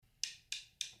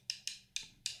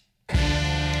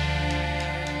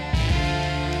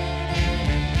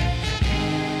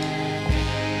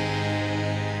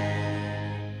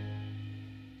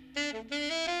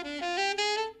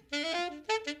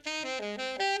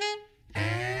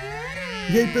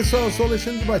E aí pessoal, eu sou o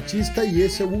Alexandre Baptista e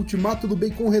esse é o Ultimato do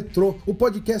Bacon Retrô, o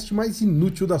podcast mais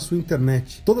inútil da sua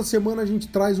internet. Toda semana a gente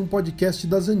traz um podcast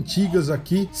das antigas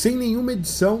aqui, sem nenhuma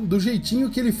edição, do jeitinho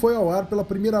que ele foi ao ar pela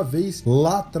primeira vez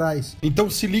lá atrás. Então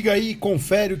se liga aí e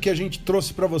confere o que a gente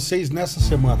trouxe pra vocês nessa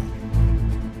semana.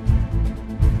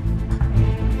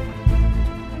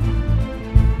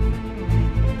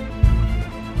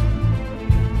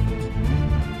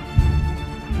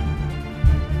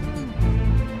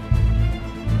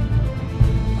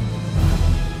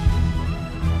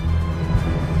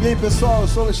 E aí pessoal, eu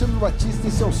sou o Alexandre Baptista e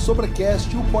esse é o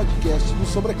Sobrecast, o podcast do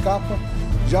Sobrecapa.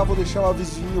 Já vou deixar um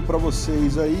avisinho para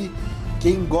vocês aí,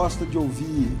 quem gosta de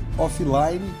ouvir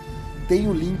offline, tem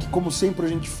o link, como sempre a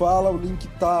gente fala, o link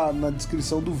tá na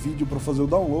descrição do vídeo para fazer o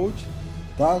download,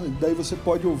 tá? Daí você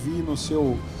pode ouvir no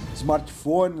seu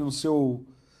smartphone, no seu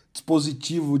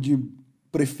dispositivo de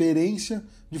preferência,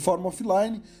 de forma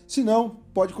offline. Se não,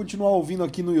 pode continuar ouvindo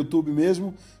aqui no YouTube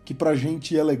mesmo, que pra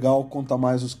gente é legal, conta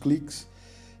mais os cliques.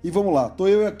 E vamos lá, tô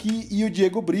eu aqui e o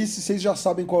Diego Brisse, vocês já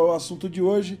sabem qual é o assunto de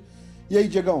hoje. E aí,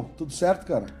 Diegão, tudo certo,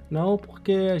 cara? Não,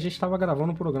 porque a gente tava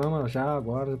gravando o programa já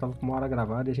agora, já tava com uma hora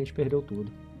gravada e a gente perdeu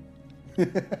tudo.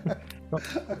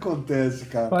 Acontece,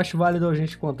 cara. Eu acho válido a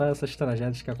gente contar essas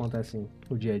tragédias que acontecem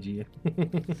no dia a dia.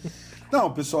 Não,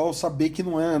 o pessoal saber que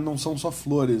não são só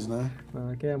flores, né?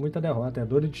 Que é muita derrota, é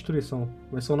dor e destruição.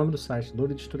 Vai ser o nome do site,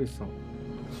 dor e destruição.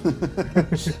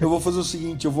 Eu vou fazer o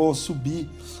seguinte, eu vou subir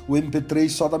o MP3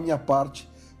 só da minha parte,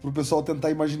 pro pessoal tentar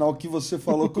imaginar o que você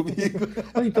falou comigo.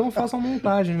 Ou então faça uma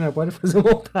montagem, né? Pode fazer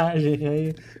montagem,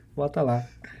 aí bota lá.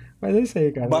 Mas é isso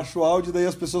aí, cara. Baixa o áudio, daí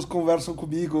as pessoas conversam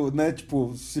comigo, né?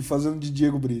 Tipo, se fazendo de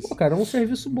Diego Brisse. Pô, cara, é um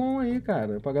serviço bom aí,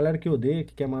 cara. Pra galera que odeia,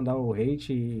 que quer mandar o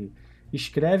hate, e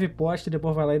escreve, posta e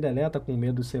depois vai lá e deleta com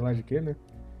medo, sei lá de quê, né?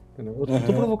 Entendeu? Eu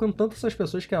tô provocando tanto essas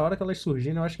pessoas que a hora que elas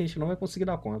surgirem, eu acho que a gente não vai conseguir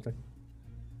dar conta.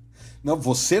 Não,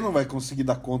 você não vai conseguir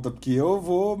dar conta, porque eu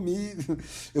vou me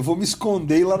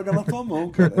esconder e largar na tua mão,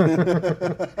 cara.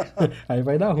 Aí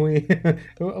vai dar ruim.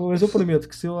 Mas eu prometo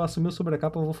que se eu assumir o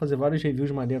Sobrecapa, eu vou fazer vários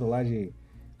reviews maneiros lá de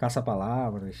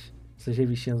caça-palavras, essas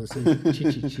revistinhas assim,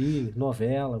 tititi,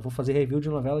 novela. Vou fazer review de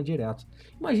novela direto.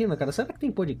 Imagina, cara, será que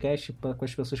tem podcast com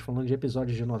as pessoas falando de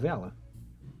episódios de novela?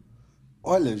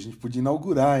 Olha, a gente podia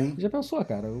inaugurar, hein? Já pensou,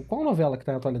 cara? Qual novela que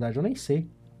tá na atualidade? Eu nem sei.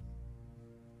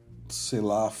 Sei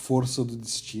lá, a força do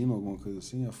destino, alguma coisa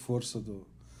assim, a força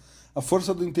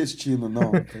do intestino,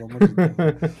 não, pelo amor de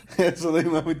Deus. Essa daí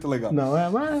não é muito legal. Não,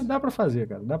 mas dá pra fazer,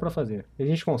 cara, dá pra fazer. A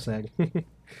gente consegue.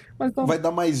 Mas então, vai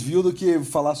dar mais view do que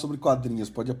falar sobre quadrinhos,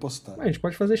 pode apostar. A gente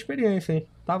pode fazer experiência, hein?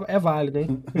 É válido,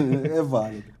 hein? É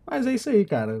válido. Mas é isso aí,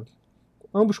 cara.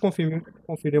 Ambos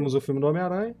conferimos o filme do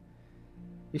Homem-Aranha.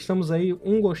 Estamos aí,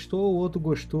 um gostou, o outro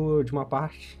gostou de uma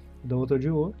parte, da outra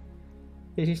odiou.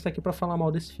 E a gente tá aqui pra falar mal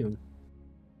desse filme.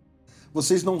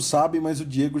 Vocês não sabem, mas o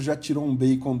Diego já tirou um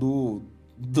bacon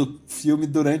do filme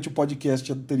durante o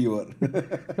podcast anterior.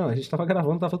 Não, a gente tava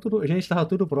gravando, a gente tava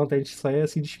tudo pronto, a gente só ia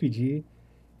se despedir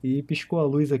e piscou a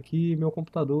luz aqui. Meu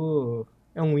computador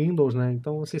é um Windows, né?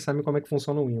 Então vocês sabem como é que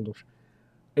funciona o Windows.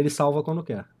 Ele salva quando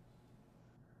quer.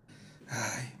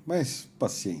 Ai, mas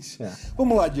paciência. É.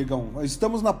 Vamos lá, Diegão.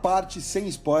 Estamos na parte sem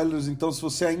spoilers, então se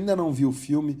você ainda não viu o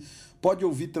filme, pode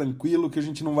ouvir tranquilo, que a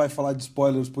gente não vai falar de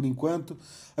spoilers por enquanto.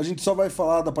 A gente só vai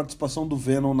falar da participação do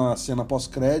Venom na cena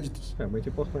pós-créditos. É muito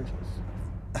importante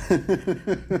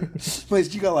isso. Mas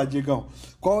diga lá, Diegão,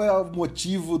 qual é o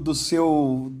motivo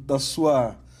da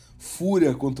sua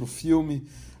fúria contra o filme?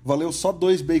 Valeu só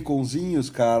 2 baconzinhos,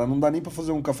 cara. Não dá nem pra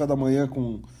fazer um café da manhã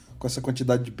com essa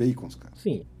quantidade de bacons, cara.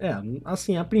 Sim,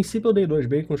 assim, a princípio eu dei 2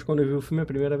 bacons quando eu vi o filme a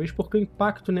primeira vez, porque o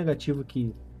impacto negativo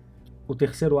que o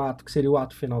terceiro ato, que seria o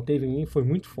ato final, teve em mim, foi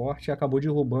muito forte e acabou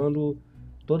derrubando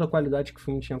toda a qualidade que o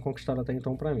filme tinha conquistado até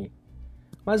então pra mim.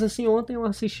 Mas assim, ontem eu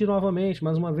assisti novamente,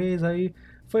 mais uma vez, aí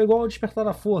foi igual ao Despertar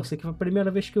da Força, que foi a primeira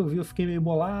vez que eu vi eu fiquei meio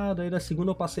bolado, aí da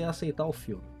segunda eu passei a aceitar o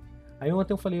filme. Aí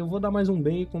ontem eu falei, eu vou dar mais um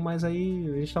bacon, mas aí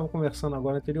a gente tava conversando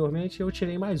agora anteriormente e eu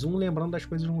tirei mais um lembrando das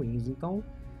coisas ruins, então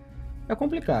é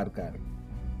complicado, cara.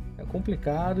 É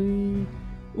complicado e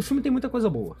o filme tem muita coisa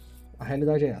boa, a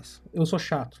realidade é essa. Eu sou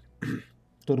chato,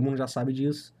 todo mundo já sabe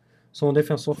disso. Sou um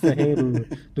defensor ferrenho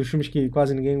dos filmes que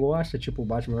quase ninguém gosta, tipo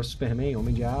Batman vs Superman,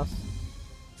 Homem de Aço,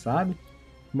 sabe?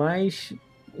 Mas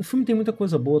o filme tem muita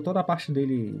coisa boa, toda a parte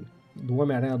dele, do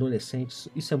Homem-Aranha adolescente,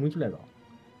 isso é muito legal,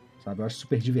 sabe? Eu acho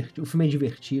super divertido. O filme é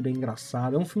divertido, é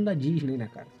engraçado, é um filme da Disney, né,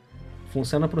 cara?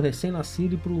 Funciona pro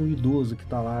recém-nascido e pro idoso que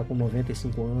tá lá com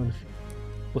 95 anos.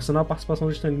 Por sinal, a participação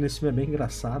do Stan Lee nesse filme é bem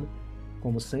engraçada,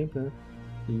 como sempre, né?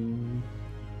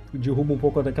 E derruba um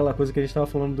pouco daquela coisa que a gente tava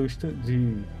falando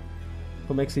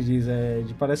como é que se diz?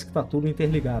 Parece que tá tudo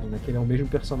interligado, né? Que ele é o mesmo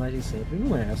personagem sempre. E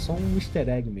não é só um easter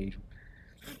egg mesmo.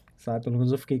 Sabe? Pelo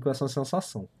menos eu fiquei com essa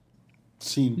sensação.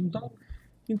 Sim.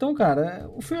 Então, cara,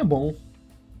 o filme é bom.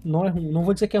 Não é ruim, não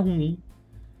vou dizer que é ruim.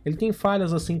 Ele tem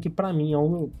falhas assim que pra mim,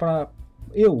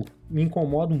 eu me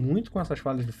incomodo muito com essas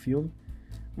falhas do filme.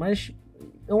 Mas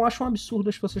eu acho um absurdo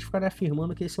as pessoas ficarem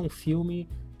afirmando que esse é um filme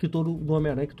do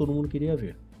Homem-Aranha que todo mundo queria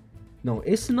ver. Não,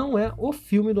 esse não é o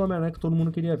filme do Homem-Aranha que todo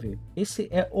mundo queria ver. Esse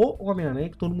é o Homem-Aranha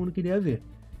que todo mundo queria ver.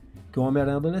 Que é um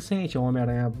Homem-Aranha adolescente, é um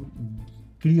Homem-Aranha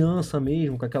criança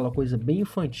mesmo, com aquela coisa bem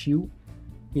infantil.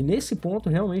 E nesse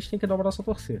ponto realmente tem que dar o braço a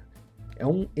torcer. É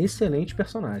um excelente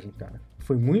personagem, cara.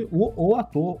 Foi muito. O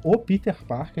ator, o Peter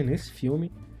Parker nesse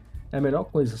filme é a melhor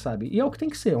coisa, sabe? E é o que tem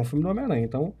que ser, é um filme do Homem-Aranha,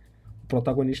 então o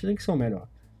protagonista tem que ser o melhor.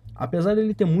 Apesar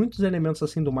dele ter muitos elementos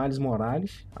assim do Miles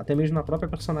Morales, até mesmo na própria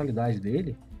personalidade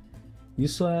dele,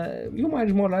 isso é. E o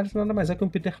Miles Morales nada mais é que um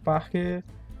Peter Parker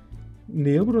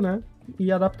negro, né?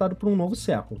 E adaptado para um novo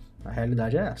século. A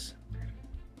realidade é essa.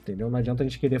 Entendeu? Não adianta a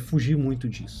gente querer fugir muito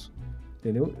disso.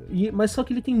 Entendeu? Mas só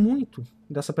que ele tem muito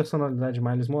dessa personalidade de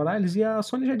Miles Morales e a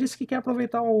Sony já disse que quer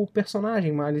aproveitar o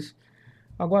personagem Miles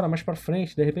agora, mais pra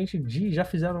frente. De repente já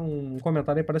fizeram um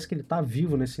comentário aí, parece que ele tá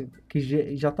vivo nesse. Que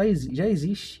já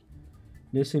existe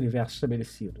nesse universo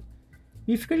estabelecido.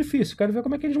 E fica difícil, quero ver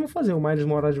como é que eles vão fazer. O Miles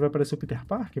Morales vai aparecer o Peter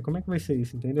Parker? Como é que vai ser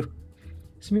isso, entendeu?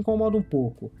 Isso me incomoda um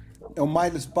pouco. É o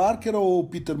Miles Parker ou o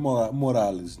Peter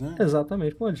Morales, né?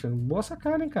 Exatamente. Pô, Alexandre, boa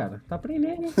sacada, hein, cara? Tá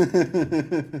aprendendo, hein?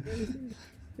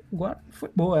 Agora foi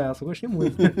boa essa, gostei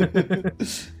muito.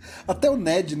 Até o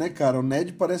Ned, né, cara? O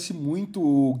Ned parece muito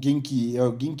o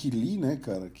Genki Lee, né,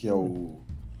 cara? Que é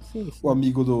sim. o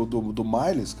amigo do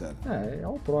Miles, cara. É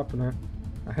o próprio, né?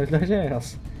 A realidade é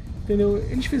essa. Entendeu?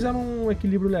 Eles fizeram um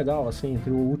equilíbrio legal, assim, entre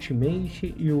o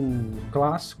Ultimate e o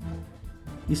clássico.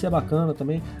 Isso é bacana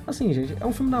também. Assim, gente, é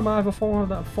um filme da Marvel,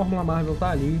 a Fórmula Marvel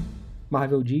tá ali,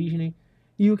 Marvel Disney.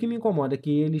 E o que me incomoda é que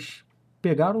eles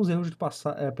pegaram os erros do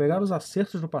passado, pegaram os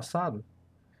acertos do passado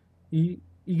e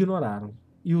ignoraram.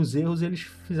 E os erros eles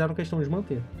fizeram questão de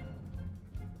manter.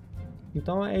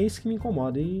 Então é isso que me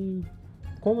incomoda. E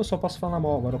como eu só posso falar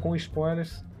mal agora com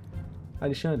spoilers,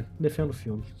 Alexandre, defenda o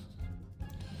filme.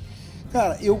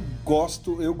 Cara, eu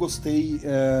gostei,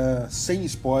 sem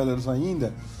spoilers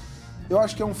ainda. Eu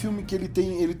acho que é um filme que ele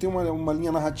tem uma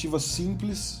linha narrativa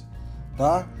simples,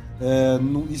 tá?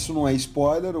 Isso não é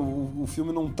spoiler, o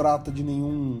filme não trata de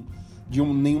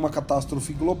nenhuma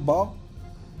catástrofe global.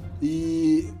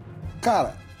 E,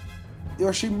 cara, eu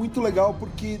achei muito legal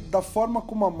porque da forma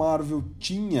como a Marvel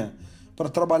tinha para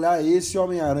trabalhar esse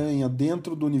Homem-Aranha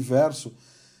dentro do universo,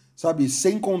 sabe,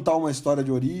 sem contar uma história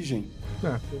de origem,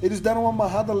 eles deram uma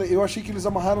amarrada. Eu achei que eles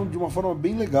amarraram de uma forma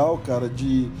bem legal, cara,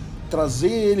 de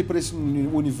trazer ele para esse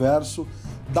universo,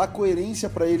 dar coerência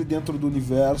para ele dentro do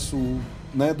universo,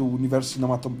 né, do universo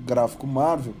cinematográfico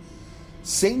Marvel,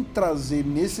 sem trazer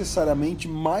necessariamente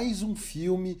mais um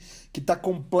filme que está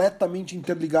completamente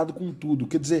interligado com tudo.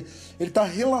 Quer dizer, ele está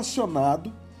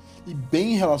relacionado, e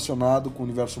bem relacionado com o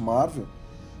universo Marvel,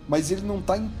 mas ele não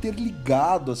está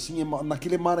interligado, assim,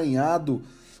 naquele emaranhado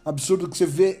absurdo que você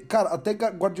vê. Cara, até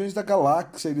Guardiões da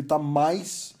Galáxia ele tá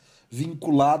mais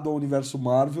vinculado ao universo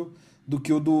Marvel do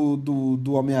que o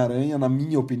do Homem-Aranha, na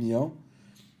minha opinião,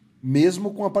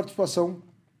 mesmo com a participação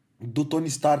do Tony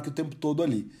Stark o tempo todo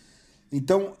ali.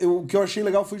 Então, o que eu achei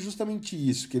legal foi justamente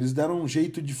isso, que eles deram um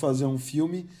jeito de fazer um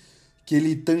filme que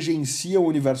ele tangencia o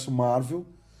universo Marvel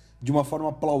de uma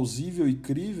forma plausível e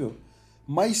crível,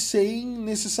 mas sem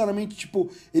necessariamente, tipo,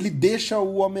 ele deixa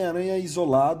o Homem-Aranha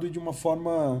isolado e de uma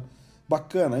forma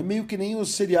bacana. É meio que nem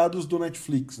os seriados do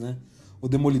Netflix, né? O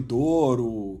Demolidor,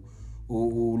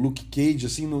 o Luke Cage,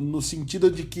 assim, no sentido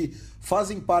de que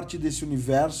fazem parte desse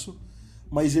universo,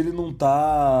 mas ele não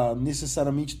tá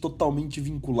necessariamente totalmente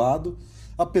vinculado,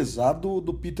 apesar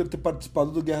do Peter ter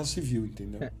participado do Guerra Civil,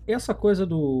 entendeu? Essa coisa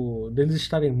deles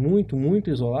estarem muito, muito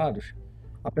isolados,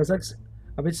 apesar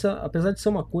de ser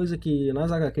uma coisa que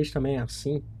nas HQs também é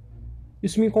assim,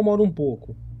 isso me incomoda um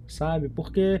pouco, sabe?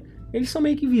 Porque eles são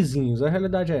meio que vizinhos, a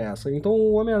realidade é essa. Então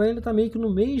o Homem-Aranha ele tá meio que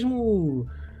no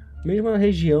mesma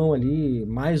região ali,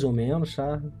 mais ou menos,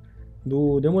 tá?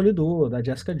 Do Demolidor, da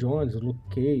Jessica Jones, do Luke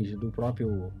Cage, do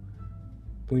próprio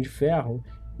Punho de Ferro.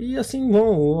 E assim,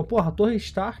 a Torre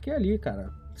Stark é ali,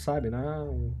 cara, sabe?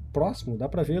 Próximo, dá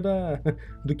pra ver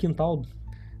do quintal,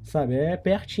 sabe? É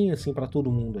pertinho, assim, pra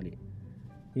todo mundo ali.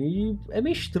 E é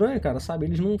meio estranho, cara, sabe?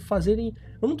 Eles não fazerem...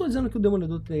 Eu não tô dizendo que o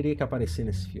Demolidor teria que aparecer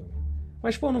nesse filme.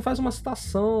 Mas, pô, não faz uma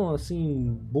citação,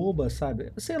 assim, boba,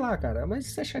 sabe? Sei lá, cara, mas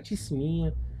isso é chatice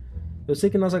minha. Eu sei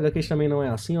que nas HQs também não é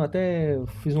assim. Eu até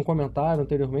fiz um comentário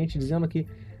anteriormente dizendo que,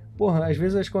 porra, às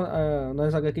vezes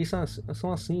nas HQs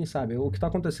são assim, sabe? O que tá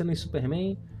acontecendo em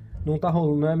Superman não tá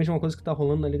rolando, não é a mesma coisa que tá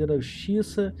rolando na Liga da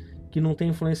Justiça, que não tem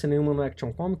influência nenhuma no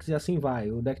Action Comics, e assim vai.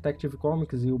 O Detective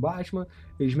Comics e o Batman,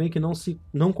 eles meio que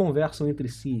não conversam entre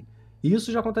si. E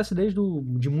isso já acontece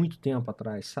de muito tempo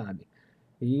atrás, sabe?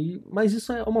 Mas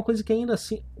isso é uma coisa que ainda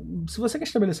assim... Se você quer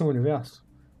estabelecer um universo,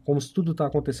 como se tudo tá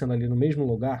acontecendo ali no mesmo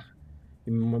lugar,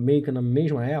 meio que na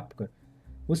mesma época,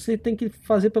 você tem que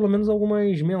fazer pelo menos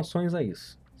algumas menções a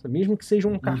isso. Mesmo que seja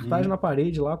um cartaz na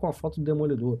parede lá com a foto do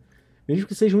Demolidor. Mesmo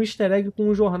que seja um easter egg com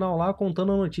um jornal lá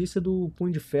contando a notícia do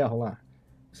Punho de Ferro lá.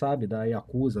 Sabe? Da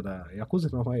Yakuza. Yakuza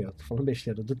não, eu tô falando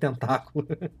besteira. Do Tentáculo.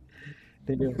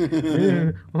 Entendeu?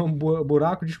 Um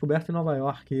buraco descoberto em Nova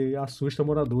York que assusta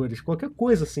moradores. Qualquer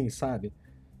coisa assim, sabe?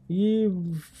 E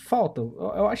falta.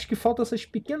 Eu acho que falta essas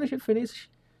pequenas referências.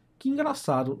 Que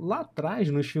engraçado. Lá atrás,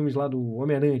 nos filmes lá do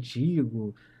Homem-Aranha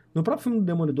antigo, no próprio filme do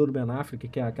Demolidor do Ben Affleck,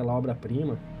 que é aquela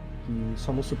obra-prima, que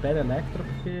só não supera a Electra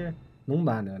porque não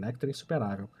dá, né? A Electra é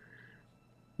insuperável.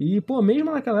 E, pô,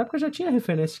 mesmo naquela época já tinha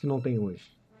referências que não tem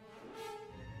hoje.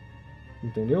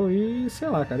 Entendeu? E, sei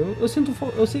lá, cara,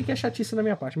 eu sei que é chatice da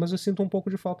minha parte, mas eu sinto um pouco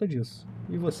de falta disso.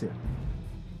 E você?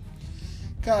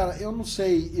 Cara, eu não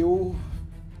sei, eu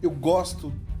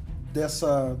gosto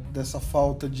dessa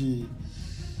falta de...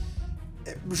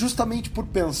 Justamente por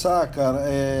pensar, cara,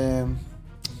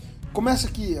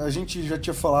 começa que a gente já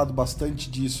tinha falado bastante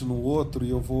disso no outro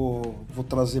e eu vou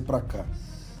trazer pra cá.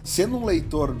 Sendo um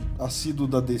leitor assíduo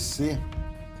da DC,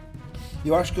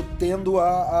 eu acho que eu tendo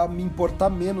a me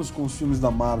importar menos com os filmes da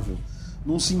Marvel,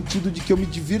 num sentido de que eu me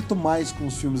divirto mais com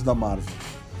os filmes da Marvel.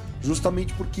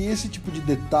 Justamente porque esse tipo de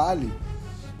detalhe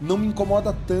não me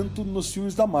incomoda tanto nos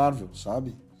filmes da Marvel,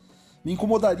 sabe? Me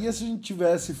incomodaria se a gente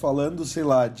estivesse falando, sei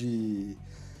lá, de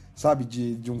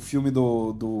um filme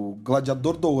do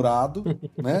Gladiador Dourado,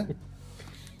 né?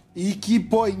 E que,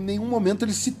 pô, em nenhum momento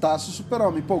ele citasse o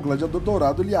Super-Homem. Pô, o Gladiador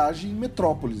Dourado, ele age em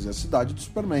Metrópolis, é a cidade do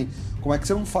Superman. Como é que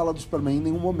você não fala do Superman em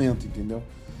nenhum momento, entendeu?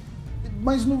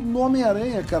 Mas no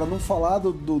Homem-Aranha, cara, não falar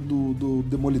do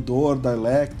Demolidor, da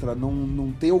Electra,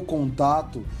 não ter o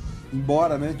contato,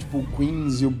 embora, né, tipo, o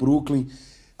Queens e o Brooklyn...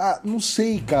 Ah, não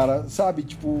sei, cara, sabe?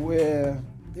 Tipo,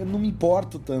 eu não me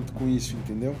importo tanto com isso,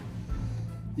 entendeu?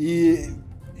 E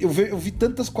eu vi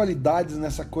tantas qualidades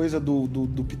nessa coisa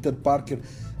do Peter Parker,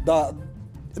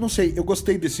 eu não sei, eu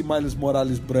gostei desse Miles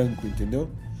Morales branco,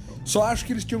 entendeu? Só acho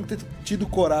que eles tinham que ter tido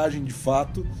coragem, de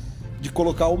fato, de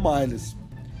colocar o Miles.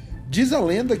 Diz a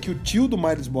lenda que o tio do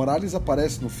Miles Morales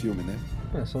aparece no filme, né?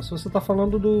 Só se você tá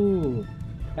falando do...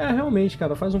 realmente,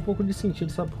 cara, faz um pouco de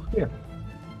sentido, sabe por quê?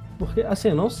 Porque, assim,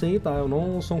 eu não sei, tá? Eu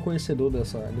não sou um conhecedor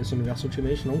desse universo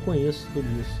Ultimate, não conheço tudo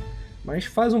isso. Mas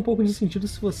faz um pouco de sentido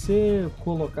se você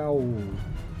colocar o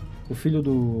filho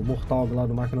do Mortal lá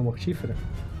do Máquina Mortífera,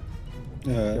 que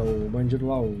é o bandido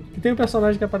lá, que tem um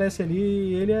personagem que aparece ali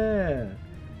e ele é...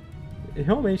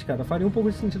 Realmente, cara, faria um pouco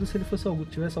de sentido se ele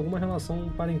tivesse alguma relação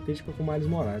parentesca com o Miles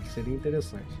Morales, seria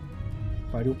interessante.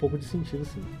 Faria um pouco de sentido,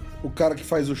 sim. O cara que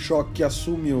faz o choque, que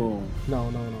assume o... Não.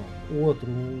 O outro,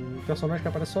 um personagem que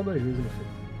aparece só 2 vezes no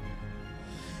filme.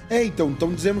 Então,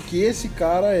 estão dizendo que esse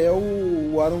cara é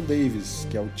o Aaron Davis,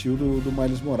 que é o tio do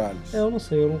Miles Morales. Eu não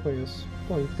sei, eu não conheço.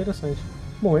 Pô, interessante.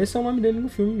 Bom, esse é o nome dele no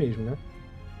filme mesmo, né?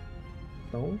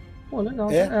 Então, pô, legal.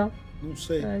 Não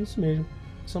sei. É isso mesmo.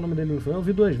 Esse é o nome dele no filme. Eu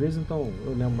vi 2 vezes, então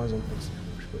eu lembro mais ou menos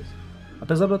algumas coisas.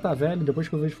 Apesar de eu estar velho, depois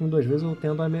que eu vejo o filme 2 vezes, eu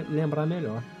tendo a lembrar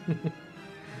melhor.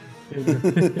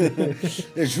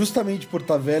 É justamente por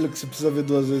estar velho que você precisa ver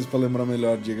 2 vezes pra lembrar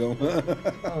melhor, Diegão.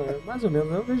 Mais ou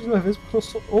menos. Eu vejo 2 vezes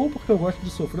ou porque eu gosto de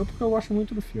sofrer ou porque eu gosto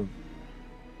muito do filme.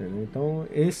 Entendeu? Então,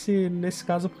 nesse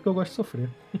caso, é porque eu gosto de sofrer.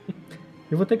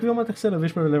 Eu vou ter que ver uma 3ª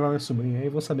vez pra levar minha sobrinha, aí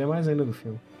vou saber mais ainda do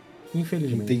filme.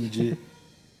 Infelizmente. Entendi.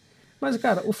 Mas,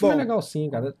 cara, o filme é legal sim,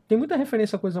 cara. Tem muita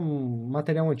referência a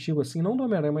material antigo, assim, não do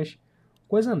Homem-Aranha, mas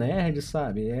coisa nerd,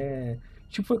 sabe?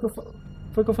 Tipo,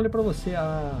 foi o que eu falei pra você,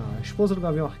 a esposa do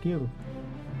Gavião Arqueiro,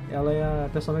 ela é a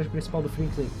personagem principal do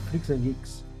Freaks and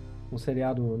Geeks, um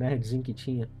seriado nerdzinho que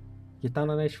tinha, que tá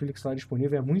na Netflix lá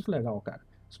disponível, é muito legal, cara.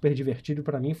 Super divertido,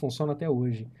 pra mim funciona até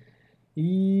hoje.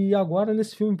 E agora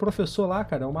nesse filme, o professor lá,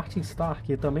 cara, é o Martin Starr,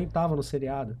 que também tava no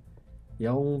seriado. E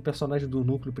é um personagem do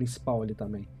núcleo principal ali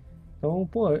também. Então,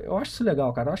 pô, eu acho isso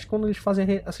legal, cara. Eu acho que quando eles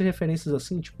fazem essas referências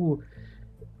assim, tipo,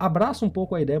 abraça um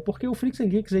pouco a ideia, porque o Freaks and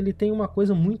Geeks, ele tem uma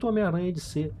coisa muito Homem-Aranha de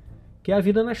ser, que é a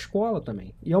vida na escola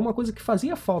também. E é uma coisa que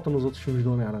fazia falta nos outros filmes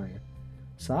do Homem-Aranha,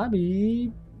 sabe?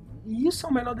 E isso é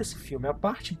o melhor desse filme. A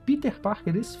parte Peter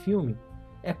Parker desse filme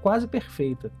é quase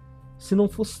perfeita. Se não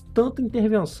fosse tanta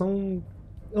intervenção,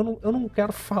 eu não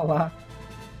quero falar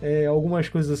algumas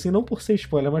coisas assim, não por ser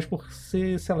spoiler, mas por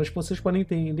ser, sei lá, vocês podem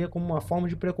entender como uma forma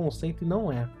de preconceito e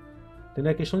não é.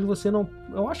 Entendeu? A questão de você não...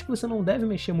 Eu acho que você não deve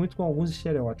mexer muito com alguns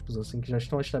estereótipos, assim, que já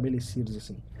estão estabelecidos,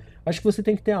 assim. Acho que você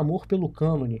tem que ter amor pelo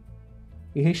cânone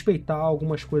e respeitar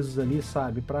algumas coisas ali,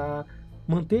 sabe? Pra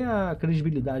manter a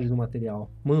credibilidade do material,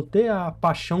 manter a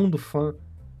paixão do fã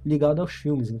ligada aos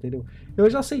filmes, entendeu? Eu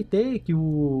já aceitei que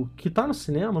o que tá no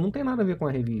cinema não tem nada a ver com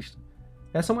a revista.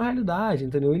 Essa é uma realidade,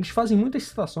 entendeu? Eles fazem muitas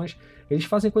citações, eles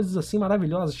fazem coisas assim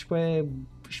maravilhosas, tipo,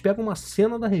 eles pegam uma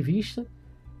cena da revista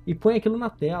e põem aquilo na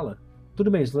tela. Tudo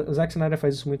bem, o Zack Snyder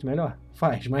faz isso muito melhor?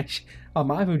 Faz, mas a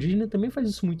Marvel, Disney também faz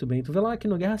isso muito bem. Tu vê lá que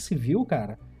no Guerra Civil,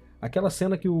 cara, aquela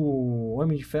cena que o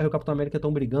Homem de Ferro e o Capitão América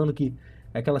estão brigando, que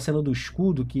é aquela cena do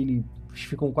escudo, que eles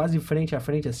ficam quase frente a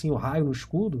frente, assim, o raio no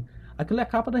escudo, aquilo é a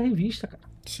capa da revista, cara.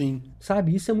 Sim.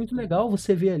 Sabe? Isso é muito legal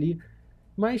você ver ali.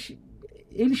 Mas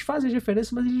eles fazem as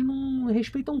referências, mas eles não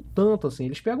respeitam tanto, assim.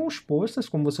 Eles pegam os posters,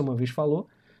 como você uma vez falou,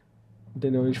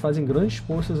 entendeu? Eles fazem grandes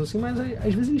posters, assim, mas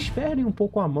às vezes eles perdem um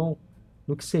pouco a mão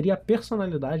no que seria a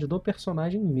personalidade do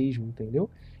personagem mesmo, entendeu?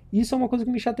 Isso é uma coisa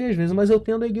que me chateia às vezes, mas eu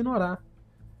tendo a ignorar.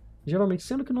 Geralmente,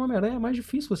 sendo que no Homem-Aranha é mais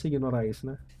difícil você ignorar isso,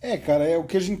 né? Cara, é o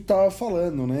que a gente tava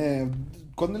falando, né?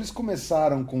 Quando eles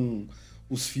começaram com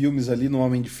os filmes ali no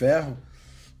Homem de Ferro,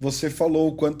 você falou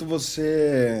o quanto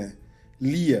você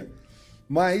lia.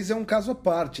 Mas é um caso à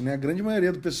parte, né? A grande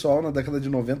maioria do pessoal na década de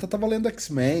 90 tava lendo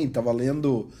X-Men, tava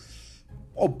lendo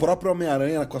o próprio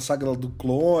Homem-Aranha com a saga do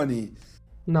clone.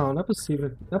 Não, não é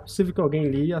possível. Não é possível que alguém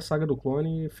lia a saga do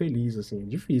clone feliz, assim. É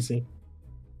difícil, hein?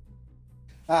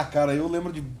 Cara, eu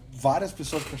lembro de várias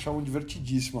pessoas que achavam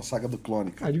divertidíssima a saga do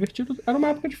clone, cara. Divertido. Era uma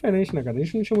época diferente, né, cara? A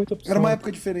gente não tinha muita opção. Era uma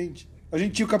época diferente. A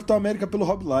gente tinha o Capitão América pelo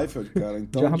Rob Liefeld, cara.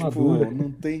 Então, De armadura.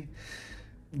 não tem...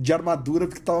 De armadura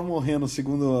porque tava morrendo,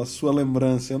 segundo a sua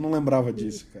lembrança. Eu não lembrava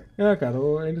disso, cara. Cara,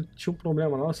 ele tinha um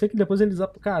problema lá. Eu sei que depois eles...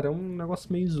 Cara, é um negócio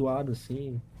meio zoado,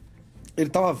 assim. Ele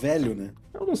tava velho, né?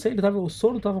 Eu não sei, o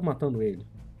soro tava matando ele.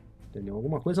 Entendeu?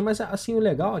 Alguma coisa. Mas, assim, o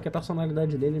legal é que a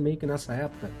personalidade dele meio que nessa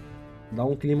época dá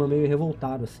um clima meio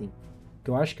revoltado, assim. Que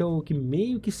eu acho que é o que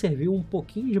meio que serviu um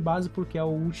pouquinho de base pro que é o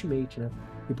Ultimate, né?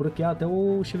 E pro que é até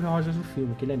o Steve Rogers do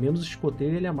filme. Que ele é menos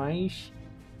escoteiro e ele é mais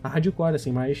hardcore,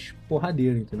 assim, mais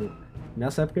porradeiro, entendeu?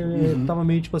 Nessa época ele tava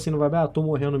meio tipo assim, não vai, tô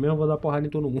morrendo mesmo, vou dar porrada em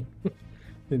todo mundo.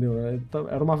 Entendeu?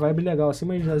 Era uma vibe legal, assim,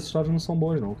 mas as histórias não são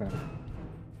boas não, cara.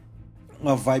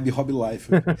 Uma vibe Rob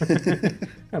Liefeld.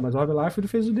 Mas o Rob Liefeld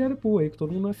fez o Deadpool aí, que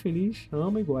todo mundo é feliz,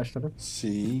 ama e gosta, né?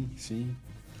 Sim, sim.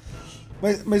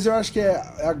 Mas eu acho que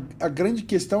a grande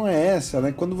questão é essa,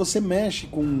 né? Quando você mexe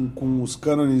com os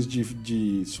cânones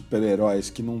de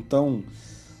super-heróis que não estão...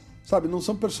 Sabe, não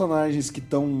são personagens que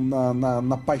estão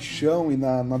na paixão e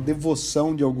na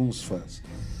devoção de alguns fãs.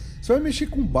 Você vai mexer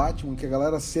com o Batman, que a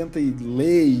galera senta e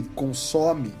lê e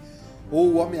consome, ou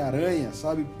o Homem-Aranha,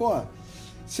 sabe?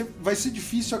 Vai ser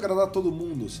difícil agradar todo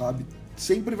mundo, sabe?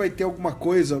 Sempre vai ter alguma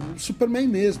coisa, o Superman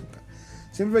mesmo, cara.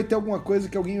 Sempre vai ter alguma coisa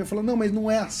que alguém vai falar, não, mas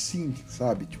não é assim,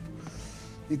 sabe? Tipo,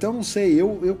 então, não sei,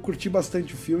 eu curti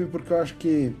bastante o filme porque eu acho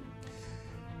que,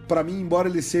 pra mim, embora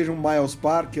ele seja um Miles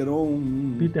Parker ou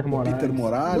um Peter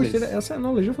Morales. Essa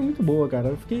analogia foi muito boa, cara.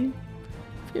 Eu fiquei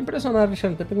impressionado,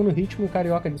 Alexandre. Tá pegando o ritmo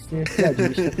carioca de ser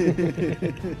piadista.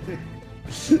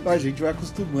 A gente vai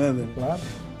acostumando, né? Claro.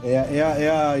 É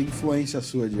a influência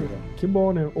sua, Diego. Que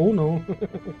bom, né? Ou não.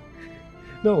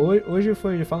 Não, hoje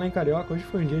foi, falar em carioca, hoje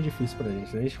foi um dia difícil pra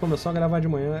gente. A gente começou a gravar de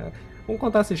manhã. Vamos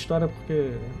contar essa história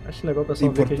porque acho legal o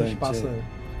pessoal ver que a gente passa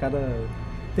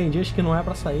Tem dias que não é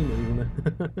pra sair mesmo, né?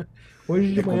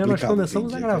 Hoje de manhã nós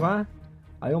começamos a gravar.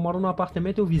 Aí eu moro num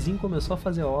apartamento e o vizinho começou a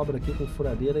fazer obra aqui com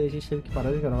furadeira e a gente teve que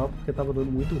parar de gravar porque tava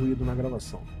dando muito ruído na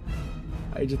gravação.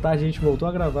 Aí de tarde a gente voltou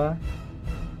a gravar,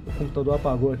 o computador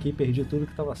apagou aqui e perdi tudo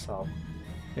que tava salvo.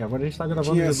 E agora a gente tá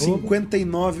gravando de novo. Tinha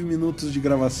 59 minutos de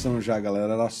gravação já,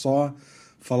 galera. Era só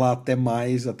falar até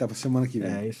mais, até a semana que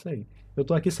vem. É isso aí. Eu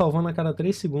tô aqui salvando a cada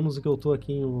 3 segundos o que eu tô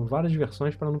aqui em várias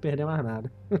versões pra não perder mais nada.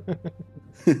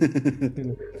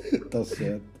 Tá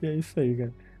certo. E é isso aí,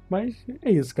 cara. Mas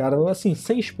é isso, cara. Assim,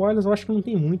 sem spoilers, eu acho que não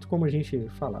tem muito como a gente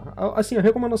falar. Assim, a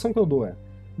recomendação que eu dou é: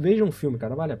 veja um filme,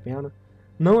 cara, vale a pena.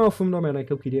 Não é o filme do Homem-Aranha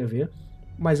que eu queria ver,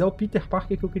 mas é o Peter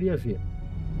Parker que eu queria ver.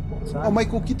 O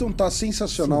Michael Keaton tá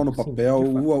sensacional no papel,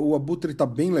 o Abutre tá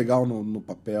bem legal no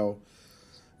papel.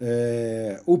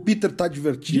 O Peter tá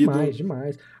divertido.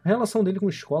 Demais. A relação dele com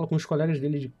escola, com os colegas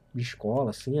dele de escola,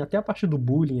 assim, até a parte do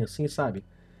bullying, assim, sabe?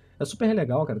 É super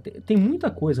legal, cara. Tem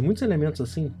muita coisa, muitos elementos,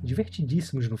 assim,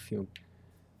 divertidíssimos no filme.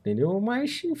 Entendeu?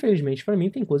 Mas, infelizmente, pra mim,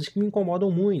 tem coisas que me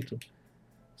incomodam muito,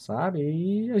 sabe?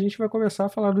 E a gente vai começar a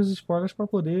falar dos spoilers pra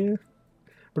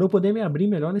eu poder me abrir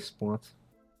melhor nesse ponto.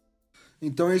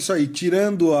 Então é isso aí.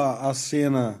 Tirando a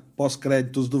cena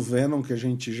pós-créditos do Venom, que a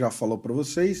gente já falou pra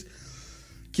vocês,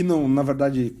 que não, na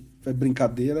verdade é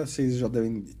brincadeira, vocês já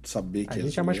devem saber que A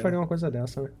gente jamais faria uma coisa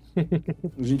dessa, né?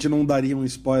 A gente não daria um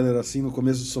spoiler assim no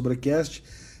começo do Sobrecast,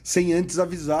 sem antes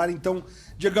avisar. Então,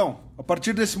 Diegão, a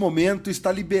partir desse momento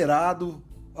está liberado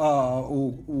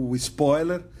o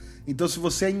spoiler. Então, se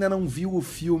você ainda não viu o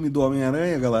filme do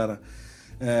Homem-Aranha, galera,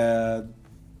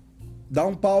 dá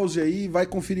um pause aí, vai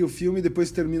conferir o filme e depois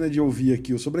termina de ouvir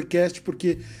aqui o Sobrecast,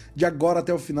 porque de agora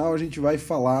até o final a gente vai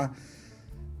falar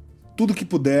tudo que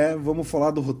puder, vamos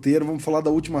falar do roteiro, vamos falar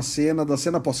da última cena, da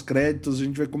cena pós-créditos, a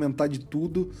gente vai comentar de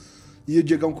tudo e o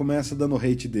Diegão começa dando o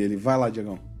hate dele. Vai lá,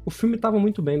 Diegão. O filme tava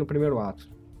muito bem no primeiro ato.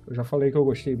 Eu já falei que eu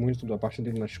gostei muito da parte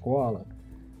dele na escola,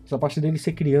 essa parte dele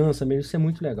ser criança mesmo, isso é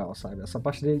muito legal, sabe? Essa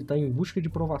parte dele tá em busca de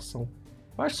provação.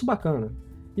 Eu acho isso bacana.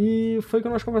 E foi o que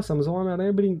nós conversamos, é o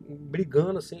Homem-Aranha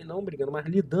brigando, assim, não brigando, mas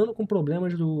lidando com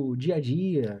problemas do dia a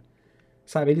dia.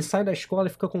 Sabe, ele sai da escola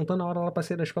e fica contando a hora lá pra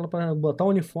sair da escola pra botar o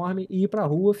uniforme e ir pra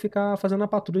rua ficar fazendo a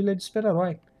patrulha de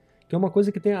super-herói. Que é uma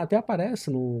coisa que até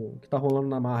aparece no que tá rolando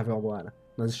na Marvel agora.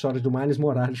 Nas histórias do Miles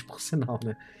Morales, por sinal,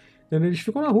 né? Eles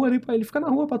ficam na rua ali, ele fica na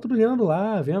rua patrulhando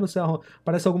lá, vendo se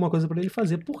aparece alguma coisa pra ele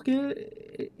fazer.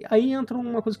 Porque aí entra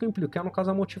uma coisa que eu implico, que é no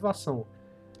caso a motivação.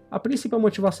 A principal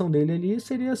motivação dele ali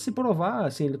seria se provar,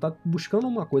 assim, ele tá buscando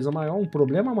uma coisa maior, um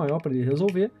problema maior pra ele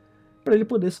resolver, pra ele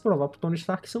poder se provar pro Tony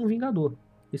Stark ser um vingador.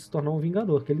 E se tornar um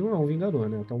vingador, que ele não é um vingador,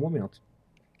 né, até o momento.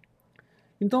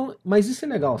 Então, mas isso é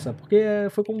legal, sabe? Porque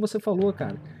foi como você falou,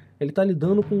 cara. Ele tá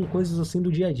lidando com coisas assim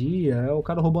do dia a dia. O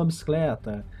cara roubou uma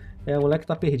bicicleta, o moleque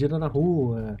tá perdido na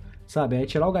rua, sabe? É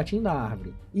tirar o gatinho da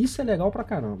árvore. Isso é legal pra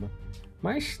caramba.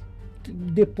 Mas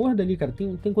depois dali, cara,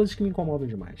 tem coisas que me incomodam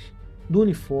demais. Do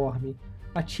uniforme,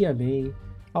 a tia May,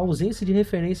 a ausência de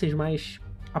referências mais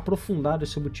aprofundadas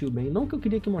sobre o tio Ben. Não que eu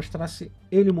queria que mostrasse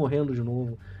ele morrendo de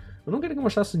novo. Eu não queria que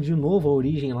mostrasse de novo a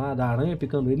origem lá da aranha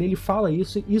picando ele. Ele fala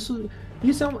isso. Isso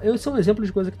é um exemplo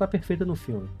de coisa que tá perfeita no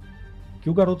filme. Que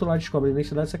o garoto lá descobre a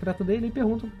identidade secreta dele e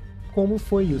pergunta como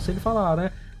foi isso. Ele fala,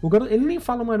 né? O garoto, ele nem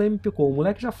fala uma aranha me picou. O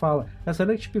moleque já fala, essa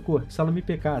aranha que te picou. Se ela me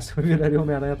picasse, eu viraria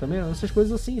Homem-Aranha também. Essas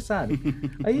coisas assim, sabe?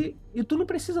 Aí, e tu não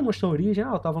precisa mostrar a origem.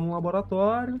 Eu tava num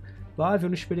laboratório, lá, vi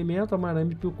no experimento, a aranha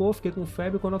me picou, fiquei com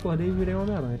febre, quando acordei e virei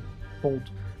Homem-Aranha.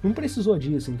 Ponto. Não precisou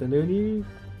disso, entendeu? Ele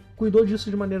cuidou disso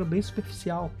de maneira bem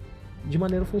superficial, de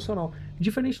maneira funcional.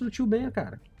 Diferente do tio Ben,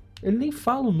 cara. Ele nem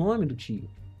fala o nome do tio,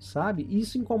 sabe? E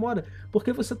isso incomoda,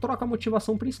 porque você troca a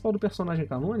motivação principal do personagem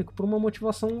canônico por uma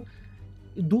motivação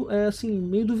assim,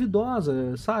 meio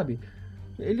duvidosa, sabe?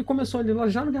 Ele começou ali,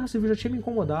 já no Guerra Civil já tinha me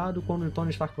incomodado, quando o Tony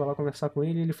Stark vai lá conversar com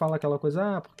ele, ele fala aquela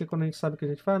coisa, porque quando a gente sabe o que a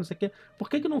gente faz, não sei o quê. Por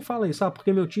que não fala isso?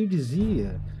 Porque meu tio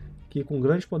dizia que com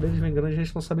grandes poderes vem grandes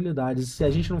responsabilidades. E se a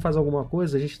gente não faz alguma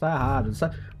coisa, a gente tá errado,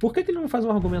 sabe? Por que ele não faz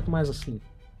um argumento mais assim?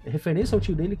 Referência ao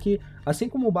tio dele que, assim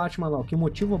como o Batman lá, o que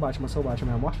motiva o Batman a ser o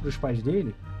Batman é a morte dos pais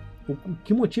dele, o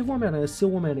que motiva o Homem-Aranha a ser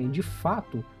o Homem-Aranha de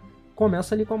fato,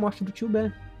 começa ali com a morte do tio Ben.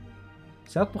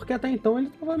 Certo? Porque até então ele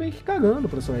tava meio que cagando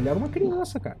pra isso. Ele era uma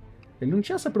criança, cara. Ele não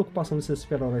tinha essa preocupação de ser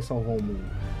super-herói salvar o mundo.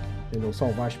 Entendeu?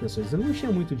 Salvar as pessoas. Ele não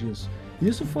tinha muito disso.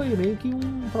 Isso foi meio que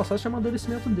um processo de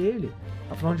amadurecimento dele.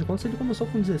 Afinal de contas, ele começou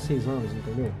com 16 anos,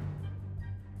 entendeu?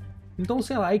 Então,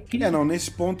 sei lá, aí cria... não,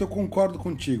 nesse ponto eu concordo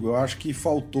contigo. Eu acho que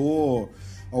faltou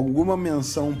alguma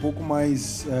menção um pouco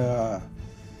mais...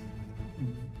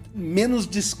 menos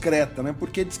discreta, né?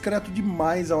 Porque é discreto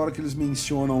demais a hora que eles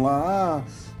mencionam lá,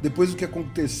 depois do que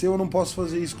aconteceu, eu não posso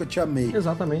fazer isso com a tia May.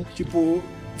 Exatamente. Tipo,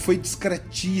 foi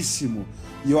discretíssimo.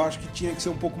 E eu acho que tinha que ser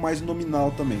um pouco mais nominal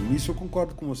também. Nisso eu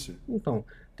concordo com você. Então,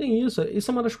 tem isso.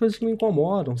 Isso é uma das coisas que me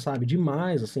incomodam, sabe?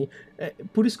 Demais, assim.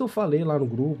 Por isso que eu falei lá no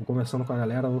grupo, conversando com a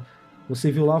galera,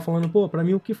 você viu lá falando, pra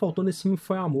mim o que faltou nesse filme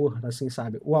foi amor, assim,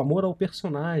 sabe? O amor ao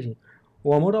personagem,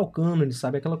 o amor ao cânone,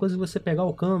 sabe? Aquela coisa de você pegar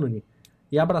o cânone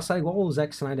e abraçar igual o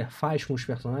Zack Snyder faz com os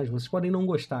personagens. Vocês podem não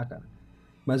gostar, cara.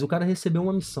 Mas o cara recebeu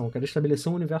uma missão, que era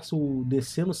estabelecer um universo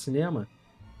DC no cinema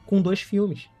com 2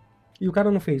 filmes. E o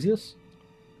cara não fez isso?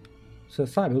 Você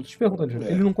sabe? Eu tô te perguntando.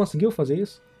 Ele não conseguiu fazer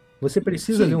isso? Você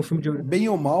precisa ver um filme de... Bem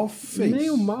ou mal, fez. Bem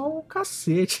ou mal,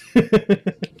 cacete.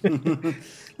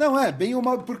 Não, bem ou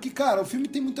mal, porque, cara, o filme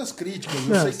tem muitas críticas.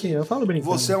 Eu sei que eu falo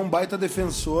brincando. Você é um baita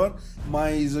defensor,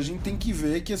 mas a gente tem que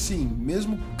ver que, assim,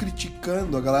 mesmo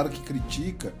criticando a galera que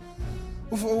critica,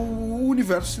 o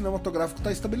universo cinematográfico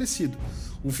está estabelecido.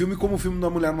 Um filme como o filme da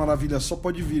Mulher Maravilha só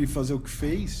pode vir e fazer o que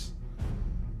fez,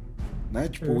 né?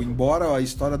 Tipo, embora a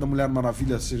história da Mulher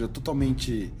Maravilha seja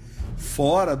totalmente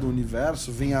fora do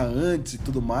universo, venha antes e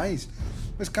tudo mais,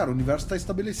 Mas, cara, o universo tá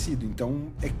estabelecido, então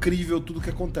é crível tudo que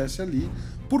acontece ali,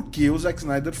 porque o Zack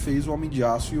Snyder fez o Homem de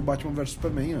Aço e o Batman vs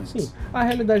Superman antes. Sim, a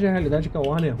realidade é que a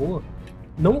Warner errou,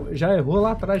 já errou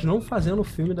lá atrás, não fazendo o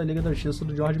filme da Liga da Justiça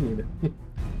do George Miller.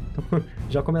 Então,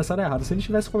 já começaram errado. Se eles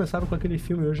tivessem começado com aquele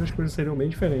filme hoje, as coisas seriam bem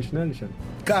diferentes, né, Alexandre?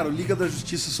 Cara, o Liga da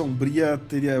Justiça Sombria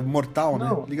teria... Mortal, né?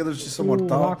 Liga da Justiça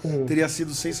Mortal teria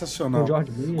sido sensacional. Com o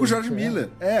George Miller. Com o George Miller.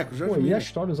 Com o George Miller. E a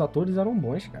história, os atores eram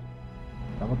bons, cara.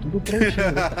 Tava tudo prontinho,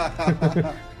 né,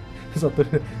 cara? Os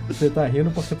atores... Você tá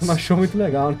rindo porque tu não achou muito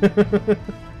legal, né?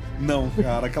 Não,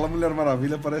 cara, aquela Mulher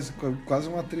Maravilha parece quase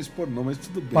uma atriz pornô, mas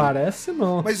tudo bem. Parece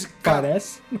não. Mas, cara,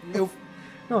 parece.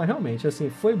 Não, realmente,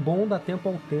 assim, foi bom dar tempo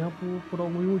ao tempo por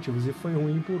alguns motivos e foi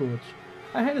ruim por outros.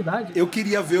 A realidade... Eu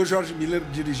queria ver o George Miller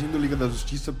dirigindo Liga da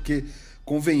Justiça, porque,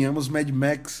 convenhamos, Mad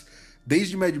Max...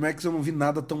 Desde Mad Max eu não vi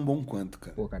nada tão bom quanto,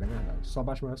 cara. Pô, cara, é verdade. Só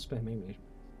Batman vs Superman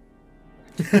mesmo.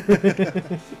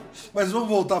 Mas vamos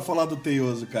voltar a falar do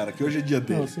Teioso, cara, que hoje é dia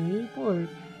dele. Não, assim, pô,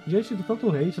 diante de tanto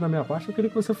hate na minha parte, eu queria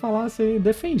que você falasse,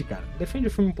 defende, cara. Defende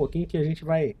o filme um pouquinho que a gente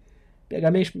vai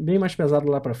pegar bem mais pesado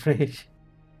lá pra frente.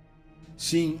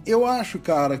 Sim, eu acho,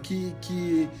 cara,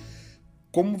 que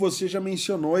como você já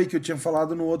mencionou e que eu tinha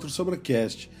falado no outro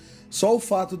Sobrecast, só o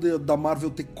fato da Marvel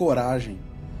ter coragem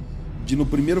de, no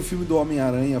primeiro filme do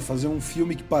Homem-Aranha, fazer um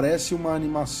filme que parece uma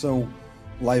animação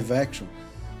live action,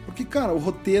 porque, cara, o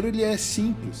roteiro ele é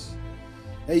simples.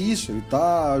 É isso, ele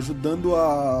tá ajudando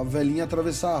a velhinha a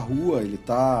atravessar a rua, ele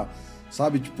tá,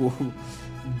 sabe, tipo,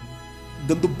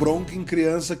 dando bronca em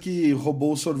criança que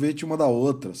roubou o sorvete uma da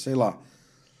outra, sei lá.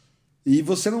 E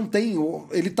você não tem...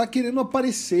 Ele tá querendo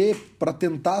aparecer pra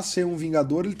tentar ser um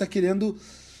Vingador, ele tá querendo,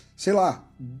 sei lá,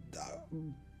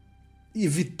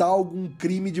 evitar algum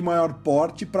crime de maior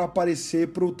porte pra aparecer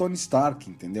pro Tony Stark,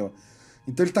 entendeu?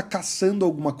 Então ele tá caçando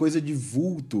alguma coisa de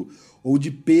vulto ou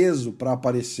de peso pra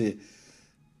aparecer.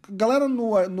 Galera,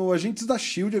 no Agentes da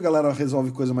S.H.I.E.L.D., a galera resolve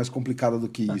coisa mais complicada do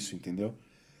que isso, entendeu?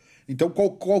 Então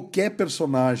qualquer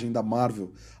personagem da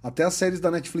Marvel, até as séries da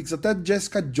Netflix, até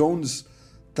Jessica Jones...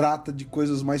 trata de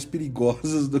coisas mais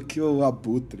perigosas do que o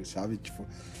Abutre, sabe? Tipo,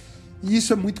 e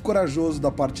isso é muito corajoso da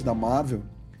parte da Marvel,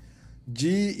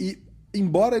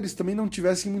 embora eles também não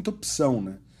tivessem muita opção,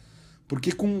 né?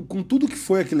 Porque com tudo que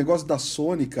foi aquele negócio da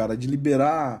Sony, cara, de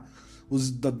liberar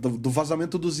do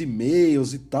vazamento dos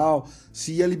e-mails e tal,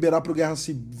 se ia liberar pro Guerra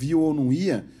Civil ou não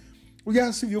ia, o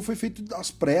Guerra Civil foi feito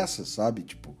às pressas, sabe?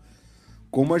 Tipo,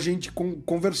 como a gente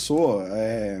conversou,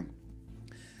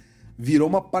 virou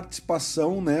uma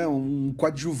participação, né, um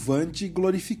coadjuvante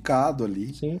glorificado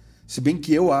ali. Sim. Se bem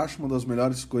que eu acho uma das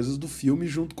melhores coisas do filme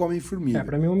junto com o Homem-Formiga.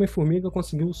 Pra mim o Homem-Formiga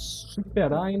conseguiu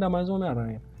superar ainda mais o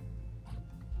Homem-Aranha.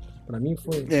 Pra mim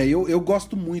foi... Eu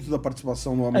gosto muito da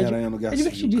participação do Homem-Aranha no Guerra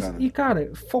Civil, cara. E,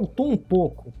 cara, faltou um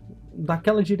pouco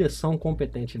daquela direção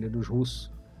competente ali dos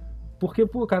russos. Porque,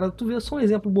 pô, cara, tu vê só um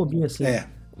exemplo bobinho assim.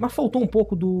 Mas faltou um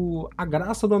pouco a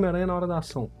graça do Homem-Aranha na hora da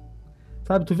ação.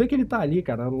 Sabe, tu vê que ele tá ali,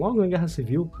 cara, logo na Guerra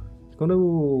Civil,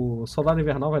 quando o Soldado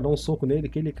Invernal vai dar um soco nele,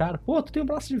 aquele cara, pô, tu tem um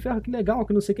braço de ferro, que legal,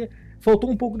 que não sei o que. Faltou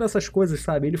um pouco dessas coisas,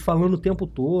 sabe, ele falando o tempo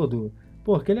todo,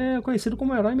 pô, porque ele é conhecido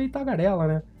como um herói meio tagarela,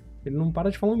 né, ele não para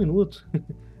de falar um minuto,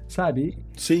 sabe.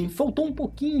 Sim. Faltou um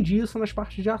pouquinho disso nas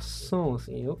partes de ação,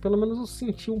 assim, pelo menos eu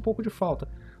senti um pouco de falta.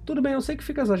 Tudo bem, eu sei que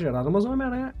fica exagerado, mas o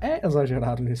Homem-Aranha é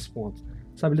exagerado nesse ponto,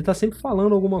 sabe, ele tá sempre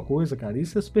falando alguma coisa, cara,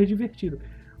 isso é super divertido.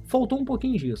 Faltou um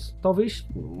pouquinho disso. Talvez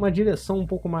uma direção um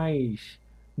pouco mais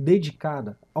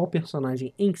dedicada ao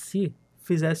personagem em si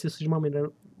fizesse isso de uma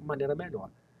maneira melhor.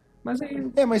 Mas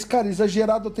aí... mas cara,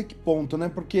 exagerado até que ponto, né?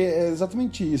 Porque é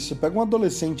exatamente isso. Você pega um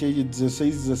adolescente aí de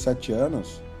 16, 17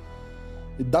 anos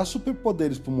e dá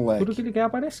superpoderes pro moleque. Tudo que ele quer é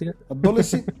aparecer.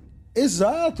 Adolescente...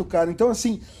 Exato, cara. Então,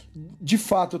 assim, de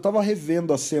fato, eu tava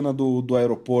revendo a cena do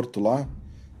aeroporto lá,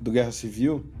 do Guerra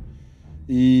Civil...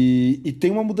 E tem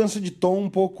uma mudança de tom um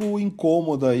pouco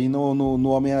incômoda aí no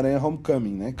Homem-Aranha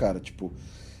Homecoming, né, cara? Tipo,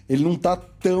 ele não tá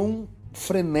tão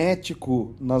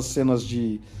frenético nas cenas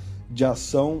de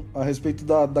ação a respeito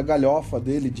da galhofa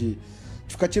dele, de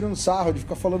ficar tirando sarro, de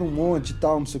ficar falando um monte e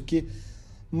tal, não sei o quê.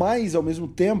 Mas, ao mesmo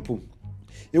tempo,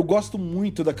 eu gosto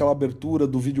muito daquela abertura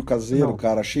do vídeo caseiro,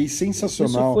 cara. Achei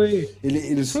sensacional.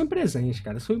 Isso foi um presente,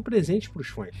 cara. Isso foi um presente pros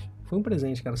fãs. Foi um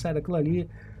presente, cara. Sério, aquilo ali...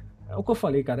 É o que eu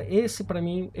falei, cara. Esse, pra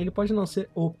mim, ele pode não ser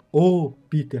o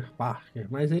Peter Parker,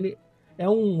 mas ele é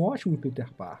um ótimo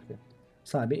Peter Parker,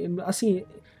 sabe? Assim,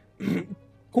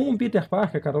 com o Peter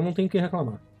Parker, cara, eu não tenho o que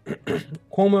reclamar.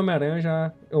 Como o Homem-Aranha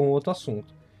já é um outro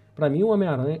assunto. Pra mim, o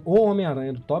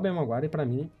Homem-Aranha do Tobey Maguire, pra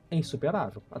mim, é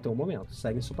insuperável. Até o momento.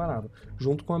 Segue insuperável.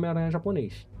 Junto com o Homem-Aranha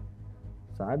japonês.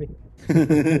 Sabe?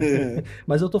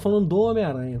 Mas eu tô falando do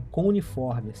Homem-Aranha, com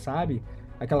uniforme, sabe?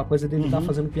 Aquela coisa dele tá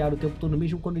fazendo piada o tempo todo,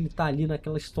 mesmo quando ele tá ali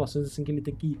naquelas situações assim que ele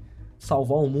tem que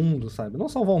salvar o mundo, sabe? Não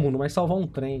salvar o mundo, mas salvar um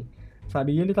trem,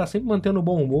 sabe? E ele tá sempre mantendo o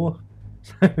bom humor,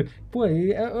 sabe? Pô,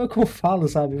 é o que eu falo,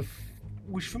 sabe?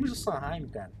 Os filmes do Sondheim,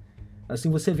 cara, assim,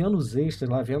 você vendo os extras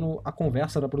lá, vendo a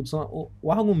conversa da produção,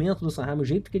 o argumento do Sondheim, o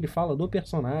jeito que ele fala do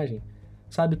personagem,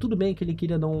 sabe? Tudo bem que ele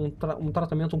queria dar um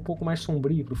tratamento um pouco mais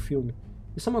sombrio pro filme.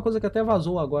 Isso é uma coisa que até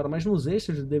vazou agora, mas nos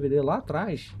extras do DVD lá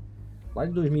atrás, lá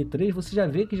de 2003, você já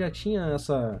vê que já tinha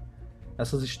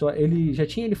essas histórias,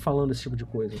 ele falando esse tipo de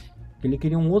coisa. Ele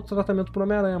queria um outro tratamento pro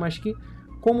Homem-Aranha, mas que,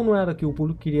 como não era o que o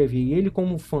público queria ver, e ele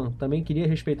como fã também queria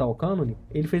respeitar o cânone,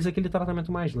 ele fez aquele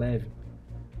tratamento mais leve,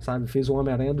 sabe? Fez o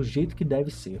Homem-Aranha do jeito que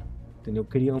deve ser, entendeu?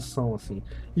 Crianção, assim.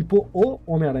 E pô, o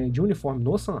Homem-Aranha de uniforme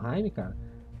no Sondheim, cara,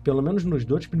 pelo menos nos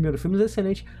 2 primeiros filmes, é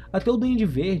excelente. Até o Duende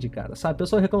Verde, cara, sabe? O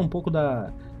pessoal reclama um pouco do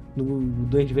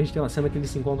Duende Verde, tem uma cena que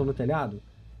eles se encontram no telhado,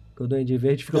 que o Duende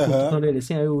Verde fica cutucando ele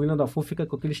assim, aí o William Dafoe fica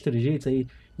com aqueles trejeitos aí,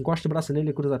 encosta o braço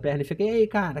nele, cruza a perna e fica, e aí,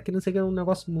 cara, aqui não sei o que, é um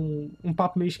negócio, um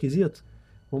papo meio esquisito,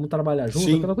 vamos trabalhar junto,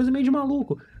 Sim. aquela coisa meio de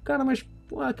maluco. Cara, mas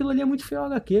pô, aquilo ali é muito fiel ao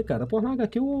HQ, cara. Pô, na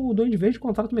HQ o Duende Verde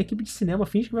contrata uma equipe de cinema,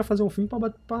 finge que vai fazer um filme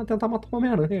pra tentar matar o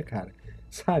Homem-Aranha, cara.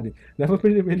 Sabe? Leva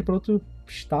ele pra outro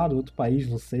estado, outro país,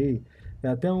 não sei. É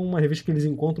até uma revista que eles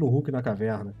encontram o Hulk na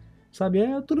caverna. Sabe?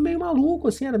 É tudo meio maluco,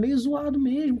 assim, era meio zoado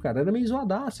mesmo, cara. Era meio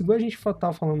zoadaço. Igual a gente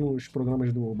tava falando nos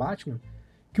programas do Batman,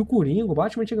 que o Coringa, o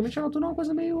Batman antigamente era tudo uma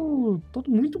coisa meio...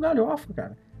 todo muito galhofa,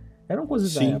 cara. Eram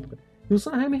coisas da época. E o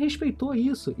Sondheim respeitou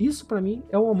isso. Isso, pra mim,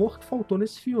 é o amor que faltou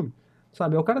nesse filme.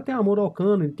 Sabe? O cara tem amor ao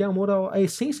cano, ele tem amor à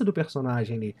essência do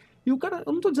personagem ali. E o cara,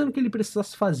 eu não tô dizendo que ele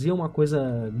precisasse fazer uma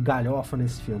coisa galhofa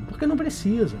nesse filme, porque não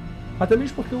precisa. Até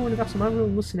mesmo porque o universo Marvel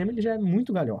no cinema ele já é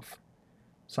muito galhofa.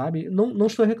 Sabe? Não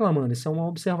estou reclamando, isso é uma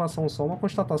observação só, uma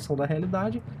constatação da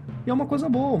realidade. E é uma coisa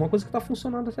boa, uma coisa que tá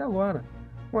funcionando até agora.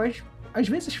 Mas, às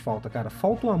vezes falta, cara.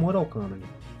 Falta o amor ao cânone.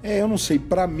 Eu não sei.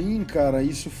 Pra mim, cara,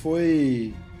 isso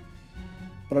foi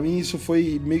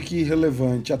meio que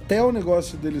irrelevante. Até o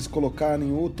negócio deles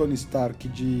colocarem o Tony Stark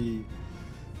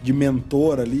de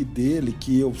mentor ali dele,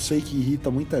 que eu sei que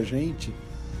irrita muita gente,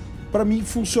 pra mim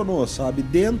funcionou, sabe?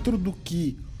 Dentro do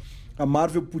que a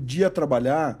Marvel podia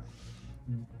trabalhar,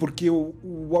 porque o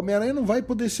Homem-Aranha não vai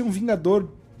poder ser um Vingador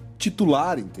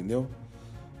titular, entendeu?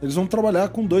 Eles vão trabalhar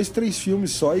com 2, 3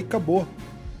 filmes só e acabou.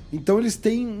 Então eles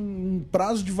têm um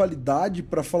prazo de validade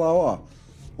pra falar, ó,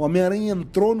 o Homem-Aranha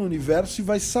entrou no universo e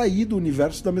vai sair do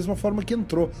universo da mesma forma que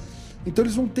entrou. Então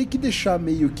eles vão ter que deixar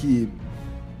meio que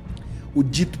o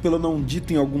dito pelo não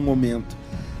dito em algum momento.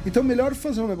 Então melhor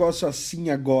fazer um negócio assim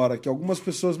agora, que algumas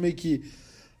pessoas meio que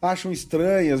acham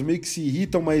estranhas, meio que se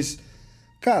irritam, mas,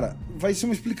 cara, vai ser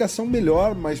uma explicação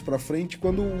melhor mais pra frente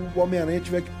quando o Homem-Aranha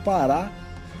tiver que parar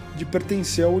de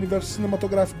pertencer ao universo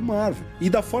cinematográfico Marvel. E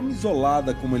da forma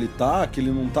isolada como ele tá, que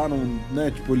ele não tá, né,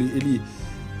 tipo,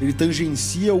 ele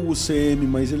tangencia o UCM,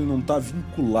 mas ele não tá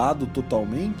vinculado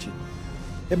totalmente,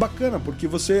 é bacana, porque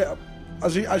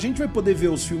a gente vai poder ver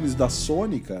os filmes da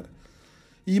Sony, cara,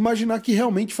 e imaginar que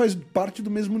realmente faz parte do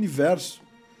mesmo universo.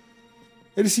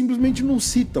 Eles simplesmente não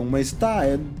citam, mas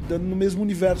é no mesmo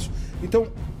universo. Então,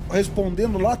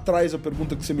 respondendo lá atrás a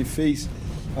pergunta que você me fez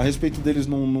a respeito deles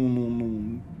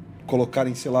não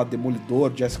colocarem, sei lá,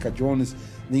 Demolidor, Jessica Jones,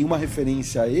 nenhuma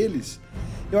referência a eles,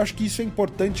 eu acho que isso é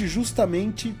importante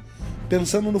justamente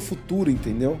pensando no futuro,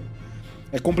 entendeu?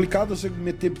 É complicado você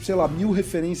meter, sei lá, 1000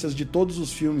 referências de todos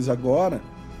os filmes agora,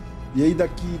 e aí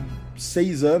daqui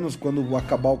 6 anos, quando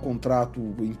acabar o contrato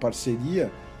em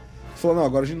parceria, você fala, não,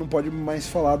 agora a gente não pode mais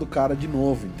falar do cara de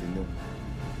novo, entendeu?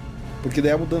 Porque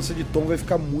daí a mudança de tom vai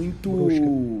ficar muito...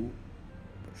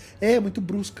 brusca. Muito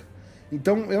brusca.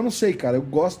 Então, eu não sei, cara, eu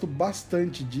gosto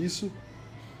bastante disso,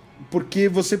 porque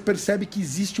você percebe que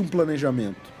existe um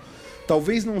planejamento.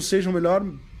 Talvez não seja o melhor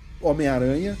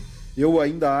Homem-Aranha, eu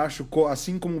ainda acho,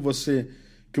 assim como você,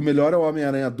 que o melhor é o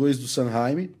Homem-Aranha 2 do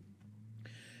Sondheim,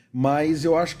 mas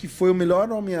eu acho que foi o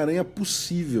melhor Homem-Aranha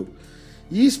possível.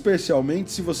 E especialmente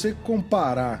se você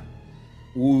comparar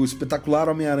o espetacular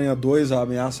Homem-Aranha 2, A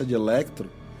Ameaça de Electro,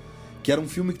 que era um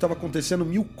filme que estava acontecendo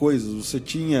 1000 coisas. Você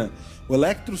tinha o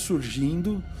Electro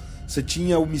surgindo, você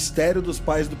tinha o mistério dos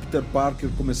pais do Peter Parker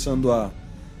começando a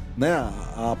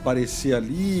aparecer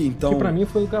ali, então... Que pra mim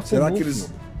foi o que afundou. Será que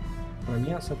eles... Pra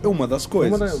mim, essa é uma das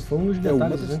coisas. Foi um dos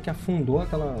detalhes que afundou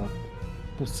aquela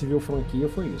possível franquia,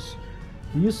 foi isso.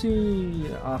 Isso e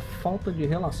a falta de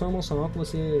relação emocional que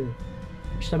você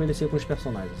estabelecia com os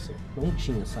personagens, assim. Não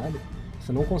tinha, sabe?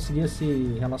 Você não conseguia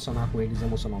se relacionar com eles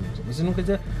emocionalmente. Você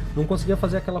não conseguia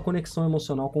fazer aquela conexão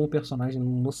emocional com o personagem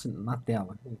na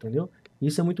tela, entendeu?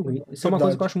 Isso é muito ruim. Isso é uma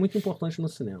coisa que eu acho muito importante no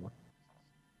cinema.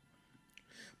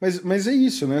 Mas é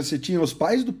isso, né? Você tinha os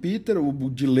pais do Peter, o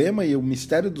dilema e o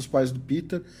mistério dos pais do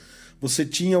Peter. Você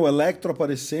tinha o Electro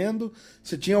aparecendo,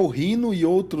 você tinha o Rhino e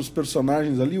outros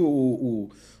personagens ali, o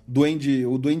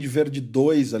Duende Verde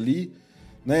 2 ali,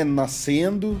 né,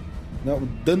 nascendo, né,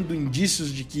 dando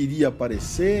indícios de que iria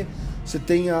aparecer. Você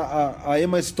tem a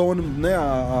Emma Stone, né,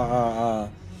 a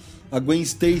Gwen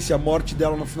Stacy, a morte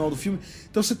dela no final do filme.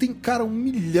 Então você tem, cara, 1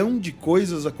 milhão de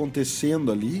coisas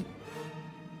acontecendo ali.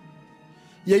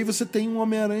 E aí você tem um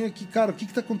Homem-Aranha que, cara, o que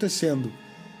tá acontecendo?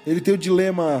 Ele tem o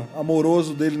dilema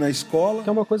amoroso dele na escola. Que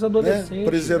é uma coisa adolescente, né?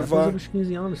 Preservar. Coisa dos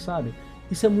 15 anos, sabe?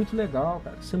 Isso é muito legal,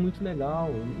 cara. Isso é muito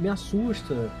legal. Me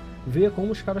assusta ver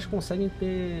como os caras conseguem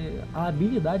ter a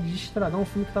habilidade de estragar um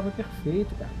filme que estava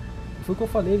perfeito, cara. Foi o que eu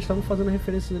falei, eles estavam fazendo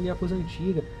referências ali à coisa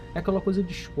antiga. É aquela coisa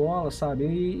de escola,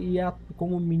 sabe?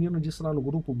 Como o menino disse lá no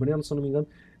grupo, o Breno, se eu não me engano,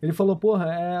 ele falou,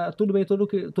 porra, tudo bem,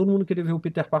 todo mundo queria ver o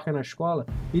Peter Parker na escola,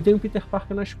 e tem um Peter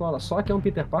Parker na escola, só que é um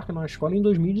Peter Parker na escola em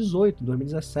 2018,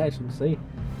 2017, não sei,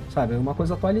 sabe? É uma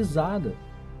coisa atualizada,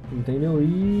 entendeu?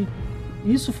 E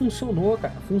isso funcionou,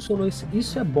 cara, funcionou,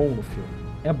 isso é bom no filme,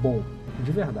 é bom,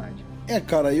 de verdade.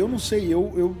 Cara, eu não sei,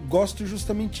 eu gosto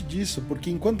justamente disso,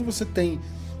 porque enquanto você tem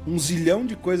um zilhão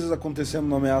de coisas acontecendo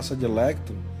na Ameaça de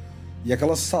Electro, e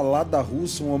aquela salada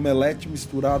russa, um omelete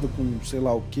misturado com sei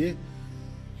lá o quê,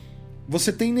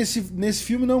 você tem nesse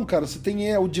filme não, cara, você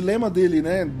tem o dilema dele,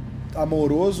 né,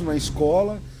 amoroso na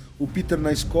escola, o Peter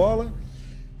na escola,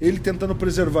 ele tentando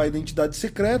preservar a identidade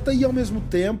secreta e ao mesmo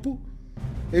tempo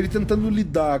ele tentando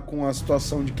lidar com a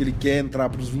situação de que ele quer entrar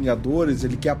para os Vingadores,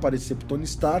 ele quer aparecer pro Tony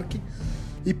Stark,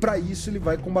 e para isso ele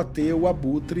vai combater o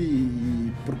Abutre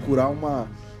e procurar uma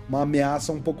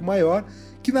ameaça um pouco maior,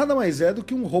 que nada mais é do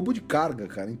que um roubo de carga,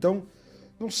 cara. Então,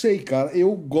 não sei, cara,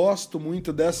 eu gosto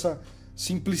muito dessa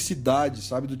simplicidade,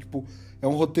 sabe? Do tipo, é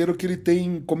um roteiro que ele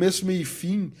tem começo, meio e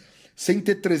fim, sem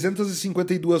ter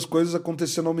 352 coisas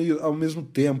acontecendo ao mesmo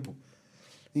tempo.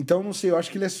 Então, não sei, eu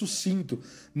acho que ele é sucinto.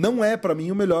 Não é, pra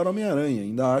mim, o melhor Homem-Aranha.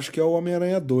 Ainda acho que é o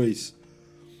Homem-Aranha 2.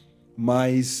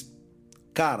 Mas,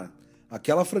 cara,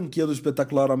 aquela franquia do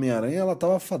Espetacular Homem-Aranha, ela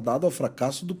tava fadada ao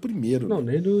fracasso do primeiro. Não,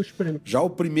 nem dos primeiros. Já o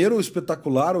primeiro o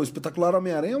Espetacular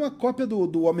Homem-Aranha é uma cópia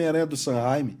do Homem-Aranha do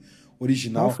Sanheim,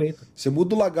 original. Mal feito. Você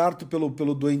muda o lagarto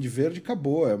pelo Duende Verde e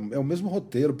acabou. É o mesmo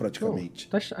roteiro, praticamente.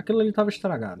 Não, aquilo ali tava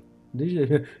estragado.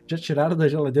 Já tiraram da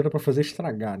geladeira pra fazer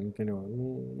estragar,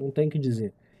 entendeu? Não tem o que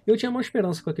dizer. Eu tinha uma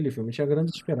esperança com aquele filme, eu tinha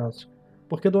grandes esperanças.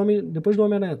 Porque depois do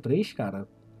Homem-Aranha 3, cara,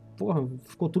 porra,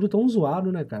 ficou tudo tão zoado,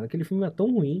 né, cara? Aquele filme é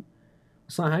tão ruim.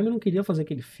 O Sanheim não queria fazer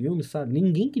aquele filme, sabe?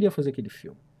 Ninguém queria fazer aquele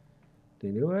filme.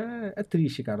 Entendeu? É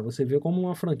triste, cara. Você vê como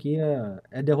uma franquia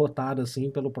é derrotada, assim,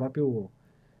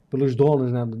 pelos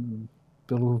donos, né?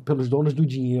 Pelos donos do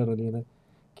dinheiro ali, né?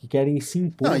 Que querem se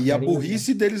impor. E a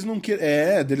burrice deles não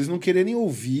quererem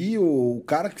ouvir o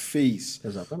cara que fez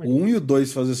Exatamente. O 1 e o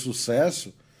 2 fazer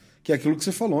sucesso, que é aquilo que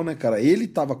você falou, né, cara? Ele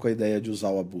tava com a ideia de usar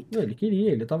o Abutre. Não, ele queria,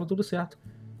 ele tava tudo certo.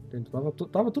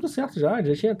 Tava tudo certo já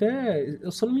tinha até. Eu,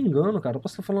 se eu não me engano, cara, eu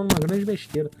posso estar falando uma grande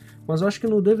besteira, mas eu acho que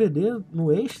no DVD,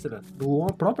 no extra, do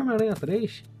próprio Homem-Aranha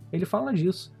 3, ele fala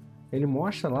disso. Ele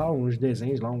mostra lá uns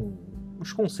desenhos, lá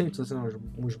uns conceitos, assim,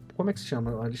 como é que se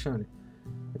chama, Alexandre?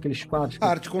 Aqueles quadros.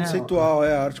 Arte conceitual,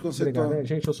 arte conceitual. Obrigado,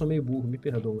 gente, eu sou meio burro, me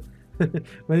perdoa.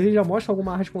 Mas ele já mostra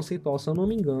alguma arte conceitual, se eu não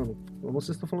me engano. Eu não sei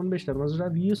se estou falando besteira, mas eu já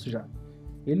vi isso já.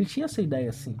 Ele tinha essa ideia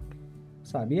assim,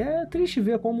 sabe? E é triste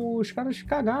ver como os caras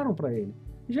cagaram pra ele.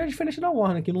 Já é diferente da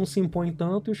Warner, que não se impõe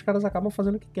tanto e os caras acabam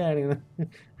fazendo o que querem, né?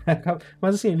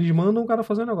 Mas assim, eles mandam o cara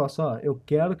fazer um negócio, ó, eu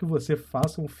quero que você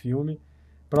faça um filme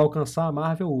pra alcançar a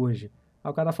Marvel hoje. Aí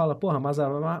o cara fala, porra, mas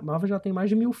a Marvel já tem mais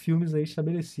de 1000 filmes aí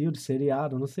estabelecidos,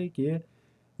 seriado, não sei o quê,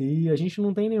 e a gente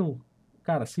não tem nenhum.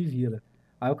 Cara, se vira.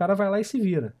 Aí o cara vai lá e se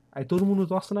vira. Aí todo mundo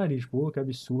torce o nariz, pô, que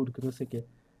absurdo, que não sei o quê.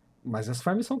 Mas essa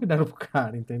foi a missão que deram pro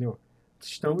cara, entendeu?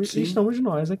 Estamos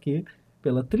nós aqui,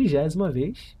 pela 30ª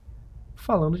vez,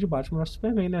 falando de Batman vs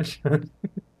Superman, né, Alexandre?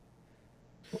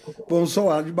 Vamos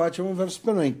falar de Batman vs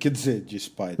Superman, quer dizer, de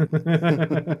Spider.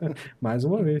 Mais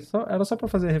uma vez. Era só pra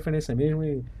fazer referência mesmo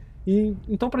e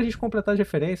então, pra gente completar as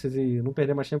referências e não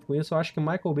perder mais tempo com isso, eu acho que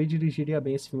Michael Bay dirigiria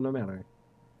bem esse filme do Homem-Aranha.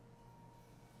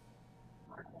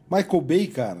 Michael Bay,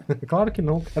 cara? Claro que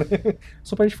não, cara.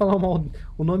 Só pra gente falar mal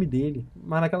o nome dele.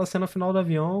 Mas naquela cena final do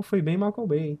avião foi bem Michael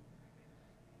Bay, hein?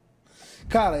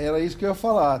 Cara, era isso que eu ia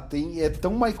falar. É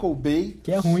tão Michael Bay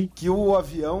que é ruim. Que o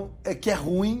avião que é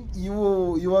ruim e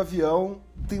o avião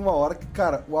tem uma hora que,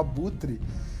 cara, o Abutre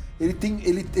ele tem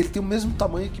o mesmo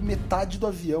tamanho que metade do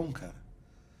avião, cara.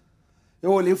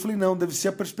 Eu olhei e falei, não, deve ser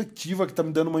a perspectiva que tá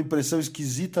me dando uma impressão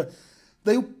esquisita.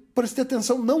 Daí eu prestei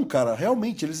atenção, não, cara,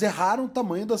 realmente, eles erraram o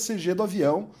tamanho da CG do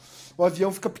avião o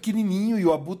avião fica pequenininho e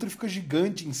o abutre fica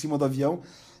gigante em cima do avião.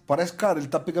 Parece, cara, ele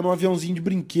tá pegando um aviãozinho de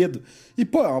brinquedo. E,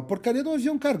 pô, é uma porcaria de um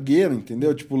avião cargueiro,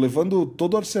 entendeu? Tipo, levando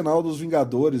todo o arsenal dos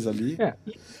Vingadores ali. É.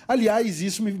 Aliás,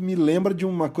 isso me lembra de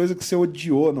uma coisa que você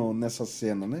odiou nessa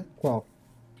cena, né? Qual?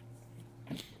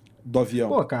 Do avião.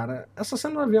 Pô, cara, essa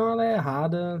cena do avião, ela é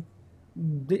errada.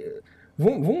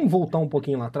 Vamos voltar um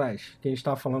pouquinho lá atrás, que a gente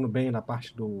tava falando bem da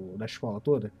parte da escola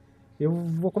toda. Eu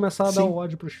vou começar a dar o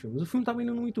ódio pros filmes. O filme tava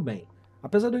indo muito bem.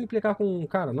 Apesar de eu implicar com,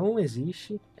 cara, não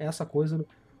existe essa coisa.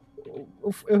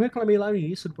 Eu reclamei lá no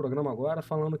início do programa agora,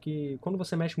 falando que quando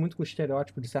você mexe muito com o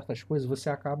estereótipo de certas coisas, você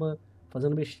acaba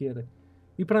fazendo besteira.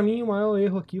 E pra mim, o maior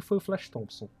erro aqui foi o Flash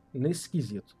Thompson, nesse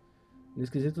quesito.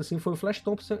 Nesse quesito, assim, foi o Flash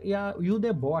Thompson e o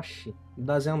deboche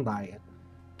da Zendaya.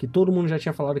 Que todo mundo já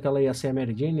tinha falado que ela ia ser a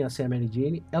Mary Jane, ia ser a Mary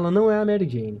Jane. Ela não é a Mary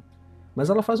Jane. Mas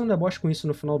ela faz um deboche com isso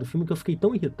no final do filme que eu fiquei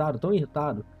tão irritado,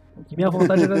 que minha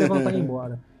vontade era levantar e ir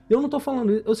embora. Eu não tô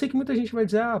falando isso. Eu sei que muita gente vai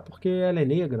dizer, porque ela é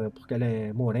negra, porque ela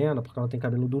é morena, porque ela tem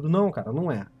cabelo duro. Não, cara,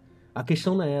 não é. A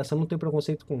questão não é essa, eu não tenho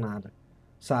preconceito com nada.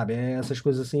 Sabe? É essas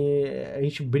coisas assim, a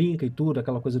gente brinca e tudo,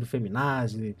 aquela coisa do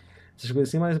feminazi, essas coisas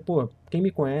assim, mas, pô, quem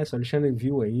me conhece, o Alexandre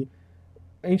viu aí,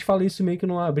 a gente fala isso meio que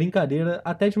numa brincadeira,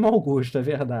 até de mau gosto, é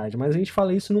verdade, mas a gente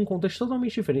fala isso num contexto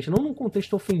totalmente diferente, não num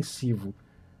contexto ofensivo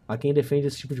a quem defende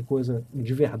esse tipo de coisa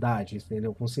de verdade,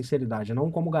 entendeu? Com sinceridade, não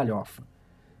como galhofa,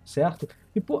 certo?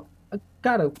 E, pô,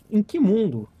 cara, em que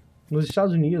mundo, nos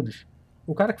Estados Unidos,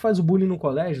 o cara que faz o bullying no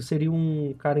colégio seria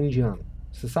um cara indiano?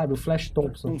 Você sabe, o Flash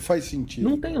Thompson. Não faz sentido.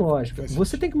 Não tem lógica. Faz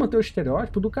Você sentido. tem que manter o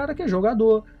estereótipo do cara que é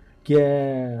jogador, que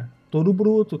é todo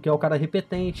bruto, que é o cara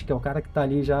repetente, que é o cara que tá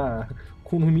ali já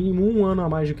com no mínimo um ano a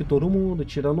mais do que todo mundo,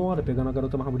 tirando hora, pegando a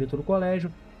garota mais bonita do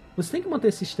colégio. Você tem que manter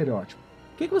esse estereótipo.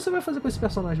 O que você vai fazer com esse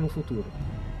personagem no futuro?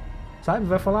 Sabe?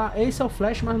 Vai falar, esse é o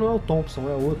Flash, mas não é o Thompson,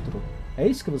 é outro. É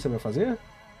isso que você vai fazer?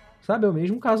 Sabe? É o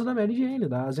mesmo caso da Mary Jane,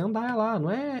 da Zendaya lá.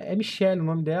 Não é Michelle o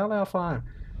nome dela, ela fala,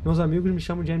 meus amigos me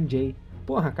chamam de MJ.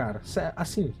 Porra, cara,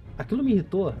 assim, aquilo me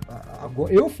irritou.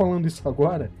 Eu falando isso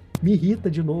agora, me irrita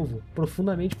de novo,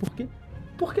 profundamente, porque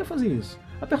por que fazer isso?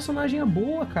 A personagem é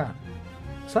boa, cara.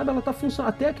 Sabe, ela tá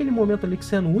funcionando. Até aquele momento ali que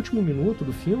você é no último minuto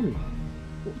do filme,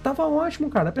 tava ótimo,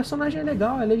 cara. A personagem é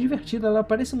legal, ela é divertida, ela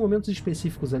aparece em momentos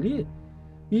específicos ali,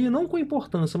 e não com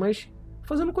importância, mas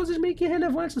fazendo coisas meio que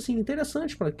relevantes, assim,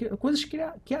 interessantes, coisas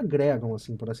que agregam,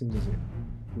 assim, por assim dizer.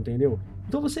 Entendeu?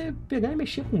 Então você pegar e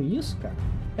mexer com isso, cara,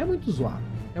 é muito zoado.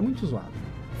 É muito zoado.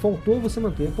 Faltou você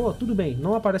manter. Pô, tudo bem,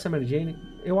 não aparece a Mary Jane.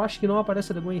 Eu acho que não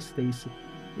aparece a Gwen Stacy.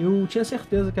 Eu tinha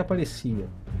certeza que aparecia.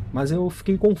 Mas eu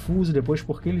fiquei confuso depois,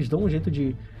 porque eles dão um jeito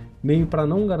de, meio pra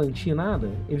não garantir nada,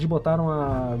 eles botaram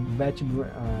a Betty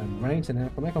Brant, né?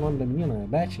 Como é que é o nome da menina?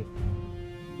 Betty?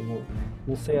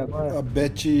 Não sei agora. A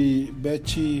Betty.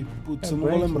 Putz, eu não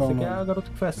vou lembrar o nome. É a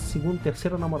garota que foi a segunda,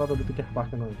 terceira namorada do Peter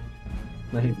Parker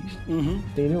na revista. Uhum.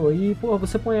 Entendeu? E, pô,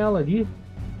 você põe ela ali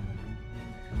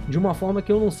de uma forma que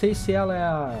eu não sei se ela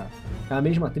é a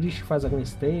mesma atriz que faz a Gwen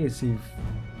Stacy.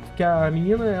 Porque a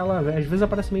menina, ela às vezes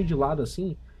aparece meio de lado,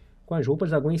 assim, com as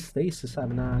roupas da Gwen Stacy,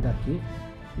 sabe, na HQ.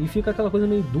 E fica aquela coisa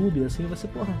meio dúbia, assim, você,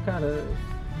 porra, cara,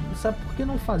 sabe, por que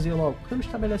não fazer logo? Por que não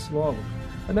estabelece logo?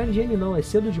 A Mary Jane não, é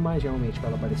cedo demais realmente pra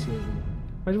ela aparecer ali.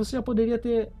 Mas você já poderia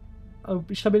ter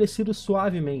estabelecido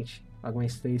suavemente a Gwen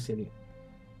Stacy ali.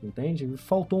 Entende?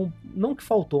 Faltou, não que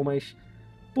faltou, mas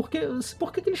por que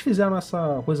eles fizeram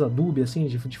essa coisa dúbia, assim,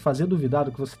 de fazer duvidar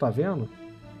do que você tá vendo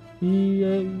e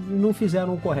não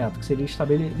fizeram o correto, que seria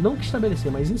não que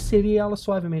estabelecer, mas inserir ela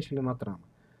suavemente ali na trama.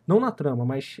 Não na trama,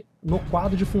 mas no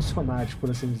quadro de funcionários, por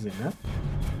assim dizer, né?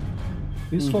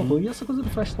 Isso faltou. E essa coisa do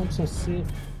Flash Thompson ser...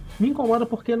 me incomoda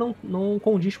porque não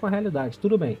condiz com a realidade.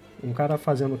 Tudo bem, um cara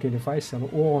fazendo o que ele faz, sendo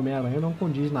o Homem-Aranha, não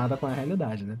condiz nada com a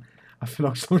realidade, né?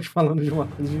 Afinal, estamos falando de uma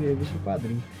coisa de revista em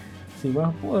quadrinho. Assim,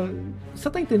 mas, pô, você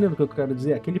tá entendendo o que eu quero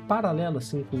dizer? Aquele paralelo,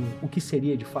 assim, com o que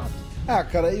seria de fato. Ah,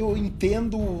 cara, eu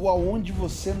entendo aonde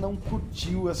você não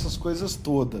curtiu essas coisas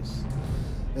todas.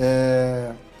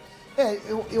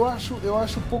 Eu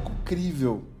acho um pouco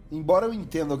crível. Embora eu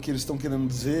entenda o que eles estão querendo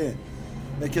dizer,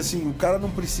 é que, assim, o cara não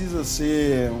precisa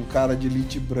ser um cara de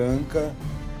elite branca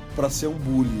pra ser um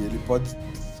bully. Ele pode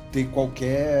ter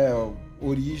qualquer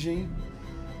origem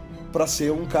pra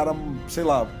ser um cara, sei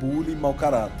lá, bully, mau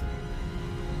caráter.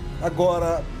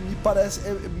 Agora, me parece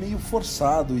meio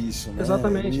forçado isso, né?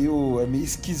 Exatamente. É meio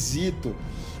esquisito.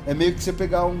 É meio que você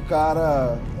pegar um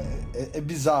cara... É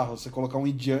bizarro você colocar um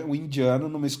indiano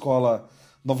numa escola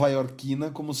nova-iorquina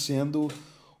como sendo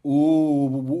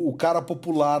o cara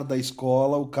popular da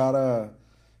escola, o cara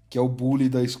que é o bully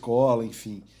da escola,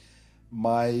 enfim.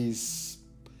 Mas...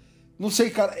 não sei,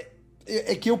 cara...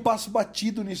 É que eu passo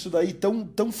batido nisso daí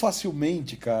tão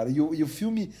facilmente, cara. E o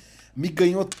filme me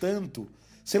ganhou tanto.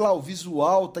 Sei lá, o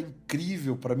visual tá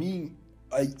incrível pra mim.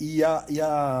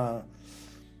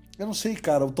 Eu não sei,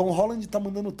 cara. O Tom Holland tá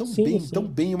mandando tão Sim, bem, sim. tão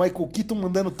bem. O Michael Keaton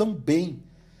mandando tão bem.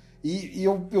 E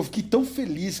eu fiquei tão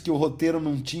feliz que o roteiro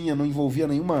não envolvia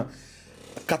nenhuma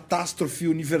catástrofe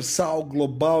universal,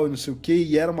 global e não sei o quê.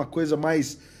 E era uma coisa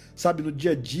mais, sabe, no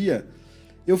dia a dia.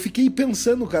 Eu fiquei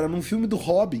pensando, cara, num filme do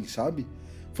Robin, sabe?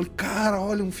 Falei, cara,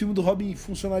 olha, um filme do Robin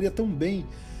funcionaria tão bem.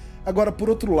 Agora, por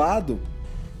outro lado,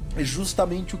 é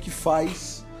justamente o que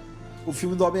faz o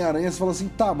filme do Homem-Aranha. Você fala assim,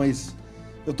 tá, mas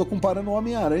eu tô comparando o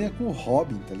Homem-Aranha com o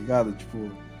Robin, tá ligado?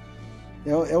 Tipo,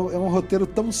 é um roteiro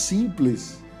tão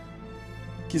simples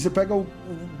que você pega o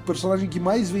personagem que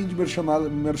mais vende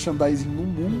merchandising no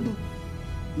mundo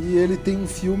e ele tem um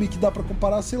filme que dá pra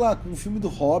comparar, sei lá, com um filme do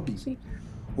Robin. Sim.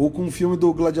 Ou com um filme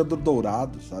do Gladiador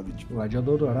Dourado, sabe? Tipo...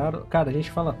 Gladiador Dourado, cara, a gente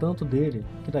fala tanto dele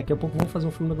que daqui a pouco vamos fazer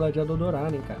um filme do Gladiador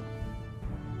Dourado, hein, cara.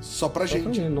 Só pra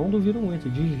gente. Não duvido muito,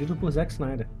 dirigido por Zack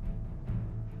Snyder.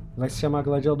 Vai se chamar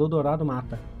Gladiador Dourado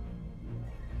Mata.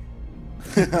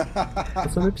 Eu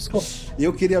sou meio psicólogo.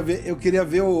 Eu queria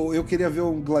ver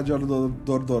um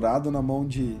Gladiador Dourado na mão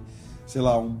de, sei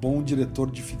lá, um bom diretor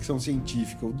de ficção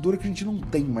científica. O duro é que a gente não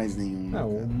tem mais nenhum. Né,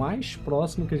 o mais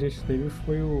próximo que a gente teve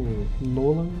foi o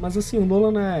Nolan, mas assim, o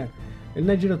Nolan ele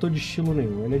não é diretor de estilo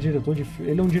nenhum, ele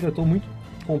é um diretor muito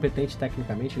competente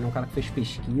tecnicamente, ele é um cara que fez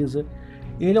pesquisa,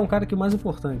 e ele é um cara que, o mais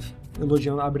importante,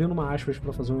 abrindo uma aspas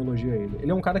pra fazer um elogio a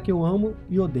ele é um cara que eu amo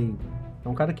e odeio, é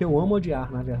um cara que eu amo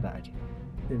odiar, na verdade,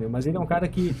 entendeu? Mas ele é um cara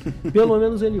que, pelo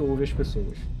menos ele ouve as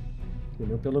pessoas,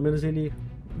 entendeu? Pelo menos ele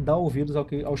dá ouvidos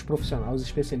aos profissionais, aos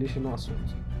especialistas no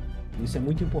assunto. Isso é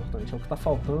muito importante, é o que tá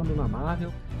faltando na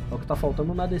Marvel, é o que tá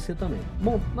faltando na DC também.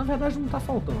 Bom, na verdade não tá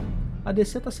faltando, a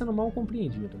DC tá sendo mal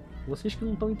compreendida, vocês que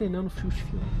não estão entendendo os filmes,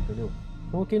 entendeu?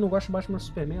 Então quem não gosta de Batman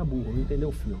Superman é burro, não entendeu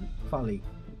o filme, falei.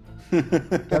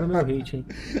 Quero meu hate, hein?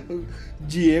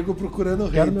 Diego procurando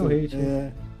hate. Quero meu hate,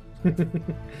 hein?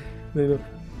 Entendeu?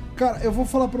 Cara, eu vou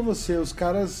falar pra você, os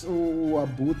caras, o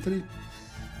Abutre,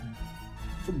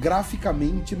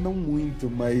 graficamente não muito,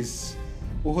 mas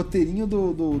o roteirinho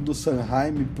do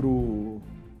Sanheim pro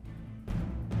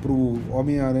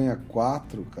Homem-Aranha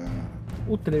 4, cara...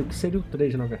 O 3, o que seria o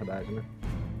 3, na verdade, né?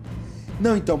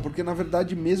 Não, então, porque na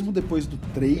verdade, mesmo depois do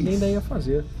 3... Ele ainda ia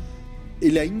fazer.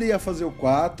 Ele ainda ia fazer o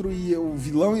 4 e o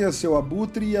vilão ia ser o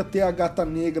Abutre e ia ter a Gata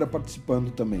Negra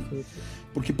participando também. Sim.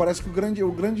 Porque parece que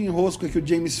o grande enrosco é que o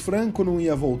James Franco não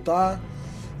ia voltar,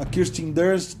 a Kirsten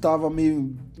Dunst estava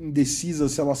meio indecisa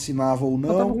se ela assinava ou não.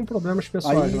 Ela tava com problemas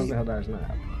pessoais, na verdade, na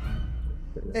época.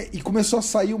 E começou a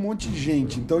sair um monte de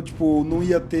gente. Então, tipo, não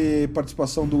ia ter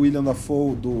participação do William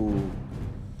Dafoe, do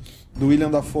William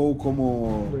Dafoe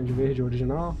como... Duende Verde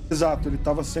original. Exato, ele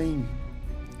tava sem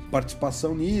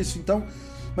participação nisso, então...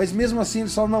 Mas mesmo assim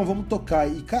eles falaram, não, vamos tocar.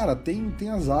 E, cara, tem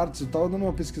as artes, eu tava dando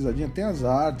uma pesquisadinha, tem as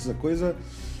artes, a coisa...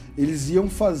 Eles iam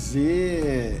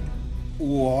fazer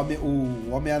o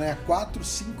Homem-Aranha 4,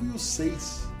 5 e o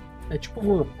 6. É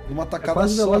tipo... Numa tacada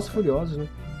quase só. Velozes e Furiosos, né?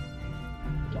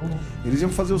 Eles iam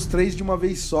fazer os 3 de uma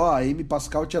vez só. A Amy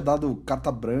Pascal tinha dado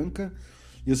carta branca.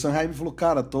 E o Sanheim falou,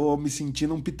 cara, tô me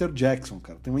sentindo um Peter Jackson,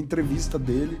 cara. Tem uma entrevista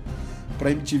dele pra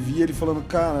MTV, ele falando,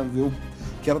 cara, eu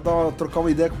quero trocar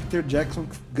uma ideia com o Peter Jackson,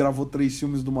 que gravou 3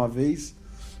 filmes de uma vez,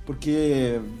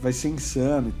 porque vai ser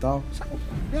insano e tal.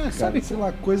 Cara, sabe, sei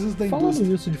lá, coisas da falando indústria.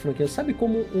 Nisso de franquia, sabe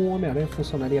como um Homem-Aranha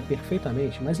funcionaria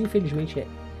perfeitamente, mas infelizmente é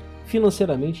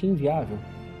financeiramente inviável,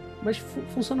 mas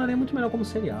funcionaria muito melhor como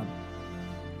seriado,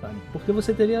 sabe? Porque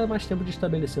você teria mais tempo de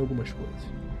estabelecer algumas coisas,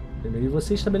 entendeu? E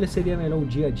você estabeleceria melhor o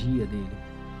dia a dia dele,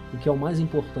 o que é o mais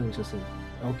importante, assim.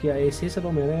 É o que a essência do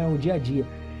Homem-Aranha é o dia a dia.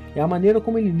 É a maneira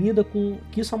como ele lida com,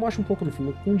 que isso mostra um pouco no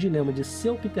filme, com o dilema de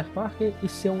ser o Peter Parker e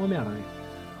ser um Homem-Aranha.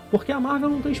 Porque a Marvel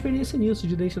não tem experiência nisso,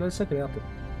 de identidade secreta.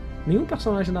 Nenhum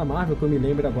personagem da Marvel, que eu me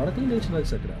lembre agora, tem identidade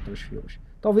secreta nos filmes.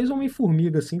 Talvez o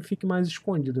Homem-Formiga, assim, fique mais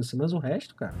escondido, assim, mas o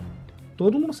resto, cara,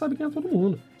 todo mundo sabe quem é todo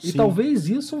mundo. Sim. E talvez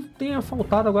isso tenha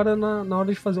faltado agora na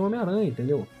hora de fazer o Homem-Aranha,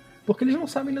 entendeu? Porque eles não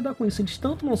sabem lidar com isso. Eles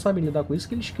tanto não sabem lidar com isso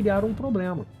que eles criaram um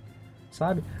problema,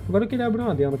 sabe? Agora eu queria abrir um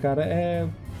adendo, cara.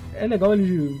 É legal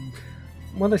ele...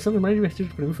 Uma das cenas mais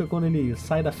divertidas pra mim foi quando ele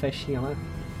sai da festinha lá,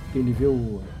 que ele vê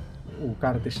o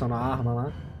cara testando a arma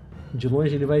lá. De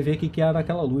longe ele vai ver o que era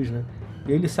aquela luz, né?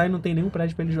 E ele sai e não tem nenhum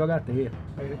prédio pra ele jogar a teia.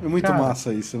 É muito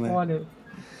massa isso, né? Olha...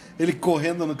 Ele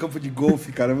correndo no campo de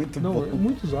golfe, cara, é muito bom. É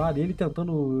muito zoado. E ele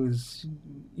tentando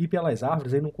ir pelas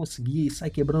árvores, aí não conseguia, e sai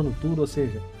quebrando tudo, ou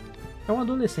seja... É um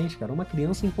adolescente, cara, uma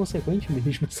criança inconsequente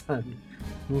mesmo, sabe?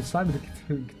 Não sabe do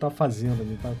que tá fazendo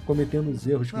ali, tá cometendo os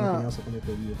erros que uma criança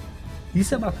cometeria.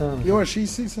 Isso é bacana. Eu achei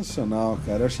sensacional,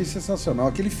 cara. Eu achei sensacional.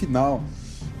 Aquele final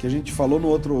que a gente falou no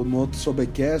outro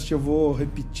sobrecast, eu vou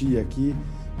repetir aqui,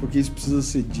 porque isso precisa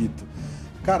ser dito.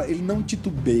 Cara, ele não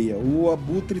titubeia. O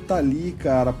Abutre tá ali,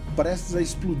 cara, prestes a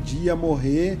explodir, a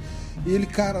morrer. E ele,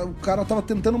 cara, o cara tava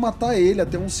tentando matar ele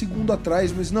até um segundo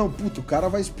atrás, mas não, puto, o cara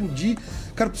vai explodir.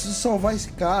 Cara, preciso salvar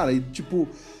esse cara. E, tipo,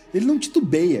 ele não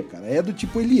titubeia, cara. É do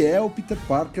tipo, ele é o Peter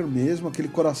Parker mesmo, aquele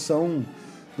coração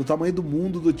do tamanho do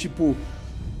mundo, do tipo...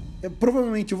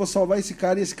 provavelmente eu vou salvar esse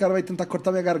cara e esse cara vai tentar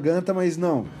cortar minha garganta, mas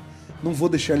não vou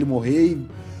deixar ele morrer. E,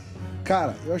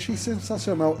 cara, eu achei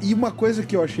sensacional. E uma coisa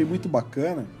que eu achei muito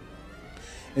bacana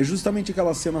é justamente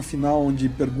aquela cena final onde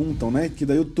perguntam, né? Que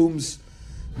daí o Toomes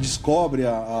descobre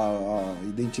a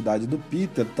identidade do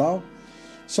Peter e tal.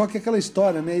 Só que aquela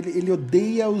história, né? Ele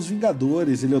odeia os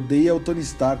Vingadores, ele odeia o Tony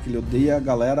Stark, ele odeia a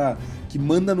galera que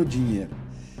manda no dinheiro.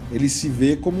 Ele se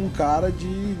vê como um cara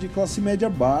de classe média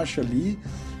baixa ali.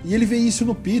 E ele vê isso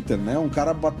no Peter, né? Um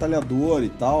cara batalhador e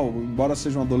tal, embora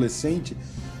seja um adolescente,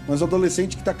 mas um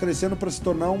adolescente que tá crescendo para se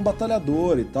tornar um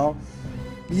batalhador e tal.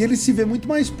 E ele se vê muito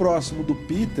mais próximo do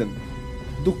Peter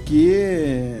do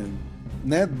que,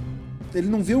 né? Ele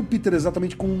não vê o Peter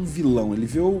exatamente como um vilão, ele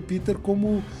vê o Peter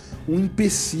como um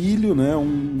empecilho, né?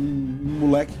 Um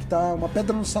moleque que tá uma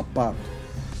pedra no sapato.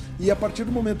 E a partir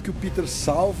do momento que o Peter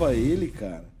salva ele,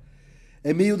 cara,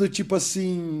 é meio do tipo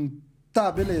assim... Tá,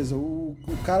 beleza, o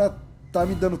cara tá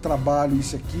me dando trabalho,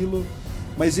 isso e aquilo,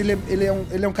 mas ele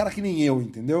é um cara que nem eu,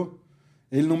 entendeu?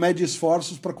 Ele não mede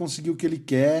esforços pra conseguir o que ele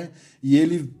quer, e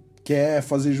ele quer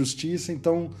fazer justiça,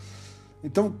 então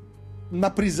na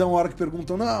prisão, a hora que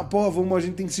perguntam, não, porra, a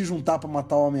gente tem que se juntar pra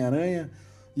matar o Homem-Aranha,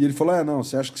 e ele falou, não,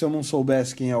 você acha que se eu não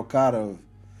soubesse quem é o cara,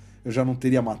 eu já não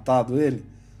teria matado ele?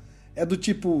 É do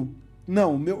tipo,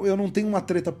 não, eu não tenho uma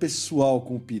treta pessoal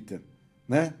com o Peter,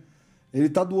 né? Ele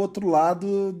tá do outro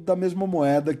lado da mesma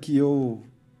moeda que eu...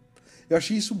 Eu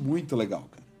achei isso muito legal,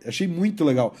 cara. Eu achei muito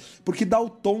legal. Porque dá o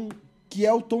tom, que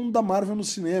é o tom da Marvel nos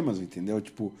cinemas, entendeu?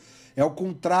 Tipo, é o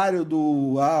contrário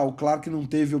do... o Clark não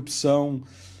teve opção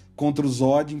contra o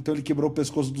Zod, então ele quebrou o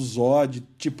pescoço do Zod.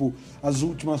 Tipo, as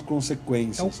últimas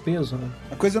consequências. É o peso, né?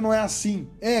 A coisa não é assim.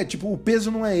 Tipo, o peso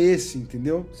não é esse,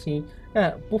 entendeu? Sim.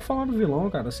 Por falar do vilão,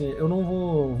 cara, assim, eu não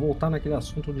vou voltar naquele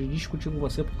assunto de discutir com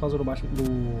você por causa do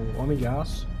Homem de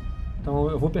Aço. Então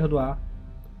eu vou perdoar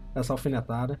essa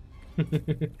alfinetada.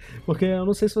 Porque eu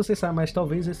não sei se vocês sabem, mas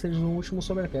talvez esse seja o último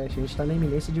Sobrecast. A gente tá na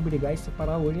iminência de brigar e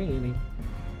separar hoje ainda, hein?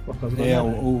 Por causa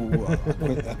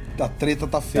do a treta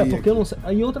tá feia. Porque eu não sei.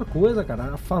 E outra coisa,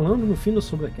 cara, falando no fim do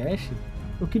Sobrecast,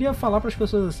 eu queria falar pras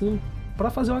pessoas assim, pra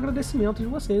fazer um agradecimento de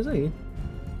vocês aí.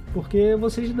 Porque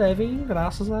vocês devem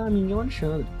graças a mim e ao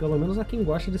Alexandre. Pelo menos a quem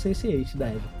gosta de Sense8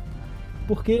 deve.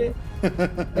 Porque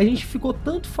a gente ficou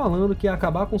tanto falando que ia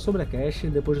acabar com o Sobrecast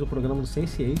depois do programa do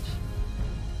Sense8,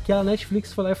 que a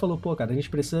Netflix foi lá e falou, pô, cara, a gente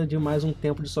precisa de mais um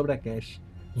tempo de Sobrecast.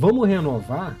 Vamos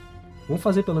renovar? Vamos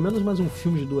fazer pelo menos mais um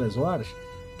filme de 2 horas?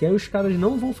 Que aí os caras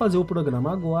não vão fazer o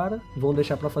programa agora, vão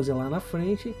deixar pra fazer lá na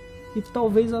frente, e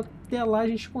talvez até lá a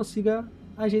gente consiga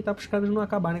ajeitar pros caras não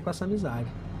acabarem com essa amizade.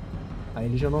 Aí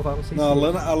eles renovaram sem. Não,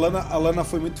 a Lana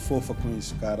foi muito fofa com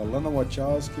isso, cara. A Lana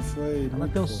Wachowski foi. Ela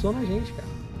pensou na gente, cara.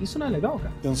 Isso não é legal,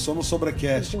 cara? Pensou no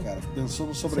Sobrecast, cara. Pensou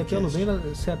no Sobrecast.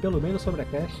 Se apelo bem no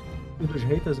Sobrecast e dos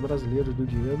haters brasileiros do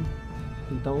Diego.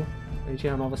 Então, a gente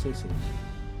renova sem ser.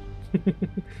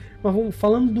 Mas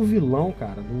falando do vilão,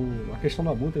 cara, a questão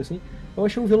do Abutre, assim, eu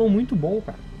achei um vilão muito bom,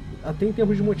 cara. Até em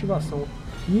termos de motivação.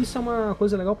 E isso é uma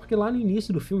coisa legal porque lá no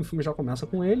início do filme, o filme já começa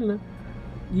com ele, né?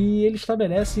 E ele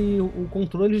estabelece o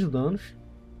controle de danos,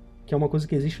 que é uma coisa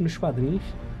que existe nos quadrinhos,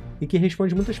 e que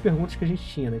responde muitas perguntas que a gente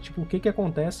tinha, né? Tipo, o que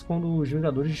acontece quando os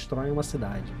Vingadores destroem uma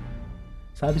cidade?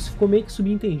 Sabe? Isso ficou meio que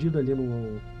subentendido ali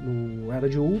no Era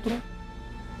de Ultron,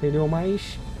 entendeu?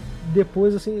 Mas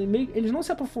depois, assim, eles não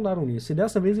se aprofundaram nisso. E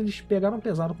dessa vez eles pegaram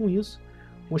pesado com isso,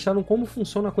 mostraram como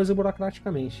funciona a coisa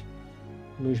burocraticamente,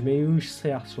 nos meios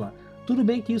certos lá. Tudo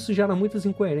bem que isso gera muitas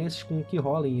incoerências com o que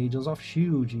rola em Agents of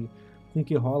S.H.I.E.L.D., com o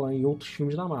que rola em outros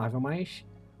filmes da Marvel, mas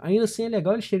ainda assim é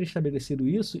legal eles terem estabelecido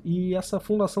isso e essa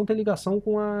fundação ter ligação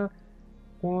com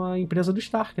a empresa do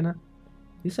Stark, né?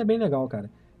 Isso é bem legal, cara.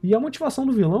 E a motivação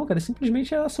do vilão, cara, é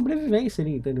simplesmente a sobrevivência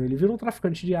ali, entendeu? Ele vira um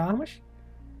traficante de armas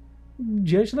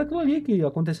diante daquilo ali que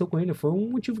aconteceu com ele. Foi um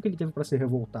motivo que ele teve pra se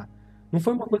revoltar. Não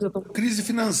foi uma coisa tão... Crise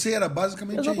financeira,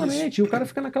 basicamente. Exatamente. É isso. E o cara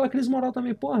fica naquela crise moral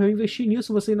também. Porra, eu investi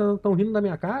nisso, vocês ainda estão rindo da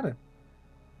minha cara?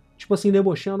 Tipo assim,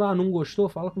 debochando, não gostou?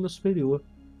 Fala com o meu superior.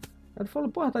 Aí ele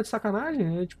falou, porra, tá de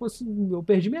sacanagem? Tipo assim, eu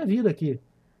perdi minha vida aqui.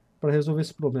 pra resolver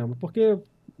esse problema. Porque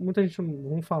muita gente,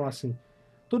 vamos falar assim,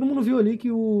 todo mundo viu ali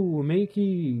que o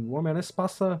Homem-Aranha se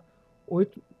passa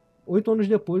 8 anos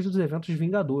depois dos eventos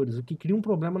Vingadores, o que cria um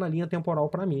problema na linha temporal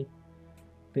pra mim.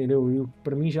 Entendeu? E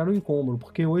pra mim gera um incômodo,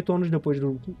 porque 8 anos depois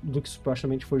do que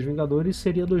supostamente foi os Vingadores,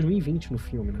 seria 2020 no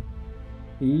filme, né?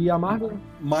 E a Marvel...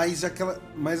 Mas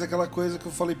aquela coisa que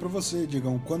eu falei pra você,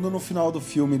 Digão, quando no final do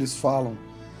filme eles falam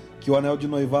que o anel de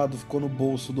noivado ficou no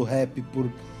bolso do Rap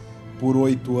por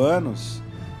 8 anos,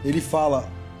 ele fala,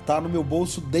 tá no meu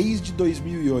bolso desde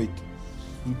 2008.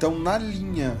 Então na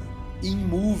linha in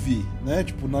movie, né,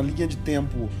 tipo, na linha de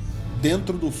tempo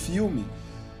dentro do filme,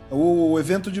 o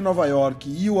evento de Nova York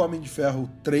e o Homem de Ferro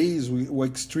 3, o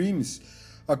Extremes,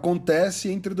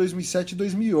 acontece entre 2007 e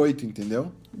 2008,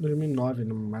 entendeu? 2009,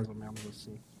 mais ou menos,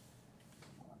 assim.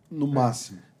 No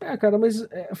máximo. Cara, mas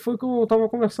foi o que eu tava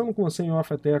conversando com você em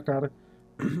off até, cara.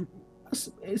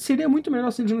 Seria muito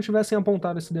melhor se eles não tivessem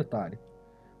apontado esse detalhe.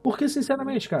 Porque,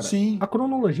 sinceramente, cara, Sim. a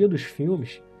cronologia dos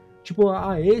filmes, tipo,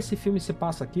 esse filme se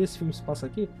passa aqui, esse filme se passa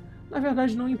aqui, na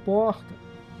verdade não importa.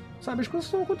 Sabe, as coisas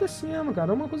estão acontecendo,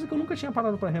 cara. É uma coisa que eu nunca tinha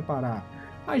parado pra reparar.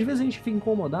 Às vezes a gente fica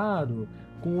incomodado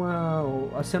com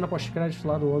a cena pós-crédito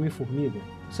lá do Homem-Formiga.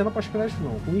 Cena pós-crédito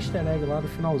não, com o easter egg lá do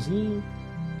finalzinho,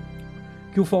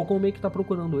 que o Falcão meio que tá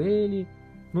procurando ele,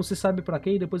 não se sabe pra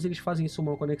quê, e depois eles fazem isso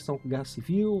uma conexão com Guerra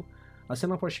Civil. A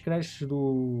cena pós-crédito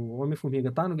do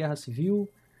Homem-Formiga tá no Guerra Civil.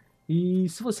 E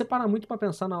se você parar muito pra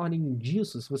pensar na ordem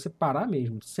disso, se você parar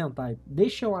mesmo, sentar e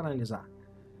deixa eu analisar,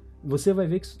 você vai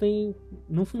ver que isso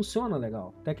não funciona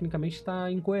legal. Tecnicamente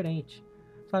está incoerente.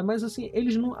 Sabe? Mas assim,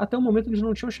 eles não, até o momento eles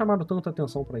não tinham chamado tanta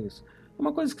atenção para isso. É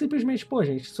uma coisa que simplesmente, pô,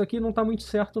 gente, isso aqui não tá muito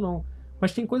certo não.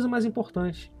 Mas tem coisa mais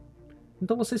importante.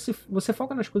 Então você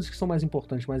foca nas coisas que são mais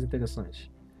importantes, mais interessantes.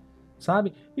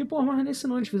 Sabe? E pô, mas nesse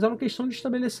não, eles fizeram questão de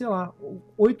estabelecer lá,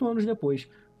 8 anos depois.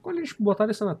 Quando eles botaram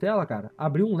isso na tela, cara,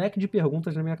 abriu um leque de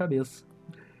perguntas na minha cabeça.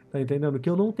 Tá entendendo? Que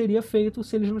eu não teria feito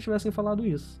se eles não tivessem falado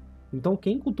isso. Então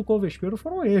quem cutucou o vespeiro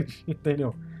foram eles,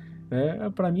 entendeu?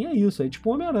 Pra mim é isso, é tipo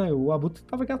o Homem-Aranha, o Abutre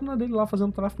tava quieto na dele lá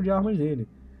fazendo tráfico de armas dele,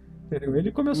 entendeu?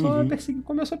 Ele começou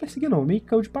a perseguir não, meio que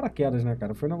caiu de paraquedas, né,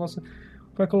 cara? Foi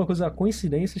aquela coisa,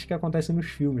 coincidências que acontecem nos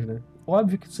filmes, né?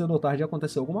 Óbvio que cedo ou tarde ia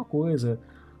acontecer alguma coisa,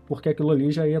 porque aquilo ali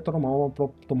já ia tomar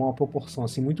uma proporção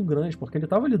assim muito grande, porque ele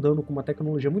tava lidando com uma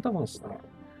tecnologia muito avançada.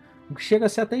 O que chega a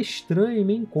ser até estranho e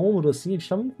meio incômodo, assim, eles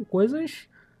estavam com coisas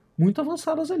muito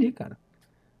avançadas ali, cara.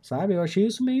 Sabe? Eu achei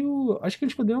isso meio... Acho que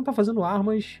eles poderiam estar fazendo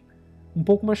armas um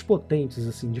pouco mais potentes,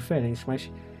 assim, diferentes, mas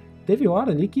teve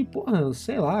hora ali que, porra,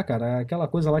 sei lá, cara, aquela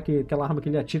coisa lá, aquela arma que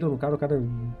ele atira no cara, o cara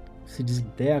se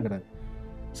desintegra,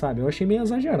 sabe? Eu achei meio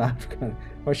exagerado, cara.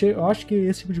 Eu acho que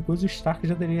esse tipo de coisa o Stark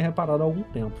já teria reparado há algum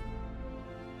tempo.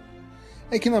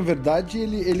 É que, na verdade,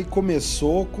 ele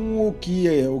começou com o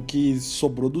que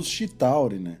sobrou dos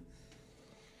Chitauri, né?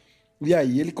 E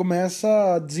aí ele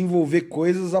começa a desenvolver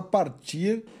coisas a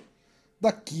partir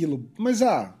daquilo. Mas,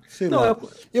 sei Não, lá.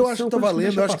 Eu acho que tá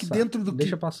valendo, eu acho que passar, dentro do que...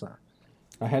 Deixa passar.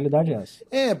 A realidade é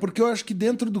essa. Porque eu acho que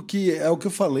dentro do que... É o que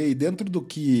eu falei, dentro do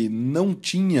que não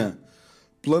tinha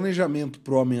planejamento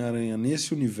pro Homem-Aranha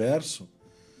nesse universo,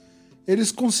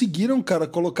 eles conseguiram, cara,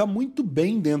 colocar muito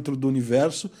bem dentro do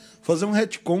universo, fazer um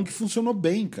retcon que funcionou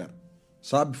bem, cara.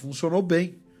 Sabe? Funcionou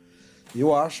bem.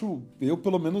 Eu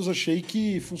pelo menos achei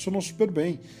que funcionou super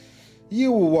bem. E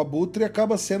o Abutre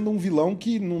acaba sendo um vilão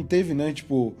que não teve, né,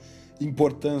 tipo,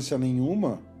 importância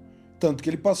nenhuma, tanto que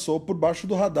ele passou por baixo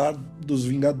do radar dos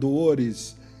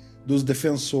Vingadores, dos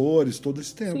Defensores, todo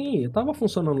esse tempo. Sim, tava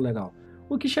funcionando legal.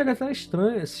 O que chega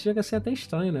a ser até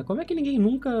estranho, né? Como é que ninguém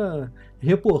nunca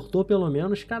reportou, pelo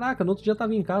menos, caraca, no outro dia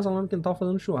tava em casa lá no quintal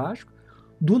fazendo churrasco,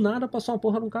 do nada passou uma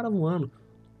porra de um cara voando.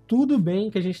 Tudo bem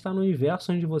que a gente tá no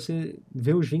universo onde você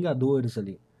vê os Vingadores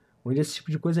ali, onde esse tipo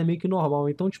de coisa é meio que normal.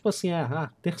 Então, tipo assim,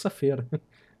 terça-feira,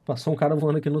 passou um cara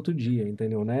voando aqui no outro dia,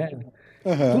 entendeu, né?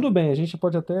 Uhum. Tudo bem, a gente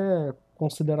pode até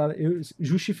considerar,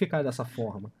 justificar dessa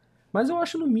forma, mas eu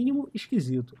acho no mínimo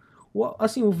esquisito.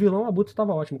 Assim, o vilão Abutre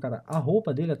tava ótimo, cara. A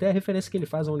roupa dele, até a referência que ele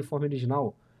faz ao uniforme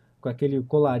original, com aquele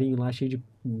colarinho lá cheio de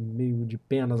meio de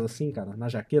penas assim, cara, na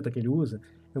jaqueta que ele usa,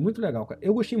 é muito legal, cara.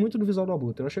 Eu gostei muito do visual do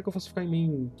Abutre. Eu achei que eu fosse ficar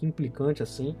meio que implicante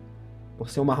assim, por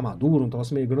ser uma armadura, um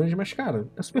troço meio grande, mas cara,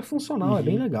 é super funcional, é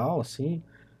bem legal assim.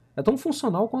 É tão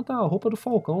funcional quanto a roupa do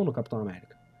Falcão no Capitão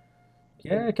América. Que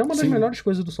é uma das Sim. melhores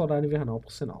coisas do Soldado Invernal,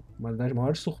 por sinal. Uma das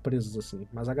maiores surpresas, assim,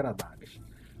 mais agradáveis.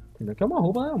 Entendeu? Que é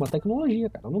uma tecnologia,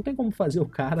 cara. Não tem como fazer o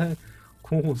cara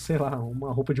com, sei lá,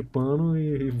 uma roupa de pano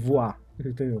e voar,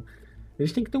 entendeu?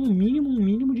 Eles têm que ter um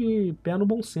mínimo de pé no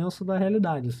bom senso da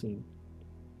realidade, assim.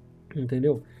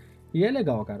 Entendeu? E é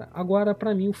legal, cara. Agora,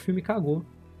 pra mim, o filme cagou.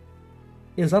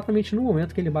 exatamente no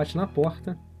momento que ele bate na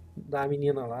porta da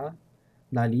menina lá,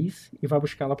 da Alice, e vai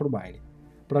buscar ela pro baile.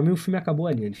 Pra mim o filme acabou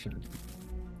ali, Alexandre.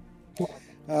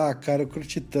 Ah, cara, eu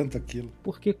curti tanto aquilo.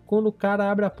 Porque quando o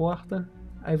cara abre a porta,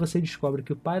 aí você descobre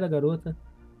que o pai da garota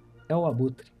é o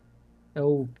Abutre, é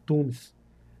o Tunes.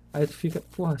 Aí tu fica,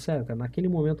 porra, sério, cara, naquele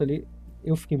momento ali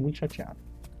eu fiquei muito chateado.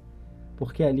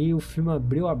 Porque ali o filme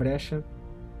abriu a brecha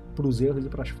pros erros e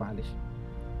pras falhas.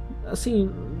 Assim,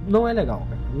 não é legal,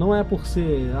 cara. Não é por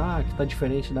ser, que tá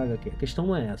diferente da HQ. A questão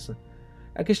não é essa.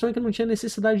 A questão é que não tinha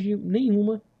necessidade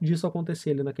nenhuma disso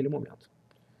acontecer ali naquele momento.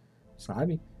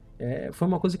 Sabe? Foi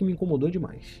uma coisa que me incomodou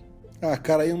demais. Ah,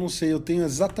 cara, eu não sei, eu tenho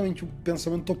exatamente o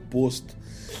pensamento oposto.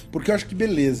 Porque eu acho que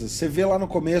beleza, você vê lá no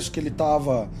começo que ele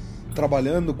tava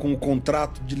trabalhando com o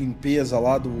contrato de limpeza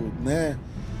lá do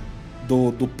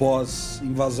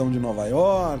pós-invasão de Nova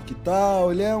York e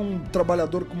tal, ele é um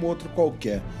trabalhador como outro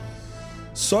qualquer.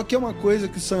 Só que é uma coisa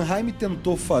que o Sanheim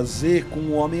tentou fazer com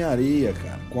o Homem-Areia,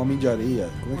 cara, com o Homem de Areia.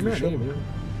 Como é que chama? Mesmo.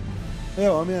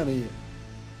 O Homem-Areia.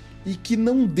 E que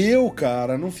não deu,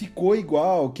 cara, não ficou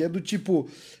igual, que é do tipo,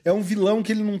 é um vilão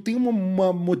que ele não tem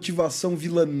uma motivação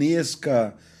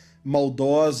vilanesca,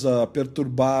 maldosa,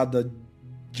 perturbada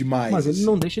demais. Mas ele assim.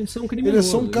 não deixa de ser um criminoso. Ele é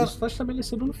só um cara... Isso está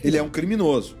estabelecido no filme. Ele é um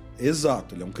criminoso,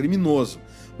 exato, ele é um criminoso.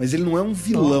 Mas ele não é um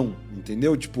vilão,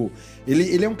 entendeu? Tipo,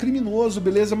 ele é um criminoso,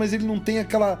 beleza, mas ele não tem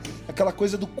aquela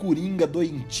coisa do coringa,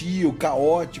 doentio,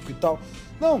 caótico e tal.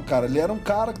 Não, cara, ele era um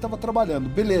cara que tava trabalhando,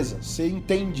 beleza, você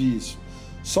entende isso.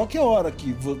 Só que a hora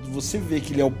que você vê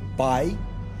que ele é o pai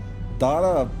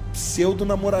da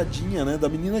pseudo-namoradinha, né? Da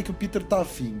menina que o Peter tá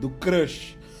afim, do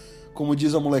crush, como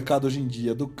diz a molecada hoje em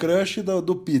dia, do crush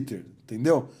do Peter,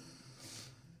 entendeu?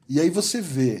 E aí você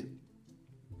vê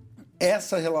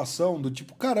essa relação do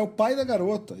tipo, cara, é o pai da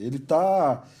garota, ele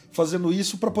tá fazendo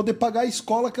isso pra poder pagar a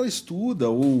escola que ela estuda,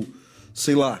 ou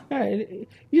sei lá.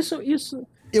 Isso...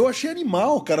 Eu achei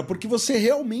animal, cara, porque você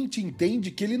realmente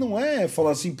entende que ele não é falar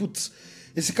assim, putz,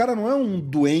 esse cara não é um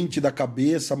doente da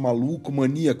cabeça, maluco,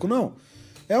 maníaco, não.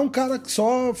 É um cara que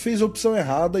só fez a opção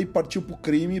errada e partiu pro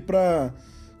crime pra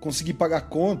conseguir pagar a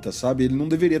conta, sabe? Ele não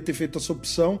deveria ter feito essa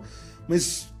opção,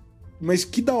 mas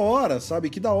que da hora, sabe?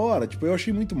 Que da hora. Tipo, eu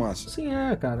achei muito massa. Sim,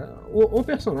 cara. O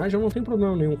personagem, eu não tenho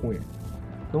problema nenhum com ele.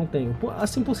 Não tenho.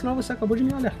 Assim, por sinal, você acabou de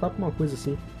me alertar pra uma coisa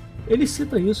assim. Ele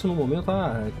cita isso no momento,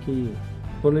 que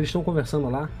quando eles estão conversando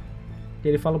lá,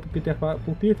 ele fala pro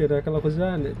Peter, aquela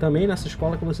coisa, também nessa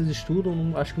escola que vocês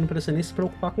estudam, acho que não precisa nem se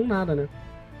preocupar com nada, né?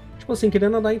 Tipo assim,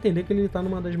 querendo dar a entender que ele tá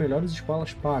numa das melhores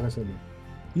escolas pagas ali.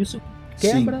 Isso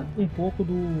quebra um pouco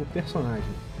do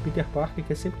personagem. Peter Parker,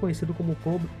 que é sempre conhecido como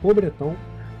pobretão.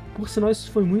 Por sinal,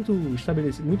 isso foi muito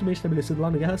bem estabelecido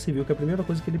lá na Guerra Civil, que a primeira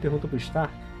coisa que ele pergunta pro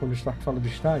Stark, quando o Stark fala do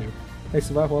estágio, é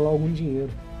se vai rolar algum dinheiro.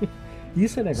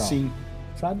 Isso é legal. Sim.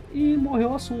 Sabe? E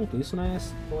morreu o assunto. Isso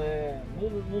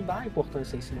não dá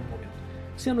importância a isso no momento.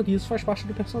 Sendo que isso faz parte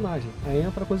do personagem. Aí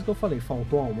entra a coisa que eu falei,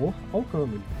 faltou amor ao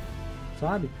Cameron,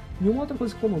 sabe? E uma outra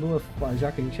coisa que incomodou,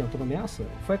 já que a gente entrou nessa,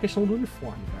 foi a questão do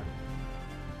uniforme, cara.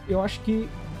 Eu acho que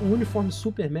o uniforme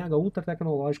super mega ultra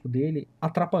tecnológico dele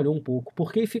atrapalhou um pouco,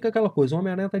 porque fica aquela coisa, o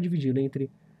Homem-Aranha tá dividido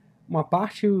entre uma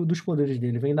parte dos poderes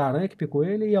dele vem da aranha que picou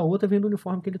ele e a outra vem do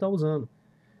uniforme que ele tá usando.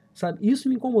 Sabe? Isso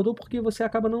me incomodou porque você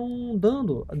acaba não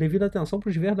dando a devida atenção para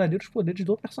os verdadeiros poderes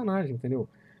do personagem, entendeu?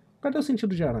 Cadê o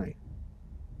sentido de aranha?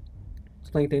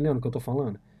 Você tá entendendo o que eu tô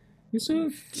falando? Isso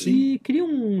cria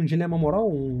um dilema moral,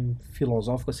 um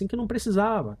filosófico assim, que não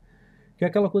precisava. Que é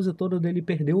aquela coisa toda dele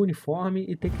perder o uniforme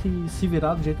e ter que se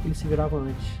virar do jeito que ele se virava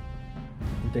antes.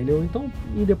 Entendeu? Então,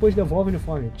 e depois devolve o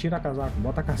uniforme, tira casaco,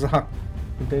 bota casaco.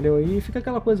 Entendeu? E fica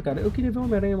aquela coisa, cara. Eu queria ver o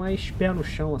Homem-Aranha mais pé no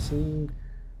chão, assim,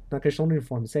 na questão do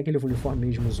uniforme. Se é aquele uniforme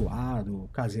mesmo zoado,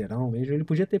 caseirão mesmo, ele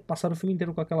podia ter passado o filme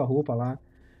inteiro com aquela roupa lá,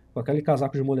 com aquele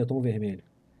casaco de moletom vermelho.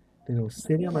 Entendeu?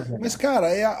 Seria mais legal. Mas, cara,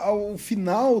 o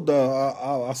final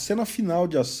a cena final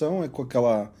de ação é com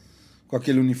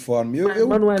aquele uniforme. Mas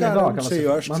não é cara, legal não aquela sei, cena?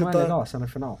 eu acho Mas que não você é legal a cena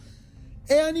final?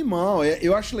 É animal.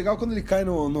 Eu acho legal quando ele cai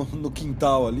no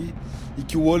quintal ali e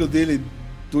que o olho dele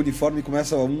do uniforme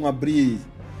começa a abrir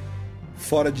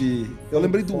fora de... Eu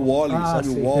lembrei do Wall-E, sabe?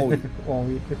 Sim. O Wall-E.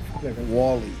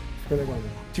 Wall-E. Fica legal.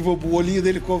 Tipo, o olhinho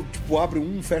dele abre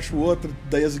um, fecha o outro,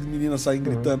 daí as meninas saem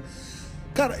gritando.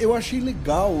 Cara, eu achei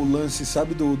legal o lance,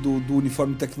 sabe, do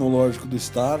uniforme tecnológico do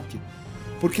Stark,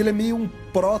 porque ele é meio um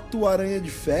proto-aranha de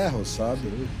ferro, sabe?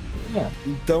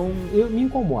 Então... Me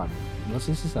incomoda, vou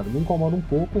ser sincero, me incomoda um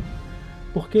pouco,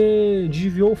 porque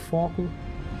desviou o foco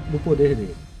do poder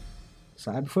dele,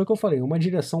 sabe? Foi o que eu falei, uma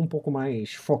direção um pouco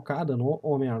mais focada no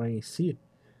Homem-Aranha em si,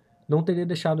 não teria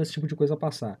deixado esse tipo de coisa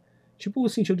passar. Tipo o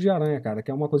sentido de aranha, cara, que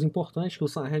é uma coisa importante, que o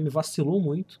Sam Raimi vacilou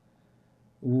muito,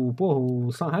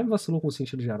 O Sanheim vacilou com o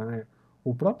sentido de aranha.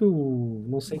 O próprio,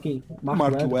 não sei quem, Mark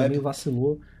Webb também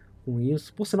vacilou com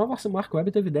isso. Por sinal, o Mark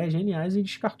Webb teve ideias geniais e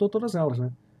descartou todas elas,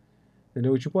 né?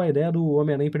 Entendeu? Tipo, a ideia do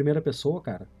Homem-Aranha em primeira pessoa,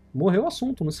 cara. Morreu o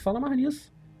assunto, não se fala mais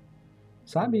nisso.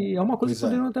 Sabe? É uma coisa que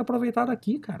poderiam ter aproveitado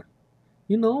aqui, cara.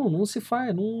 E não se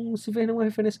faz, não se vê nenhuma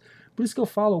referência. Por isso que eu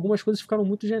falo, algumas coisas ficaram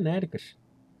muito genéricas.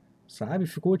 Sabe?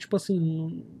 Ficou tipo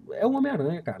assim. É um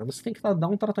Homem-Aranha, cara. Você tem que dar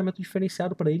um tratamento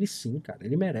diferenciado pra ele, sim, cara.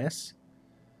 Ele merece.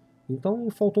 Então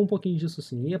faltou um pouquinho disso,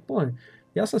 sim. E, porra,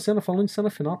 e essa cena, falando de cena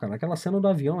final, cara, aquela cena do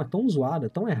avião é tão zoada,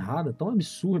 tão errada, tão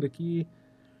absurda que.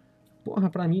 Porra,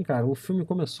 pra mim, cara, o filme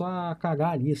começou a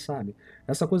cagar ali, sabe?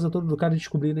 Essa coisa toda do cara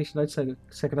descobrir a identidade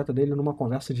secreta dele numa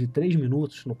conversa de 3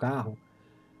 minutos no carro.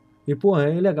 E, porra,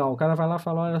 é legal. O cara vai lá e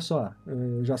fala: olha só,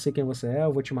 eu já sei quem você é,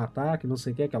 eu vou te matar, que não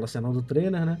sei o que, aquela cena do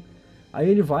trailer, né? Aí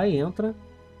ele vai, entra,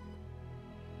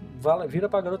 vira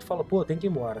pra garota e fala: pô, tem que ir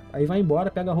embora. Aí vai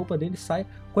embora, pega a roupa dele e sai.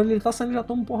 Quando ele tá saindo, já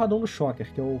toma um porradão do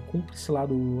Shocker, que é o cúmplice lá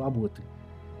do Abutre.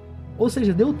 Ou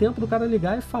seja, deu tempo do cara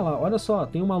ligar e falar: olha só,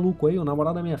 tem um maluco aí, o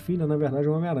namorado da minha filha, na verdade é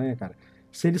um Homem-Aranha, cara.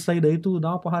 Se ele sair daí, tu dá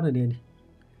uma porrada nele.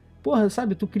 Porra,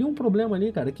 sabe, tu cria um problema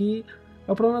ali, cara, que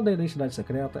é o problema da identidade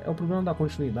secreta, é o problema da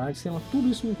continuidade, sei lá, tudo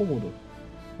isso me incomodou.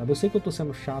 Sabe? Eu sei que eu tô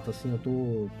sendo chato, assim, eu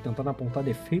tô tentando apontar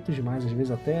defeitos demais, às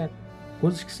vezes até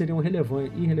coisas que seriam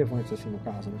irrelevantes, assim, no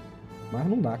caso, né? Mas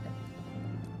não dá, cara.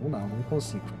 Não dá, não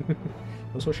consigo.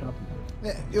 Eu sou chato.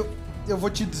 Eu vou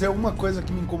te dizer uma coisa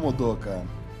que me incomodou, cara.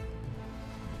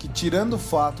 Que tirando o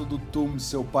fato do Tom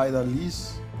ser o pai da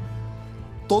Liz,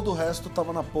 todo o resto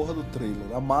tava na porra do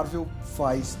trailer. A Marvel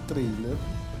faz trailer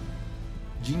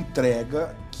de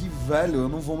entrega que, velho, eu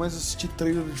não vou mais assistir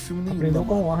trailer de filme nenhum. Aprendeu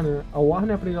com a Warner, né? A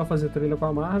Warner aprendeu a fazer trailer com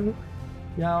a Marvel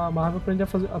e a Marvel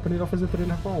aprendeu a fazer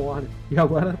trailer com a Warner. E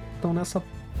agora estão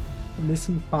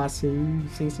nesse impasse aí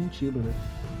sem sentido, né?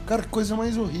 Cara, que coisa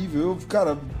mais horrível.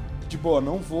 Cara, de boa,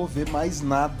 não vou ver mais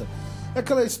nada. É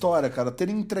aquela história, cara,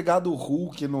 terem entregado o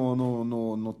Hulk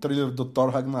no trailer do Thor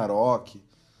Ragnarok,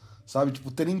 sabe? Tipo,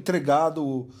 terem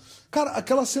entregado... Cara,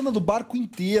 aquela cena do barco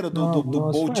inteiro, do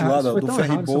boat lá, do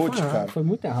ferry boat, cara. Foi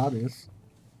muito errado isso.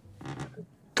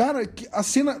 Cara, a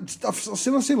cena,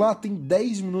 sei lá, tem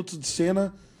 10 minutos de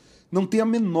cena, não tem a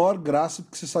menor graça,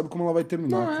 porque você sabe como ela vai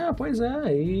terminar. Não, pois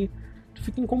é, e tu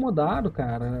fica incomodado,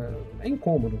 cara. É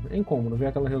incômodo ver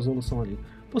aquela resolução ali.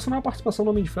 Por sinal, a participação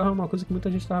do Homem de Ferro é uma coisa que muita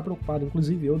gente estava preocupada,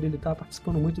 inclusive eu, dele estar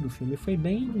participando muito do filme. E foi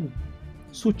bem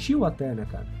sutil até, né,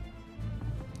 cara?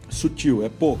 Sutil, é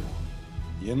pouco.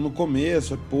 E no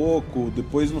começo é pouco,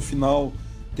 depois no final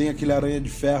tem aquele Aranha de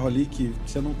Ferro ali que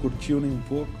você não curtiu nem um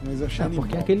pouco, mas achei animal.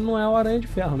 Porque aquele não é o Aranha de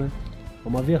Ferro, né? É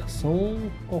uma versão,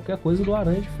 qualquer coisa do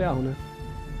Aranha de Ferro, né?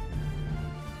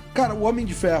 Cara, o Homem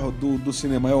de Ferro do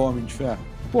cinema é o Homem de Ferro?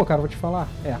 Pô, cara, vou te falar,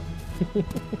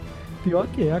 Pior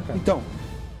que é, cara. Então,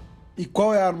 e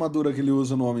qual é a armadura que ele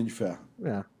usa no Homem de Ferro?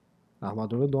 A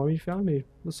armadura do Homem de Ferro mesmo.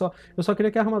 Eu só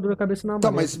queria que a armadura cabesse na mão.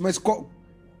 Tá,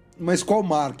 mas qual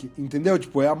Mark? Entendeu?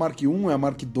 Tipo, é a Mark 1, é a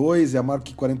Mark 2, é a Mark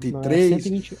 43? Não, é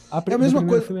 120... É a mesma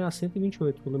coisa. O filme é a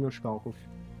 128, pelos meus cálculos.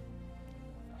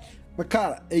 Mas,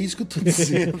 cara, é isso que eu tô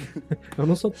dizendo. Eu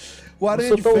não sou... O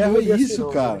Aranha de Ferro é isso,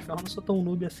 assim, cara. Eu não sou tão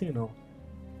noob assim, não.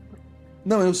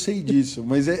 Não, eu sei disso,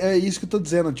 mas é isso que eu tô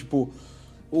dizendo, tipo...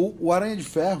 O Aranha de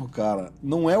Ferro, cara,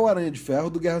 não é o Aranha de Ferro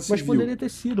do Guerra Civil. Mas poderia ter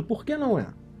sido. Por que não é?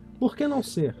 Por que não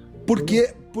ser?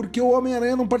 Porque o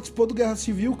Homem-Aranha não participou do Guerra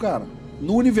Civil, cara.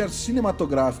 No universo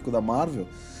cinematográfico da Marvel,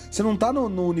 você não tá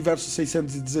no universo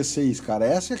 616, cara.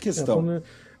 Essa é a questão.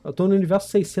 Eu tô no universo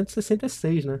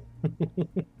 666, né?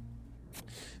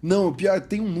 Não, pior,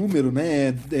 tem um número, né?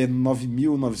 É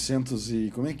 9.900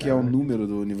 e... Como é que é o número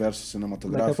do universo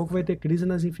cinematográfico? Daqui a pouco vai ter crise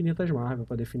nas infinitas Marvel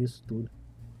pra definir isso tudo.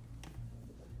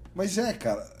 Mas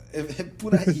cara, é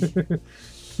por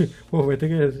aí. Pô, vai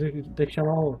ter que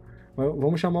chamar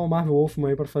vamos chamar o Marvel Wolfman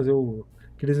aí pra fazer o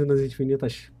Crise nas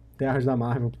Infinitas Terras da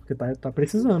Marvel, porque tá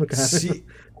precisando, cara.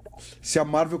 Se a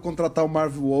Marvel contratar o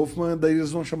Marvel Wolfman, daí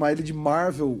eles vão chamar ele de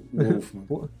Marvel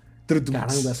Wolfman.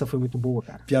 Caramba, essa foi muito boa,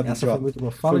 cara. Essa foi muito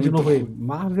boa. Fala de novo aí.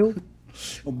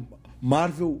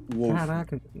 Marvel Wolfman.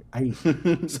 Caraca, aí.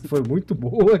 Essa foi muito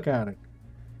boa, cara.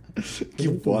 Que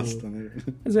bosta, né?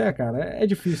 Mas cara, é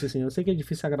difícil, assim. Eu sei que é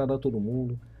difícil agradar todo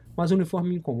mundo, mas o uniforme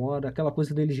me incomoda. Aquela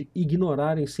coisa deles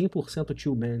ignorarem 100% o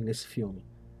Tio Ben nesse filme.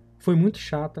 Foi muito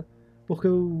chata, porque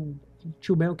o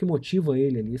Tio Ben é o que motiva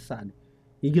ele ali, sabe?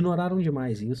 Ignoraram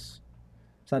demais isso.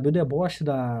 Sabe, o deboche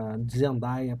da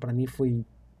Zendaya, pra mim, foi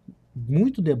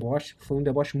muito deboche. Foi um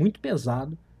deboche muito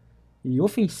pesado e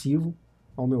ofensivo,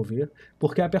 ao meu ver.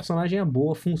 Porque a personagem é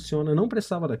boa, funciona, não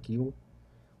precisava daquilo.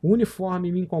 O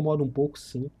uniforme me incomoda um pouco,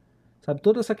 sim. Sabe,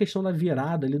 toda essa questão da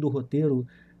virada ali do roteiro,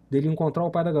 dele encontrar o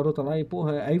pai da garota lá e,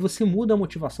 porra, aí você muda a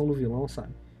motivação do vilão,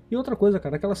 sabe? E outra coisa,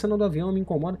 cara, aquela cena do avião me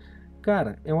incomoda.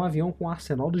 Cara, é um avião com o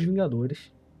arsenal dos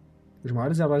Vingadores, os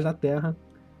maiores heróis da Terra,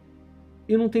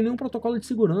 e não tem nenhum protocolo de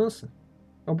segurança.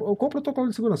 Qual o protocolo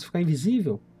de segurança? Ficar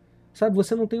invisível? Sabe,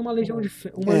 você não tem uma legião de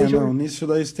ferro. Não, nisso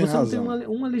daí você tem razão. Você não tem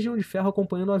uma legião de ferro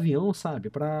acompanhando o avião, sabe?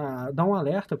 Pra dar um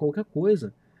alerta, qualquer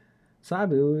coisa.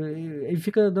 Sabe? Ele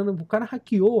fica dando. O cara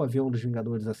hackeou o avião dos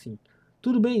Vingadores assim.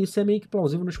 Tudo bem, isso é meio que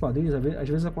plausível nos quadrinhos. Às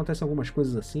vezes acontecem algumas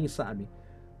coisas assim, sabe?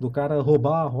 Do cara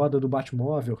roubar a roda do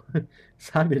Batmóvel,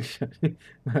 sabe, Alexandre?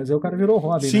 Mas aí o cara virou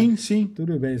Robin, sim, né? Sim.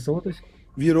 Tudo bem, são outras.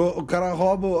 Virou, o cara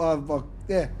rouba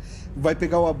vai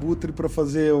pegar o Abutre pra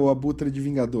fazer o Abutre de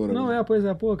Vingador. Não, pois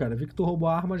é, pô, cara, vi que tu roubou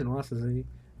armas nossas aí.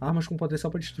 Armas com potencial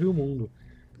pra destruir o mundo.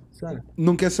 Sabe?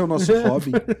 Não quer ser o nosso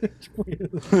Robin? Tipo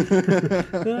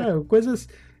isso. Coisas.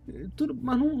 Tudo,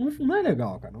 mas não é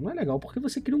legal, cara. Não é legal, porque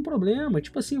você cria um problema.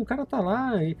 Tipo assim, o cara tá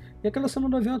lá e aquela cena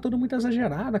do avião é toda muito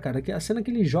exagerada, cara. A cena que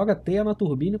ele joga a teia na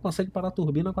turbina e consegue parar a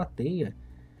turbina com a teia.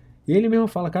 E ele mesmo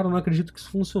fala, cara, eu não acredito que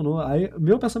isso funcionou. Aí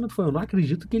meu pensamento foi, eu não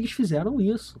acredito que eles fizeram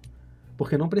isso.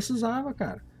 Porque não precisava,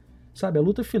 cara. Sabe, a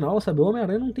luta final, sabe, o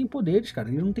Homem-Aranha não tem poderes, cara.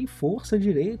 Ele não tem força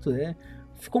direito,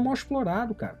 ficou mal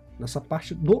explorado, cara. Nessa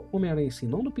parte do Homem-Aranha em si,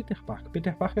 não do Peter Parker.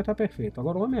 Peter Parker tá perfeito.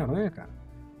 Agora o Homem-Aranha, cara,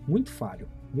 muito falho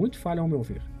ao meu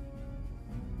ver.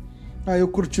 Eu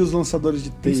curti os lançadores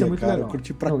de teia, isso é muito cara. legal. Eu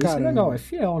curti pra caramba. Isso é legal, é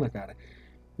fiel, né, cara?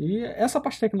 E essa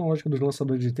parte tecnológica dos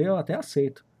lançadores de teia eu até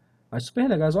aceito. Mas super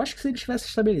legais. Eu acho que se eles tivessem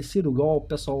estabelecido, igual o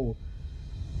pessoal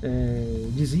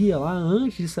dizia lá,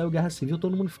 antes de sair o Guerra Civil,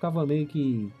 todo mundo ficava meio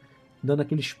que dando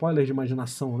aquele spoiler de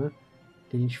imaginação, né?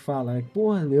 Que a gente fala,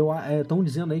 porra, estão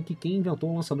dizendo aí que quem inventou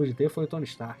o lançador de teia foi o Tony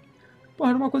Stark.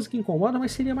 Porra, era uma coisa que incomoda,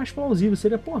 mas seria mais plausível,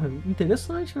 seria, porra,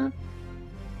 interessante, né?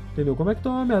 Entendeu? Como é que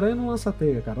o Homem-Aranha não lança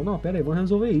teia, cara? Não, pera aí, vamos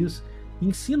resolver isso.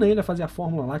 Ensina ele a fazer a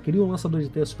fórmula lá, cria um lançador de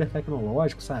teia super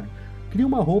tecnológico, sabe? Cria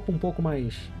uma roupa um pouco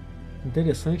mais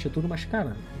interessante e tudo, mas,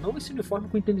 cara, não esse uniforme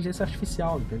com inteligência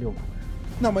artificial, entendeu?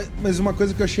 Não, mas uma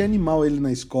coisa que eu achei animal ele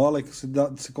na escola é que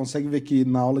você consegue ver que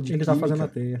na aula de ele química... tá fazendo a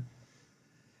teia.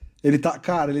 Ele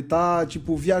tá,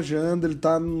 tipo, viajando,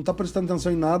 não tá prestando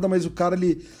atenção em nada, mas o cara,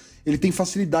 ele tem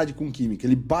facilidade com química.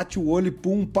 Ele bate o olho e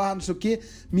pum, pá, não sei o quê,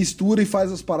 mistura e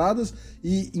faz as paradas.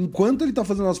 E enquanto ele tá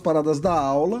fazendo as paradas da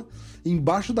aula,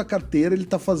 embaixo da carteira ele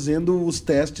tá fazendo os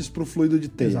testes pro fluido de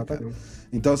teia. Exatamente. Cara.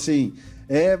 Então, assim,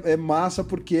 é massa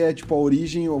porque é, tipo, a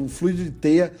origem, o fluido de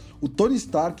teia... O Tony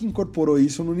Stark incorporou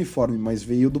isso no uniforme, mas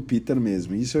veio do Peter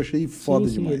mesmo. Isso eu achei foda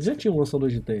demais. Ele já tinha um lançador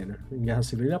de teia, né? Em Guerra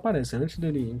Civil ele aparece. Antes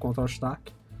dele encontrar o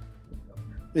Stark...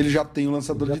 Ele já tem o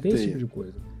lançador de teia. Esse tipo de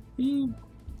coisa.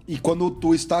 E quando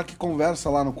o Stark conversa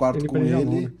lá no quarto com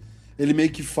ele, ele meio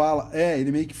que fala,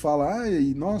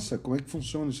 nossa, como é que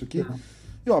funciona isso aqui? Uhum.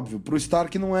 E óbvio, pro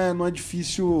Stark não é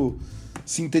difícil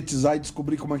sintetizar e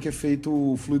descobrir como é que é feito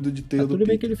o fluido de teia do Peter. Tudo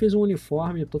bem que ele fez um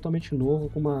uniforme totalmente novo,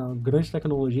 com uma grande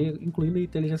tecnologia, incluindo a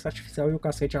inteligência artificial e o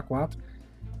cacete A4,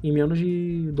 em menos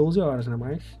de 12 horas, né?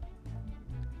 Mas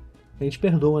a gente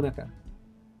perdoa, né, cara?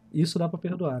 Isso dá pra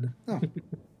perdoar, né? Não,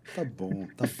 tá bom,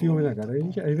 tá filme, bom, né, cara?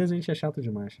 Tá às vezes a gente é chato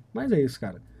demais. Mas é isso,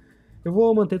 cara. Eu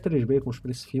vou manter 3 bacons pra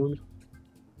esse filme.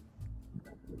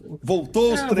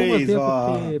 Voltou os 3,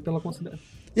 ó. Pela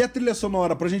consideração. E a trilha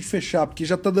sonora, pra gente fechar, porque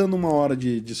já tá dando 1 hora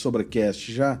de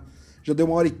sobrecast, já deu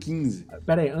 1h15.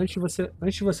 Pera aí, antes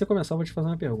de você começar, eu vou te fazer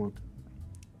uma pergunta.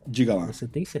 Diga lá. Você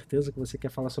tem certeza que você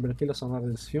quer falar sobre a trilha sonora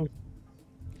desse filme?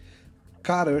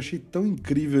 Cara, eu achei tão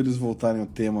incrível eles voltarem ao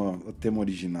tema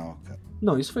original, cara.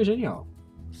 Não, isso foi genial.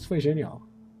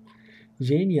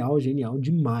 Genial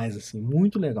demais, assim,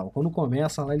 muito legal. Quando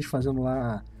começa lá, eles fazendo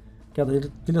lá aquela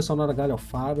trilha sonora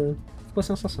galhofada, ficou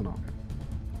sensacional, cara.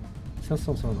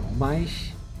 Sensacional.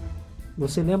 Mas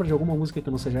você lembra de alguma música que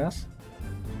não seja essa?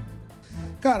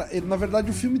 Cara, na verdade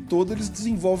o filme todo eles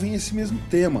desenvolvem esse mesmo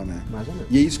tema, né? Mais ou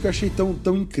menos. E é isso que eu achei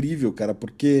tão incrível, cara,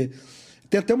 porque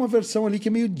tem até uma versão ali que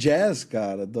é meio jazz,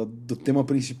 cara, do tema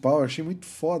principal. Eu achei muito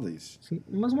foda isso. Sim,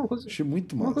 mas uma coisa... Achei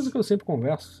muito massa. Uma coisa que eu sempre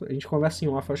converso, a gente conversa em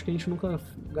off, eu acho que a gente nunca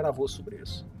gravou sobre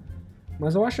isso.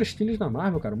 Mas eu acho as trilhas da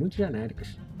Marvel, cara, muito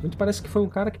genéricas. Muito parece que foi um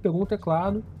cara que pegou um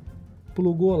teclado,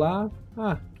 plugou lá,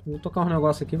 vou tocar um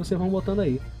negócio aqui, vocês vão botando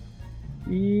aí.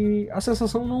 E a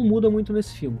sensação não muda muito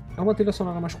nesse filme. É uma trilha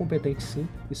sonora mais competente, sim.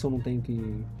 Isso eu não tenho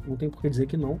por que dizer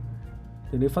que não.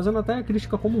 Entendeu? Fazendo até a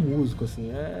crítica como músico, assim.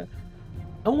 É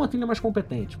uma trilha mais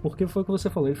competente, porque foi o que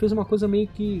você falou. Ele fez uma coisa meio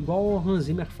que igual o Hans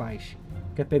Zimmer faz.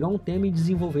 Que é pegar um tema e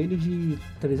desenvolver ele de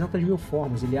 300 mil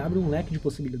formas. Ele abre um leque de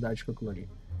possibilidades com aquilo ali.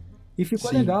 E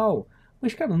ficou legal.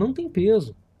 Mas, cara, não tem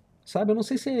peso. sabe? Eu não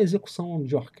sei se é execução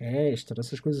de orquestra,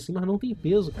 essas coisas assim, mas não tem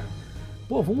peso, cara.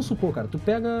 Pô, vamos supor, cara, tu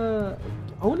pega...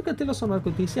 A única trilha sonora que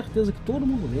eu tenho certeza que todo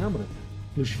mundo lembra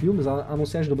nos filmes, a não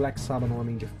ser as do Black Sabbath no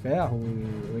Homem de Ferro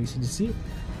e o AC/DC,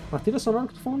 a trilha sonora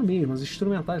que eu tô falando mesmo, as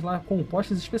instrumentais lá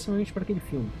compostas especialmente para aquele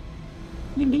filme.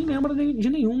 Ninguém lembra de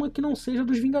nenhuma que não seja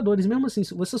dos Vingadores. Mesmo assim,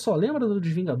 você só lembra dos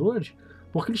Vingadores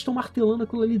porque eles estão martelando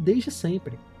aquilo ali desde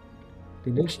sempre.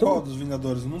 Entendeu? Qual dos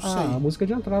Vingadores? Eu não sei. A música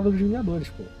de entrada dos Vingadores,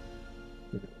 pô.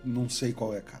 Não sei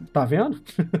qual é, cara. Tá vendo?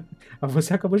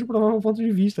 Você acabou de provar um ponto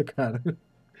de vista, cara.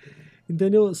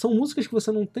 Entendeu? São músicas que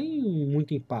você não tem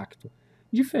muito impacto.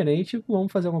 Diferente,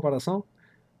 vamos fazer a comparação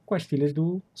com as trilhas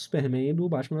do Superman, do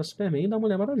Batman vs Superman e da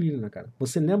Mulher Maravilha, né, cara?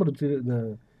 Você lembra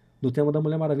do tema da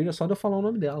Mulher Maravilha só de eu falar o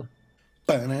nome dela.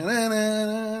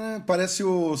 Parece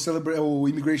o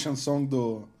Immigration Song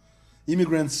do...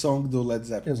 Immigrant Song do Led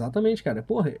Zeppelin. Exatamente, cara.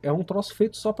 Porra, é um troço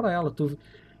feito só pra ela.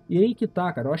 E aí que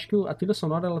tá, cara. Eu acho que a trilha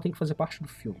sonora ela tem que fazer parte do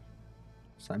filme.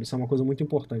 Sabe? Isso é uma coisa muito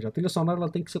importante. A trilha sonora ela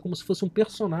tem que ser como se fosse um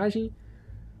personagem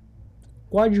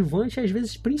coadjuvante e às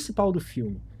vezes principal do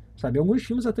filme. Sabe? Em alguns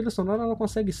filmes a trilha sonora ela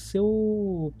consegue ser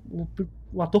o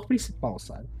ator principal,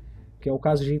 sabe? Que é o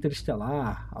caso de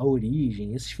Interestelar, A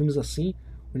Origem, esses filmes assim,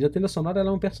 onde a trilha sonora ela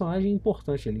é um personagem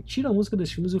importante ali. Tira a música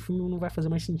desses filmes e o filme não vai fazer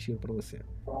mais sentido pra você.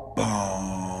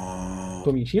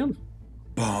 Tô mentindo?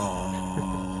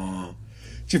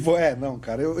 Tipo, não,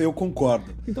 cara, eu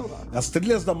concordo. Então, as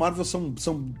trilhas da Marvel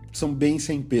são bem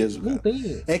sem peso, cara. Não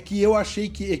tem. É que eu achei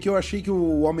que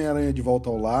o Homem-Aranha de Volta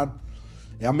ao Lar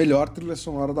é a melhor trilha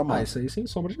sonora da Marvel. Isso aí sem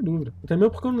sombra de dúvida. Até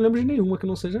mesmo porque eu não lembro de nenhuma que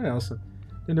não seja essa.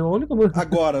 Entendeu? A única música...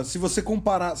 Agora, se você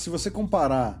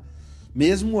comparar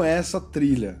mesmo essa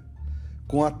trilha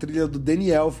com a trilha do Danny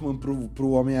Elfman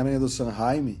pro Homem-Aranha do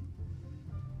Sanheim,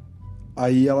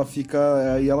 aí ela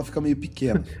fica meio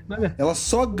pequena. Ela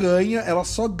só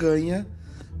ganha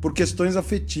por questões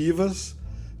afetivas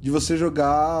de você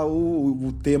jogar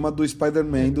o tema do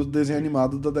Spider-Man do desenho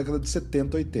animado da década de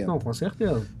 70, 80. Não, com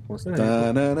certeza. Com certeza.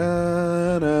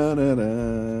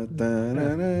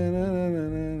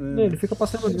 Ele fica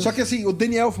passando. Só que assim, o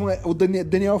Danny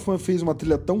Elfman fez uma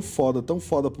trilha tão foda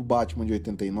pro Batman de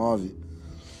 89,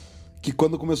 que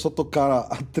quando começou a tocar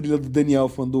a trilha do Danny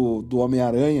Elfman do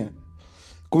Homem-Aranha,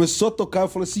 começou a tocar, eu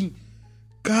falei assim,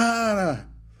 cara,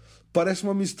 parece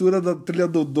uma mistura da trilha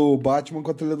do Batman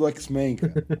com a trilha do X-Men,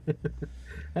 cara.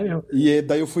 É mesmo. E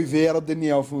daí eu fui ver, era o Danny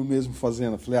Elfman mesmo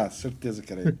fazendo. Eu falei, certeza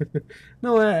que era ele.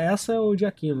 Não, essa é o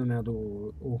Giacchino, né?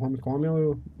 O Homecoming é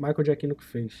o Michael Giacchino que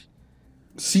fez.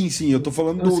 Sim, eu tô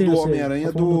falando do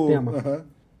Homem-Aranha do tema. Uhum.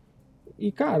 E,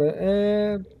 cara,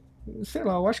 sei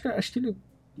lá, eu acho que é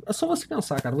só você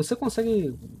pensar, cara. Você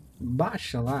consegue,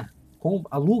 baixa lá,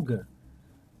 aluga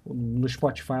no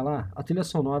Spotify lá, a trilha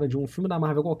sonora de um filme da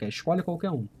Marvel qualquer, escolhe qualquer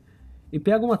um. E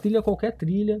pega qualquer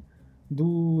trilha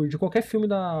de qualquer filme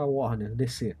da Warner,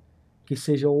 DC. Que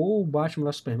seja ou o Batman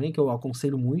vs Superman, que eu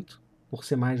aconselho muito, por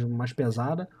ser mais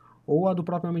pesada, ou a do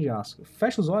próprio Homem de Aço.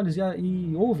 Fecha os olhos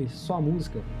e ouve só a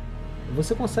música.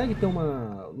 Você consegue ter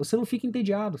você não fica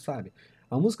entediado, sabe?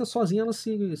 A música sozinha ela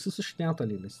se sustenta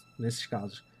ali nesses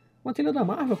casos. Uma trilha da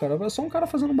Marvel, cara, é só um cara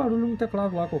fazendo barulho no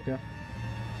teclado lá qualquer.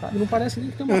 Sabe? Não parece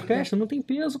nem que tem uma orquestra, não tem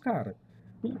peso, cara.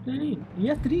 Não tem. E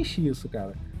é triste isso,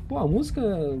 cara. Pô, a música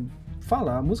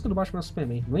do Batman vs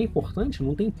Superman não é importante?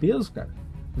 Não tem peso, cara.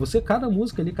 Cada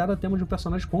música ali, cada tema de um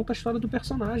personagem conta a história do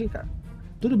personagem, cara.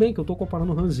 Tudo bem que eu tô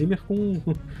comparando o Hans Zimmer com...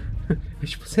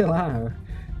 tipo, sei lá...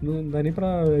 Não dá nem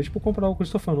pra... comparar o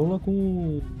Christopher Nolan com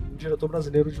um diretor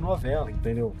brasileiro de novela,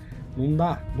 entendeu? Não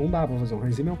dá pra fazer. O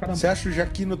Hans Zimmer é um cara... Você acha o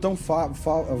Giacchino tão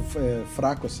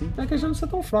fraco assim? Não é questão de ser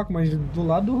tão fraco, mas do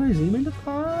lado do Hans Zimmer ainda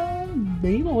tá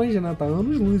bem longe, né? Tá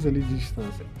anos-luz ali de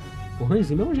distância. O Hans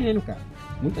Zimmer é um gênio, cara.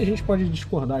 Muita gente pode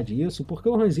discordar disso, porque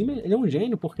o Hans Zimmer ele é um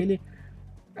gênio, porque ele...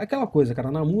 Aquela coisa,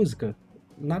 cara, na música,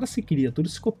 nada se cria, tudo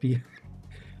se copia.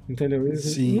 Entendeu?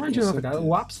 Sim, não adianta, cara.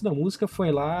 O ápice da música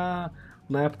foi lá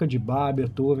na época de Bach,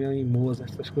 Beethoven,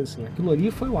 Mozart, essas coisas assim. Aquilo ali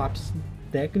foi o ápice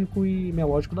técnico e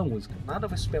melódico da música. Nada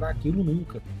vai superar aquilo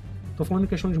nunca. Tô falando em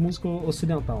questão de música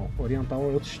ocidental. Oriental é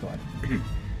outra história.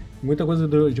 Muita coisa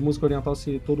de música oriental,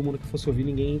 se todo mundo que fosse ouvir,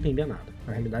 ninguém ia entender nada.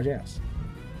 A realidade é essa.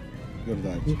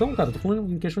 Verdade. Então, cara, tô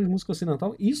falando em questão de música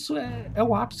ocidental, isso é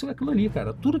o ápice daquilo ali,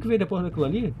 cara. Tudo que veio depois daquilo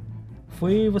ali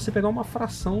foi você pegar uma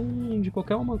fração de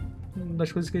qualquer uma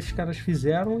das coisas que esses caras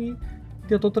fizeram e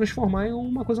tentou transformar em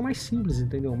uma coisa mais simples,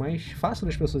 entendeu? Mais fácil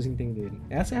das pessoas entenderem.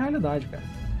 Essa é a realidade, cara.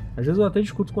 Às vezes eu até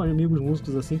discuto com amigos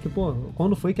músicos assim, que, pô,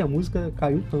 quando foi que a música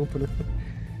caiu tanto, né?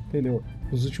 Entendeu?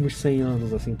 Nos últimos 100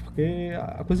 anos, assim, porque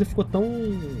a coisa ficou tão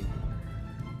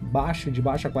de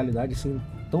baixa qualidade, assim,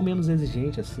 tão menos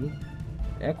exigente, assim.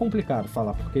 É complicado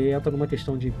falar, porque entra numa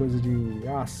questão de coisa de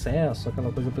acesso,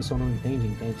 aquela coisa que a pessoa não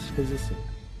entende, essas coisas assim.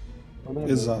 Então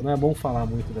Exato. não é bom falar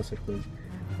muito dessas coisas.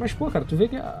 Mas, pô, cara, tu vê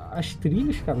que as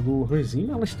trilhas, cara, do Hans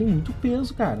Zimmer, elas têm muito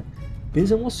peso, cara.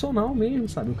 Peso emocional mesmo,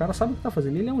 sabe? O cara sabe o que tá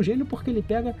fazendo. Ele é um gênio porque ele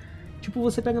pega... Tipo,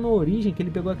 você pega na origem, que ele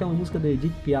pegou aquela música da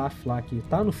Edith Piaf lá, que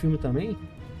tá no filme também,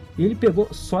 e ele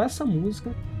pegou só essa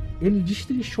música, ele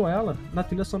destrinchou ela na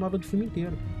trilha sonora do filme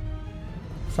inteiro.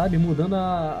 Sabe? Mudando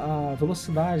a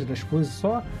velocidade das coisas.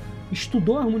 Só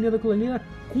estudou a harmonia daquilo ali,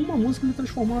 com uma música ele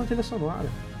transformou na trilha sonora.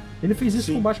 Ele fez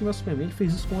isso com Batman vs Superman, ele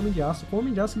fez isso com o Homem de Aço. Com o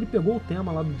Homem de Aço ele pegou o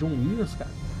tema lá do John Williams, cara,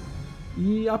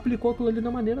 e aplicou aquilo ali da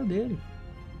maneira dele.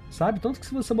 Sabe? Tanto que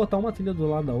se você botar uma trilha do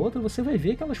lado da outra, você vai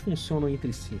ver que elas funcionam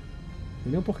entre si.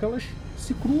 Entendeu? Porque elas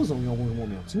se cruzam em alguns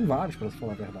momentos, em vários, pra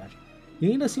falar a verdade. E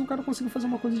ainda assim o cara conseguiu fazer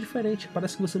uma coisa diferente,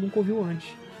 parece que você nunca ouviu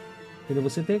antes. Entendeu?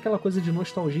 Você tem aquela coisa de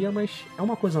nostalgia, mas é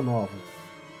uma coisa nova.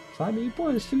 Sabe? E, pô,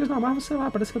 as trilhas da Marvel, sei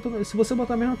lá, parece que se você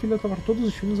botar a mesma trilha pra todos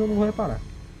os filmes, eu não vou reparar.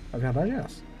 A verdade é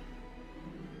essa.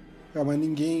 Mas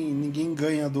ninguém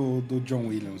ganha do John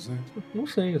Williams, né? Não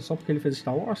sei, só porque ele fez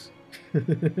Star Wars?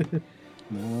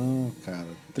 Não, cara.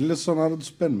 Trilha sonora do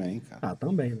Superman, cara. Ah,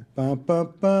 também, né?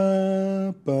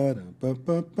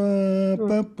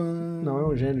 Não, é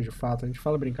um gênio de fato. A gente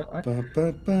fala brincando.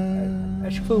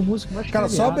 Acho que foi o músico mais Cara,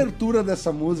 premiado. só a abertura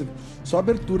dessa música, só a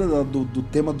abertura do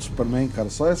tema do Superman, cara.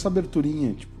 Só essa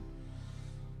aberturinha, tipo.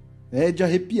 É de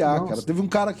arrepiar, Nossa. cara. Teve um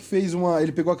cara que fez uma...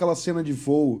 Ele pegou aquela cena de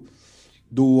voo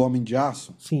do Homem de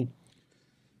Aço. Sim.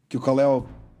 Que o Kal-El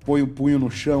põe o punho no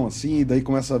chão, assim, e daí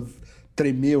começa a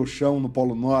tremer o chão no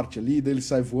Polo Norte ali, daí ele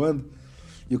sai voando.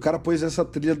 E o cara pôs essa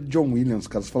trilha do John Williams,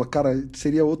 cara. Você fala, cara,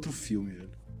 seria outro filme, velho.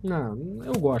 Não,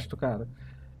 eu gosto, cara.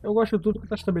 Eu gosto de tudo que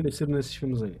tá estabelecido nesses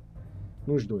filmes aí.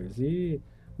 Nos dois. E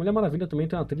Mulher Maravilha também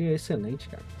tem uma trilha excelente,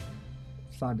 cara.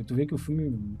 Sabe? Tu vê que o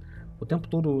filme, o tempo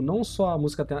todo, não só a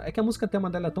música tema... É que a música tema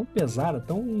dela é tão pesada,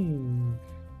 tão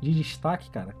de destaque,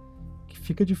 cara, que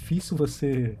fica difícil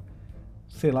você,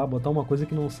 sei lá, botar uma coisa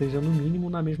que não seja, no mínimo,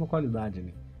 na mesma qualidade,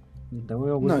 né? Então,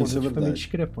 em alguns momentos fica meio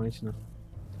discrepante, né?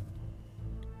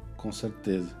 Com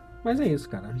certeza. Mas é isso,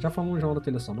 cara. Já falamos mal da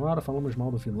trilha sonora, falamos mal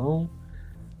do vilão,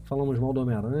 falamos mal do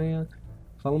Homem-Aranha,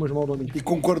 falamos mal do Homem de... E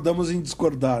concordamos em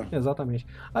discordar. Exatamente.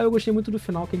 Ah, eu gostei muito do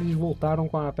final que eles voltaram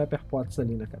com a Pepper Potts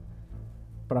ali, né, cara?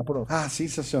 Ah,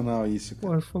 sensacional isso,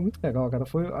 cara. Pô, foi muito legal, cara.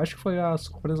 Acho que foi a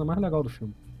surpresa mais legal do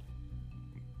filme.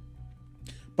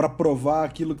 Pra provar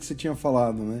aquilo que você tinha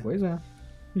falado, né? Pois é.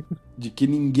 De que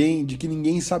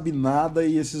ninguém sabe nada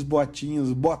e esses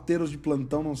boateiros de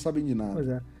plantão não sabem de nada. Pois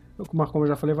é. Como eu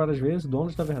já falei várias vezes,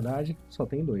 donos da verdade só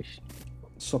tem dois.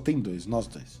 Só tem dois, nós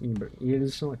dois. E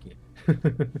eles estão aqui.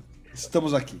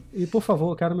 Estamos aqui. E por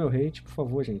favor, eu quero meu hate, por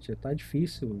favor, gente. Tá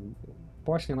difícil.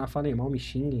 Postem lá, falem mal, me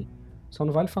xinguem. Só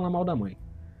não vale falar mal da mãe.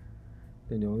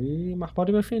 Entendeu? Mas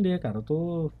pode me ofender, cara.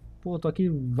 Eu tô aqui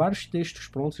vários textos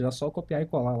prontos, já só copiar e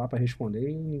colar lá pra responder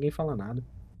e ninguém fala nada.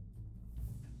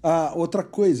 Ah, outra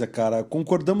coisa, cara.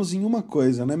 Concordamos em uma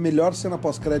coisa, né? Melhor cena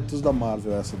pós-créditos da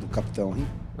Marvel, essa do Capitão, hein?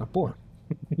 Ah, porra.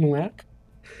 Não é?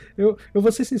 Eu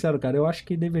vou ser sincero, cara. Eu acho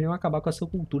que deveriam acabar com essa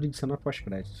cultura de cena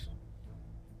pós-créditos.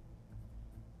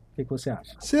 O que você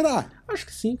acha? Será? Acho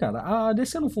que sim, cara. A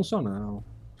DC não funciona não,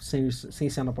 sem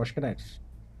cena pós-créditos.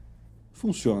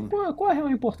 Funciona. Qual a real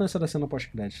importância da cena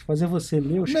pós-créditos? Fazer você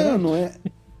ler os créditos? Não é.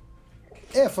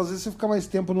 Fazer você ficar mais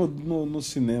tempo no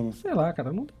cinema. Sei lá,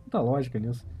 cara. Não tem muita lógica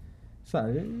nisso.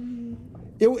 Sabe?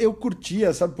 Eu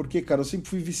curtia, sabe por quê, cara? Eu sempre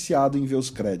fui viciado em ver os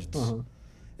créditos. Uhum.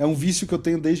 É um vício que eu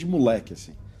tenho desde moleque,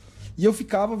 assim. E eu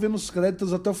ficava vendo os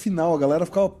créditos até o final. A galera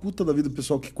ficava puta da vida, o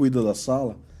pessoal que cuida da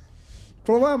sala.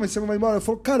 Falava, mas você não vai embora? Eu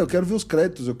falo, cara, eu quero ver os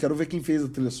créditos, eu quero ver quem fez a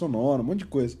trilha sonora, um monte de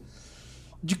coisa.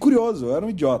 De curioso, eu era um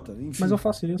idiota. Enfim. Mas eu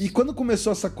faço isso. E quando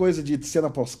começou essa coisa de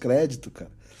cena pós-crédito, cara,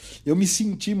 eu me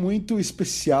senti muito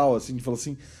especial, assim, de falar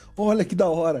assim, olha que da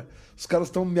hora. Os caras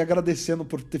estão me agradecendo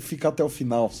por ter ficado até o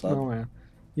final, sabe? Não é.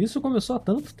 Isso começou há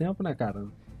tanto tempo, né, cara?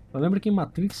 Eu lembro que em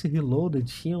Matrix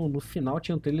Reloaded no final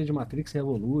tinha um trailer de Matrix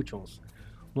Revolutions.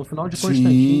 No final de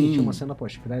Constantine tinha uma cena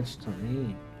pós-créditos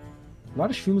também.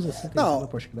 Vários filmes assim tem cena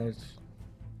pós-créditos.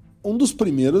 Um dos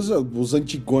primeiros, os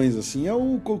antigões, assim, é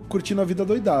o Curtindo a Vida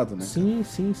Doidado, né? Sim,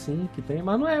 que tem.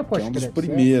 Mas não é pós-créditos. É um dos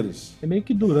primeiros. É meio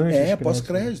que durante os créditos.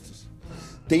 Pós-créditos. Né?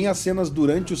 Tem as cenas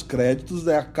durante os créditos,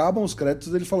 daí acabam os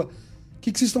créditos, ele fala, o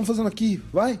que vocês estão fazendo aqui?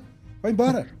 Vai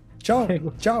embora. Tchau.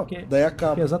 Daí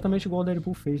acaba. Que é exatamente igual o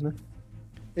Deadpool fez, né?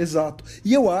 Exato.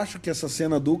 E eu acho que essa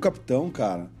cena do Capitão,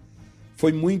 cara,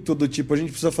 foi muito do tipo, a gente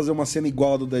precisa fazer uma cena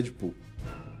igual a do Deadpool.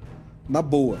 Na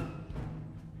boa.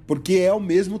 Porque é o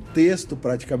mesmo texto,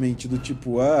 praticamente, do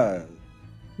tipo,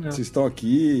 Vocês estão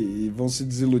aqui e vão se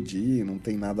desiludir, não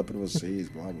tem nada pra vocês,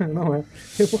 blá, blá. Não é.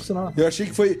 Eu, por sinal... Eu achei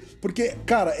que foi... Porque,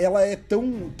 cara, ela é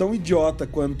tão idiota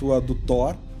quanto a do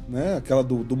Thor, né? Aquela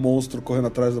do monstro correndo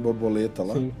atrás da borboleta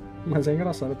lá. Sim, mas é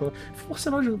engraçado. Por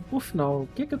sinal, por final, o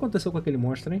que aconteceu com aquele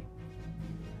monstro, hein?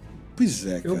 Pois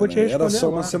é, cara. Eu vou te responder Era só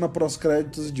lá. uma cena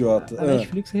pós-créditos idiota. A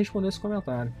Netflix respondeu esse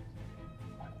comentário.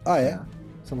 Ah, é?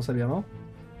 Você não sabia, não?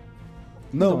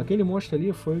 Não. Então, aquele monstro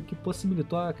ali foi o que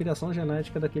possibilitou a criação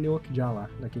genética daquele Okja lá,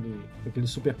 daquele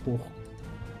super porco.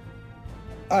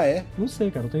 Ah, é? Não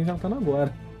sei, cara, eu tô inventando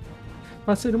agora.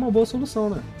 Mas seria uma boa solução,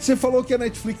 né? Você falou que a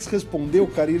Netflix respondeu,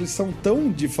 cara, e eles são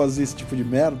tão de fazer esse tipo de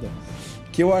merda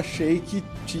que eu achei que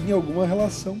tinha alguma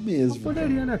relação mesmo. Não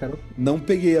poderia, né, cara? Não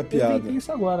peguei a Eu piada. inventei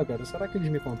isso agora, cara. Será que eles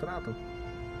me contratam?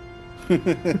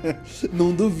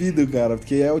 Não duvido, cara,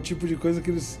 porque é o tipo de coisa que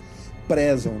eles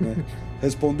prezam, né?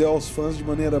 Responder aos fãs de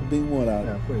maneira bem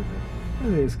humorada. Pois é.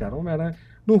 Mas é isso, cara. Homem-Aranha,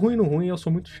 no ruim, eu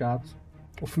sou muito chato.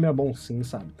 O filme é bom sim,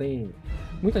 sabe?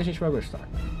 Muita gente vai gostar,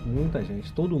 cara. Muita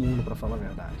gente. Todo mundo, pra falar a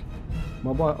verdade.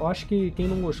 Eu acho que quem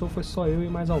não gostou foi só eu e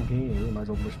mais alguém aí, mais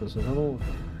algumas pessoas. O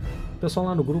pessoal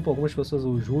lá no grupo, algumas pessoas,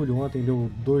 o Júlio ontem deu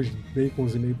 2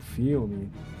 bacons e meio pro filme.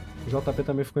 O JP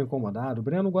também ficou incomodado. O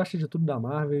Breno gosta de tudo da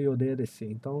Marvel e odeia DC,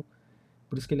 então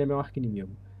por isso que ele é meu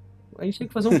arqui-inimigo. A gente tem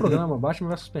que fazer um programa, Batman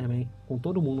vs Superman, com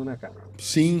todo mundo, né, cara?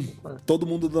 Sim, todo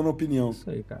mundo dando opinião. Isso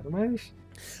aí, cara,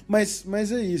 Mas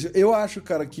é isso. Eu acho,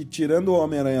 cara, que tirando o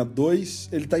Homem-Aranha 2,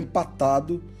 ele tá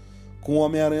empatado com o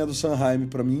Homem-Aranha do Sanheim,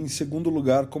 pra mim, em segundo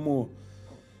lugar, como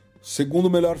segundo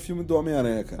melhor filme do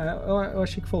Homem-Aranha, cara. Eu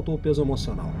achei que faltou o peso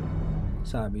emocional,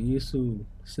 sabe? E isso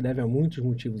se deve a muitos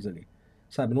motivos ali.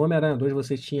 Sabe, no Homem-Aranha 2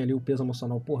 você tinha ali o peso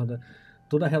emocional, porra,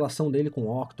 toda a relação dele com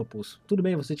o Octopus. Tudo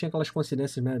bem, você tinha aquelas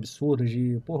coincidências meio absurdas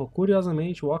de, porra,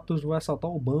 curiosamente o Octopus vai assaltar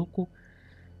o banco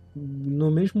no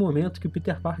mesmo momento que o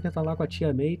Peter Parker tá lá com a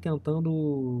tia May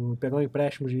tentando pegar um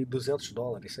empréstimo de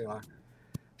 $200, sei lá.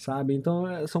 Sabe? Então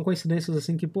são coincidências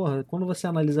assim que, porra, quando você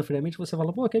analisa friamente você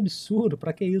fala, pô, que absurdo,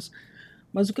 pra que isso?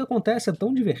 Mas o que acontece é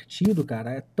tão divertido,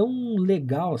 cara, é tão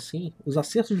legal assim, os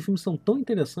acertos do filme são tão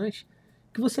interessantes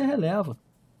que você releva.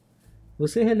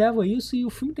 Você releva isso e o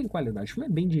filme tem qualidade. O filme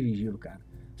é bem dirigido, cara.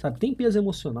 Sabe? Tem peso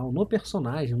emocional no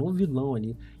personagem, no vilão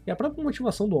ali. E a própria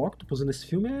motivação do Octopus nesse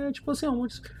filme é tipo assim, o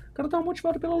cara tava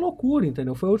motivado pela loucura,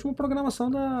 entendeu? Foi a última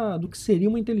programação do que seria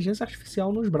uma inteligência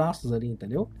artificial nos braços ali,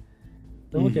 entendeu?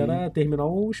 Então, que era terminar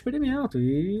o experimento.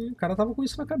 E o cara tava com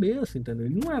isso na cabeça, entendeu?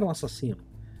 Ele não era um assassino.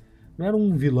 Não era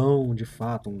um vilão, de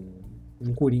fato,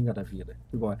 um coringa da vida.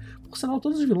 Igual. Por sinal,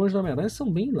 todos os vilões do Homem-Aranha são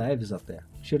bem leves até.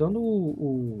 Tirando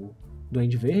o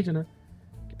Duende Verde, né?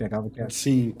 Que pegava o que era.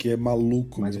 Sim, que é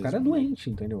maluco Mas mesmo. o cara é doente,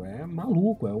 entendeu? É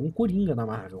maluco, é um coringa da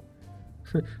Marvel.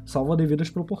 Salvo a devidas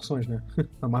proporções, né?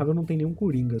 A Marvel não tem nenhum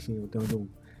coringa, assim, até onde eu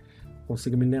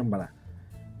consigo me lembrar.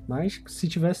 Mas se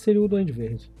tivesse, seria o Duende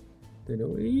Verde.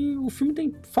 Entendeu? E o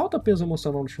filme falta peso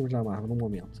emocional nos filmes da Marvel no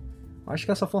momento. Acho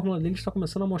que essa fórmula dele está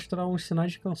começando a mostrar uns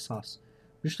sinais de cansaço.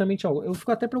 Justamente, eu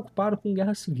fico até preocupado com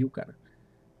Guerra Civil, cara.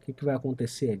 O que vai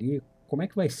acontecer ali? Como é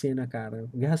que vai ser, né, cara?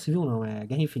 Guerra Civil não, é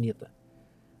Guerra Infinita.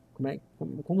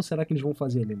 Como será que eles vão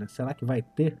fazer ali, né? Será que vai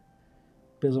ter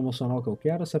peso emocional que eu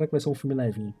quero ou será que vai ser um filme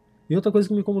levinho? E outra coisa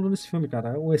que me incomodou nesse filme, cara,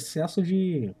 é o excesso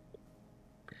de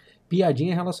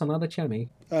piadinha relacionada a Tia May.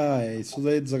 Ah, isso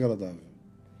daí é desagradável.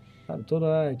 Sabe,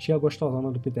 toda a tia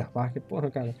gostosona do Peter Parker. Porra,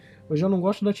 cara, eu já não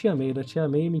gosto da Tia May. Da Tia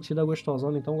May metida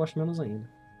gostosona, então eu gosto menos ainda.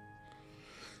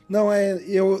 Não,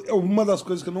 uma das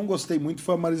coisas que eu não gostei muito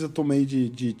foi a Marisa Tomei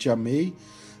de Tia May.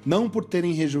 Não por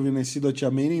terem rejuvenescido a Tia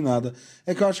May nem nada.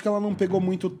 É que eu acho que ela não pegou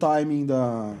muito o timing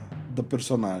da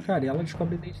personagem. Cara, e ela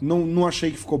descobre a identidade. Não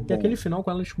achei que ficou bom. E aquele final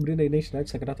com ela descobrindo a identidade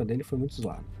secreta dele foi muito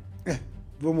zoado.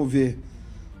 Vamos ver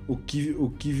o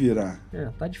que virá.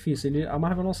 Tá difícil. A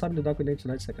Marvel não sabe lidar com a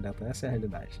identidade secreta. Essa é a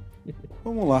realidade.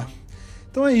 Vamos lá.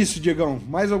 Então é isso, Diegão.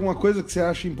 Mais alguma coisa que você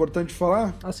acha importante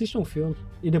falar? Assistam um filme.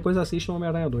 E depois assistam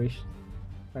Homem-Aranha 2.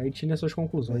 Aí tire as suas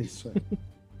conclusões. É isso aí.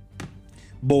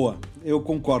 Boa, eu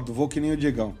concordo. Vou que nem o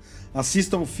Diegão.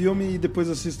 Assistam o filme e depois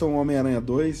assistam Homem-Aranha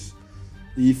 2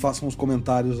 e façam os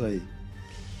comentários aí.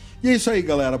 E é isso aí,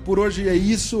 galera. Por hoje é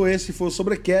isso. Esse foi o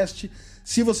Sobrecast.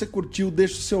 Se você curtiu,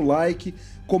 deixa o seu like.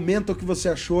 Comenta o que você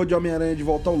achou de Homem-Aranha de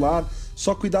Volta ao Lar.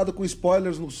 Só cuidado com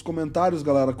spoilers nos comentários,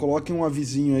 galera. Coloquem um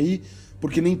avisinho aí,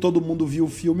 porque nem todo mundo viu o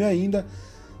filme ainda.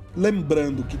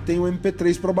 Lembrando que tem o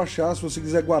MP3 para baixar. Se você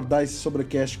quiser guardar esse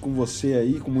Sobrecast com você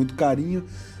aí, com muito carinho,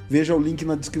 veja o link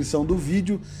na descrição do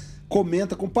vídeo.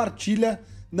 Comenta, compartilha.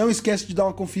 Não esquece de dar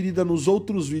uma conferida nos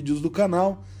outros vídeos do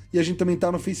canal. E a gente também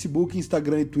tá no Facebook,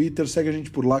 Instagram e Twitter. Segue a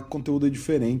gente por lá, que o conteúdo é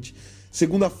diferente.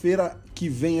 Segunda-feira que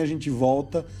vem a gente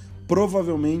volta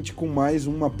provavelmente com mais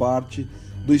uma parte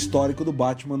do histórico do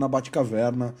Batman na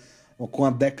Batcaverna, com a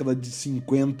década de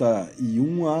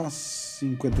 51 a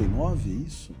 59, é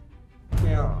isso?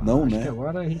 Não, né?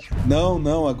 Agora a gente...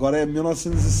 Não, agora é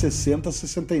 1960 a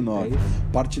 69,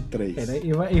 parte 3.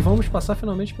 E vamos passar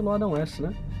finalmente pelo Adam West,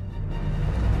 né?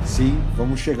 Sim,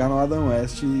 vamos chegar no Adam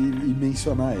West e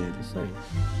mencionar ele. Isso aí.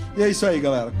 E é isso aí,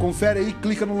 galera. Confere aí,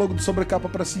 clica no logo do Sobrecapa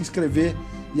para se inscrever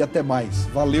e até mais.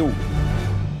 Valeu!